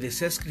en lo que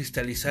deseas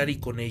cristalizar y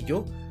con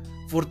ello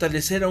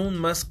fortalecer aún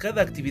más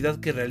cada actividad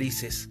que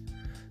realices.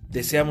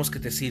 Deseamos que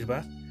te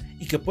sirva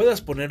y que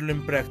puedas ponerlo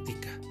en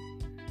práctica.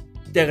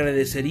 Te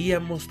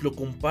agradeceríamos lo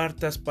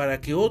compartas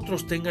para que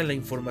otros tengan la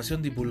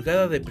información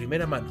divulgada de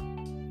primera mano.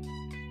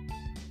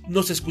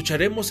 Nos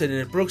escucharemos en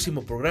el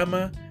próximo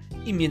programa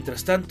y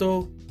mientras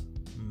tanto,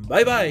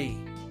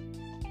 bye.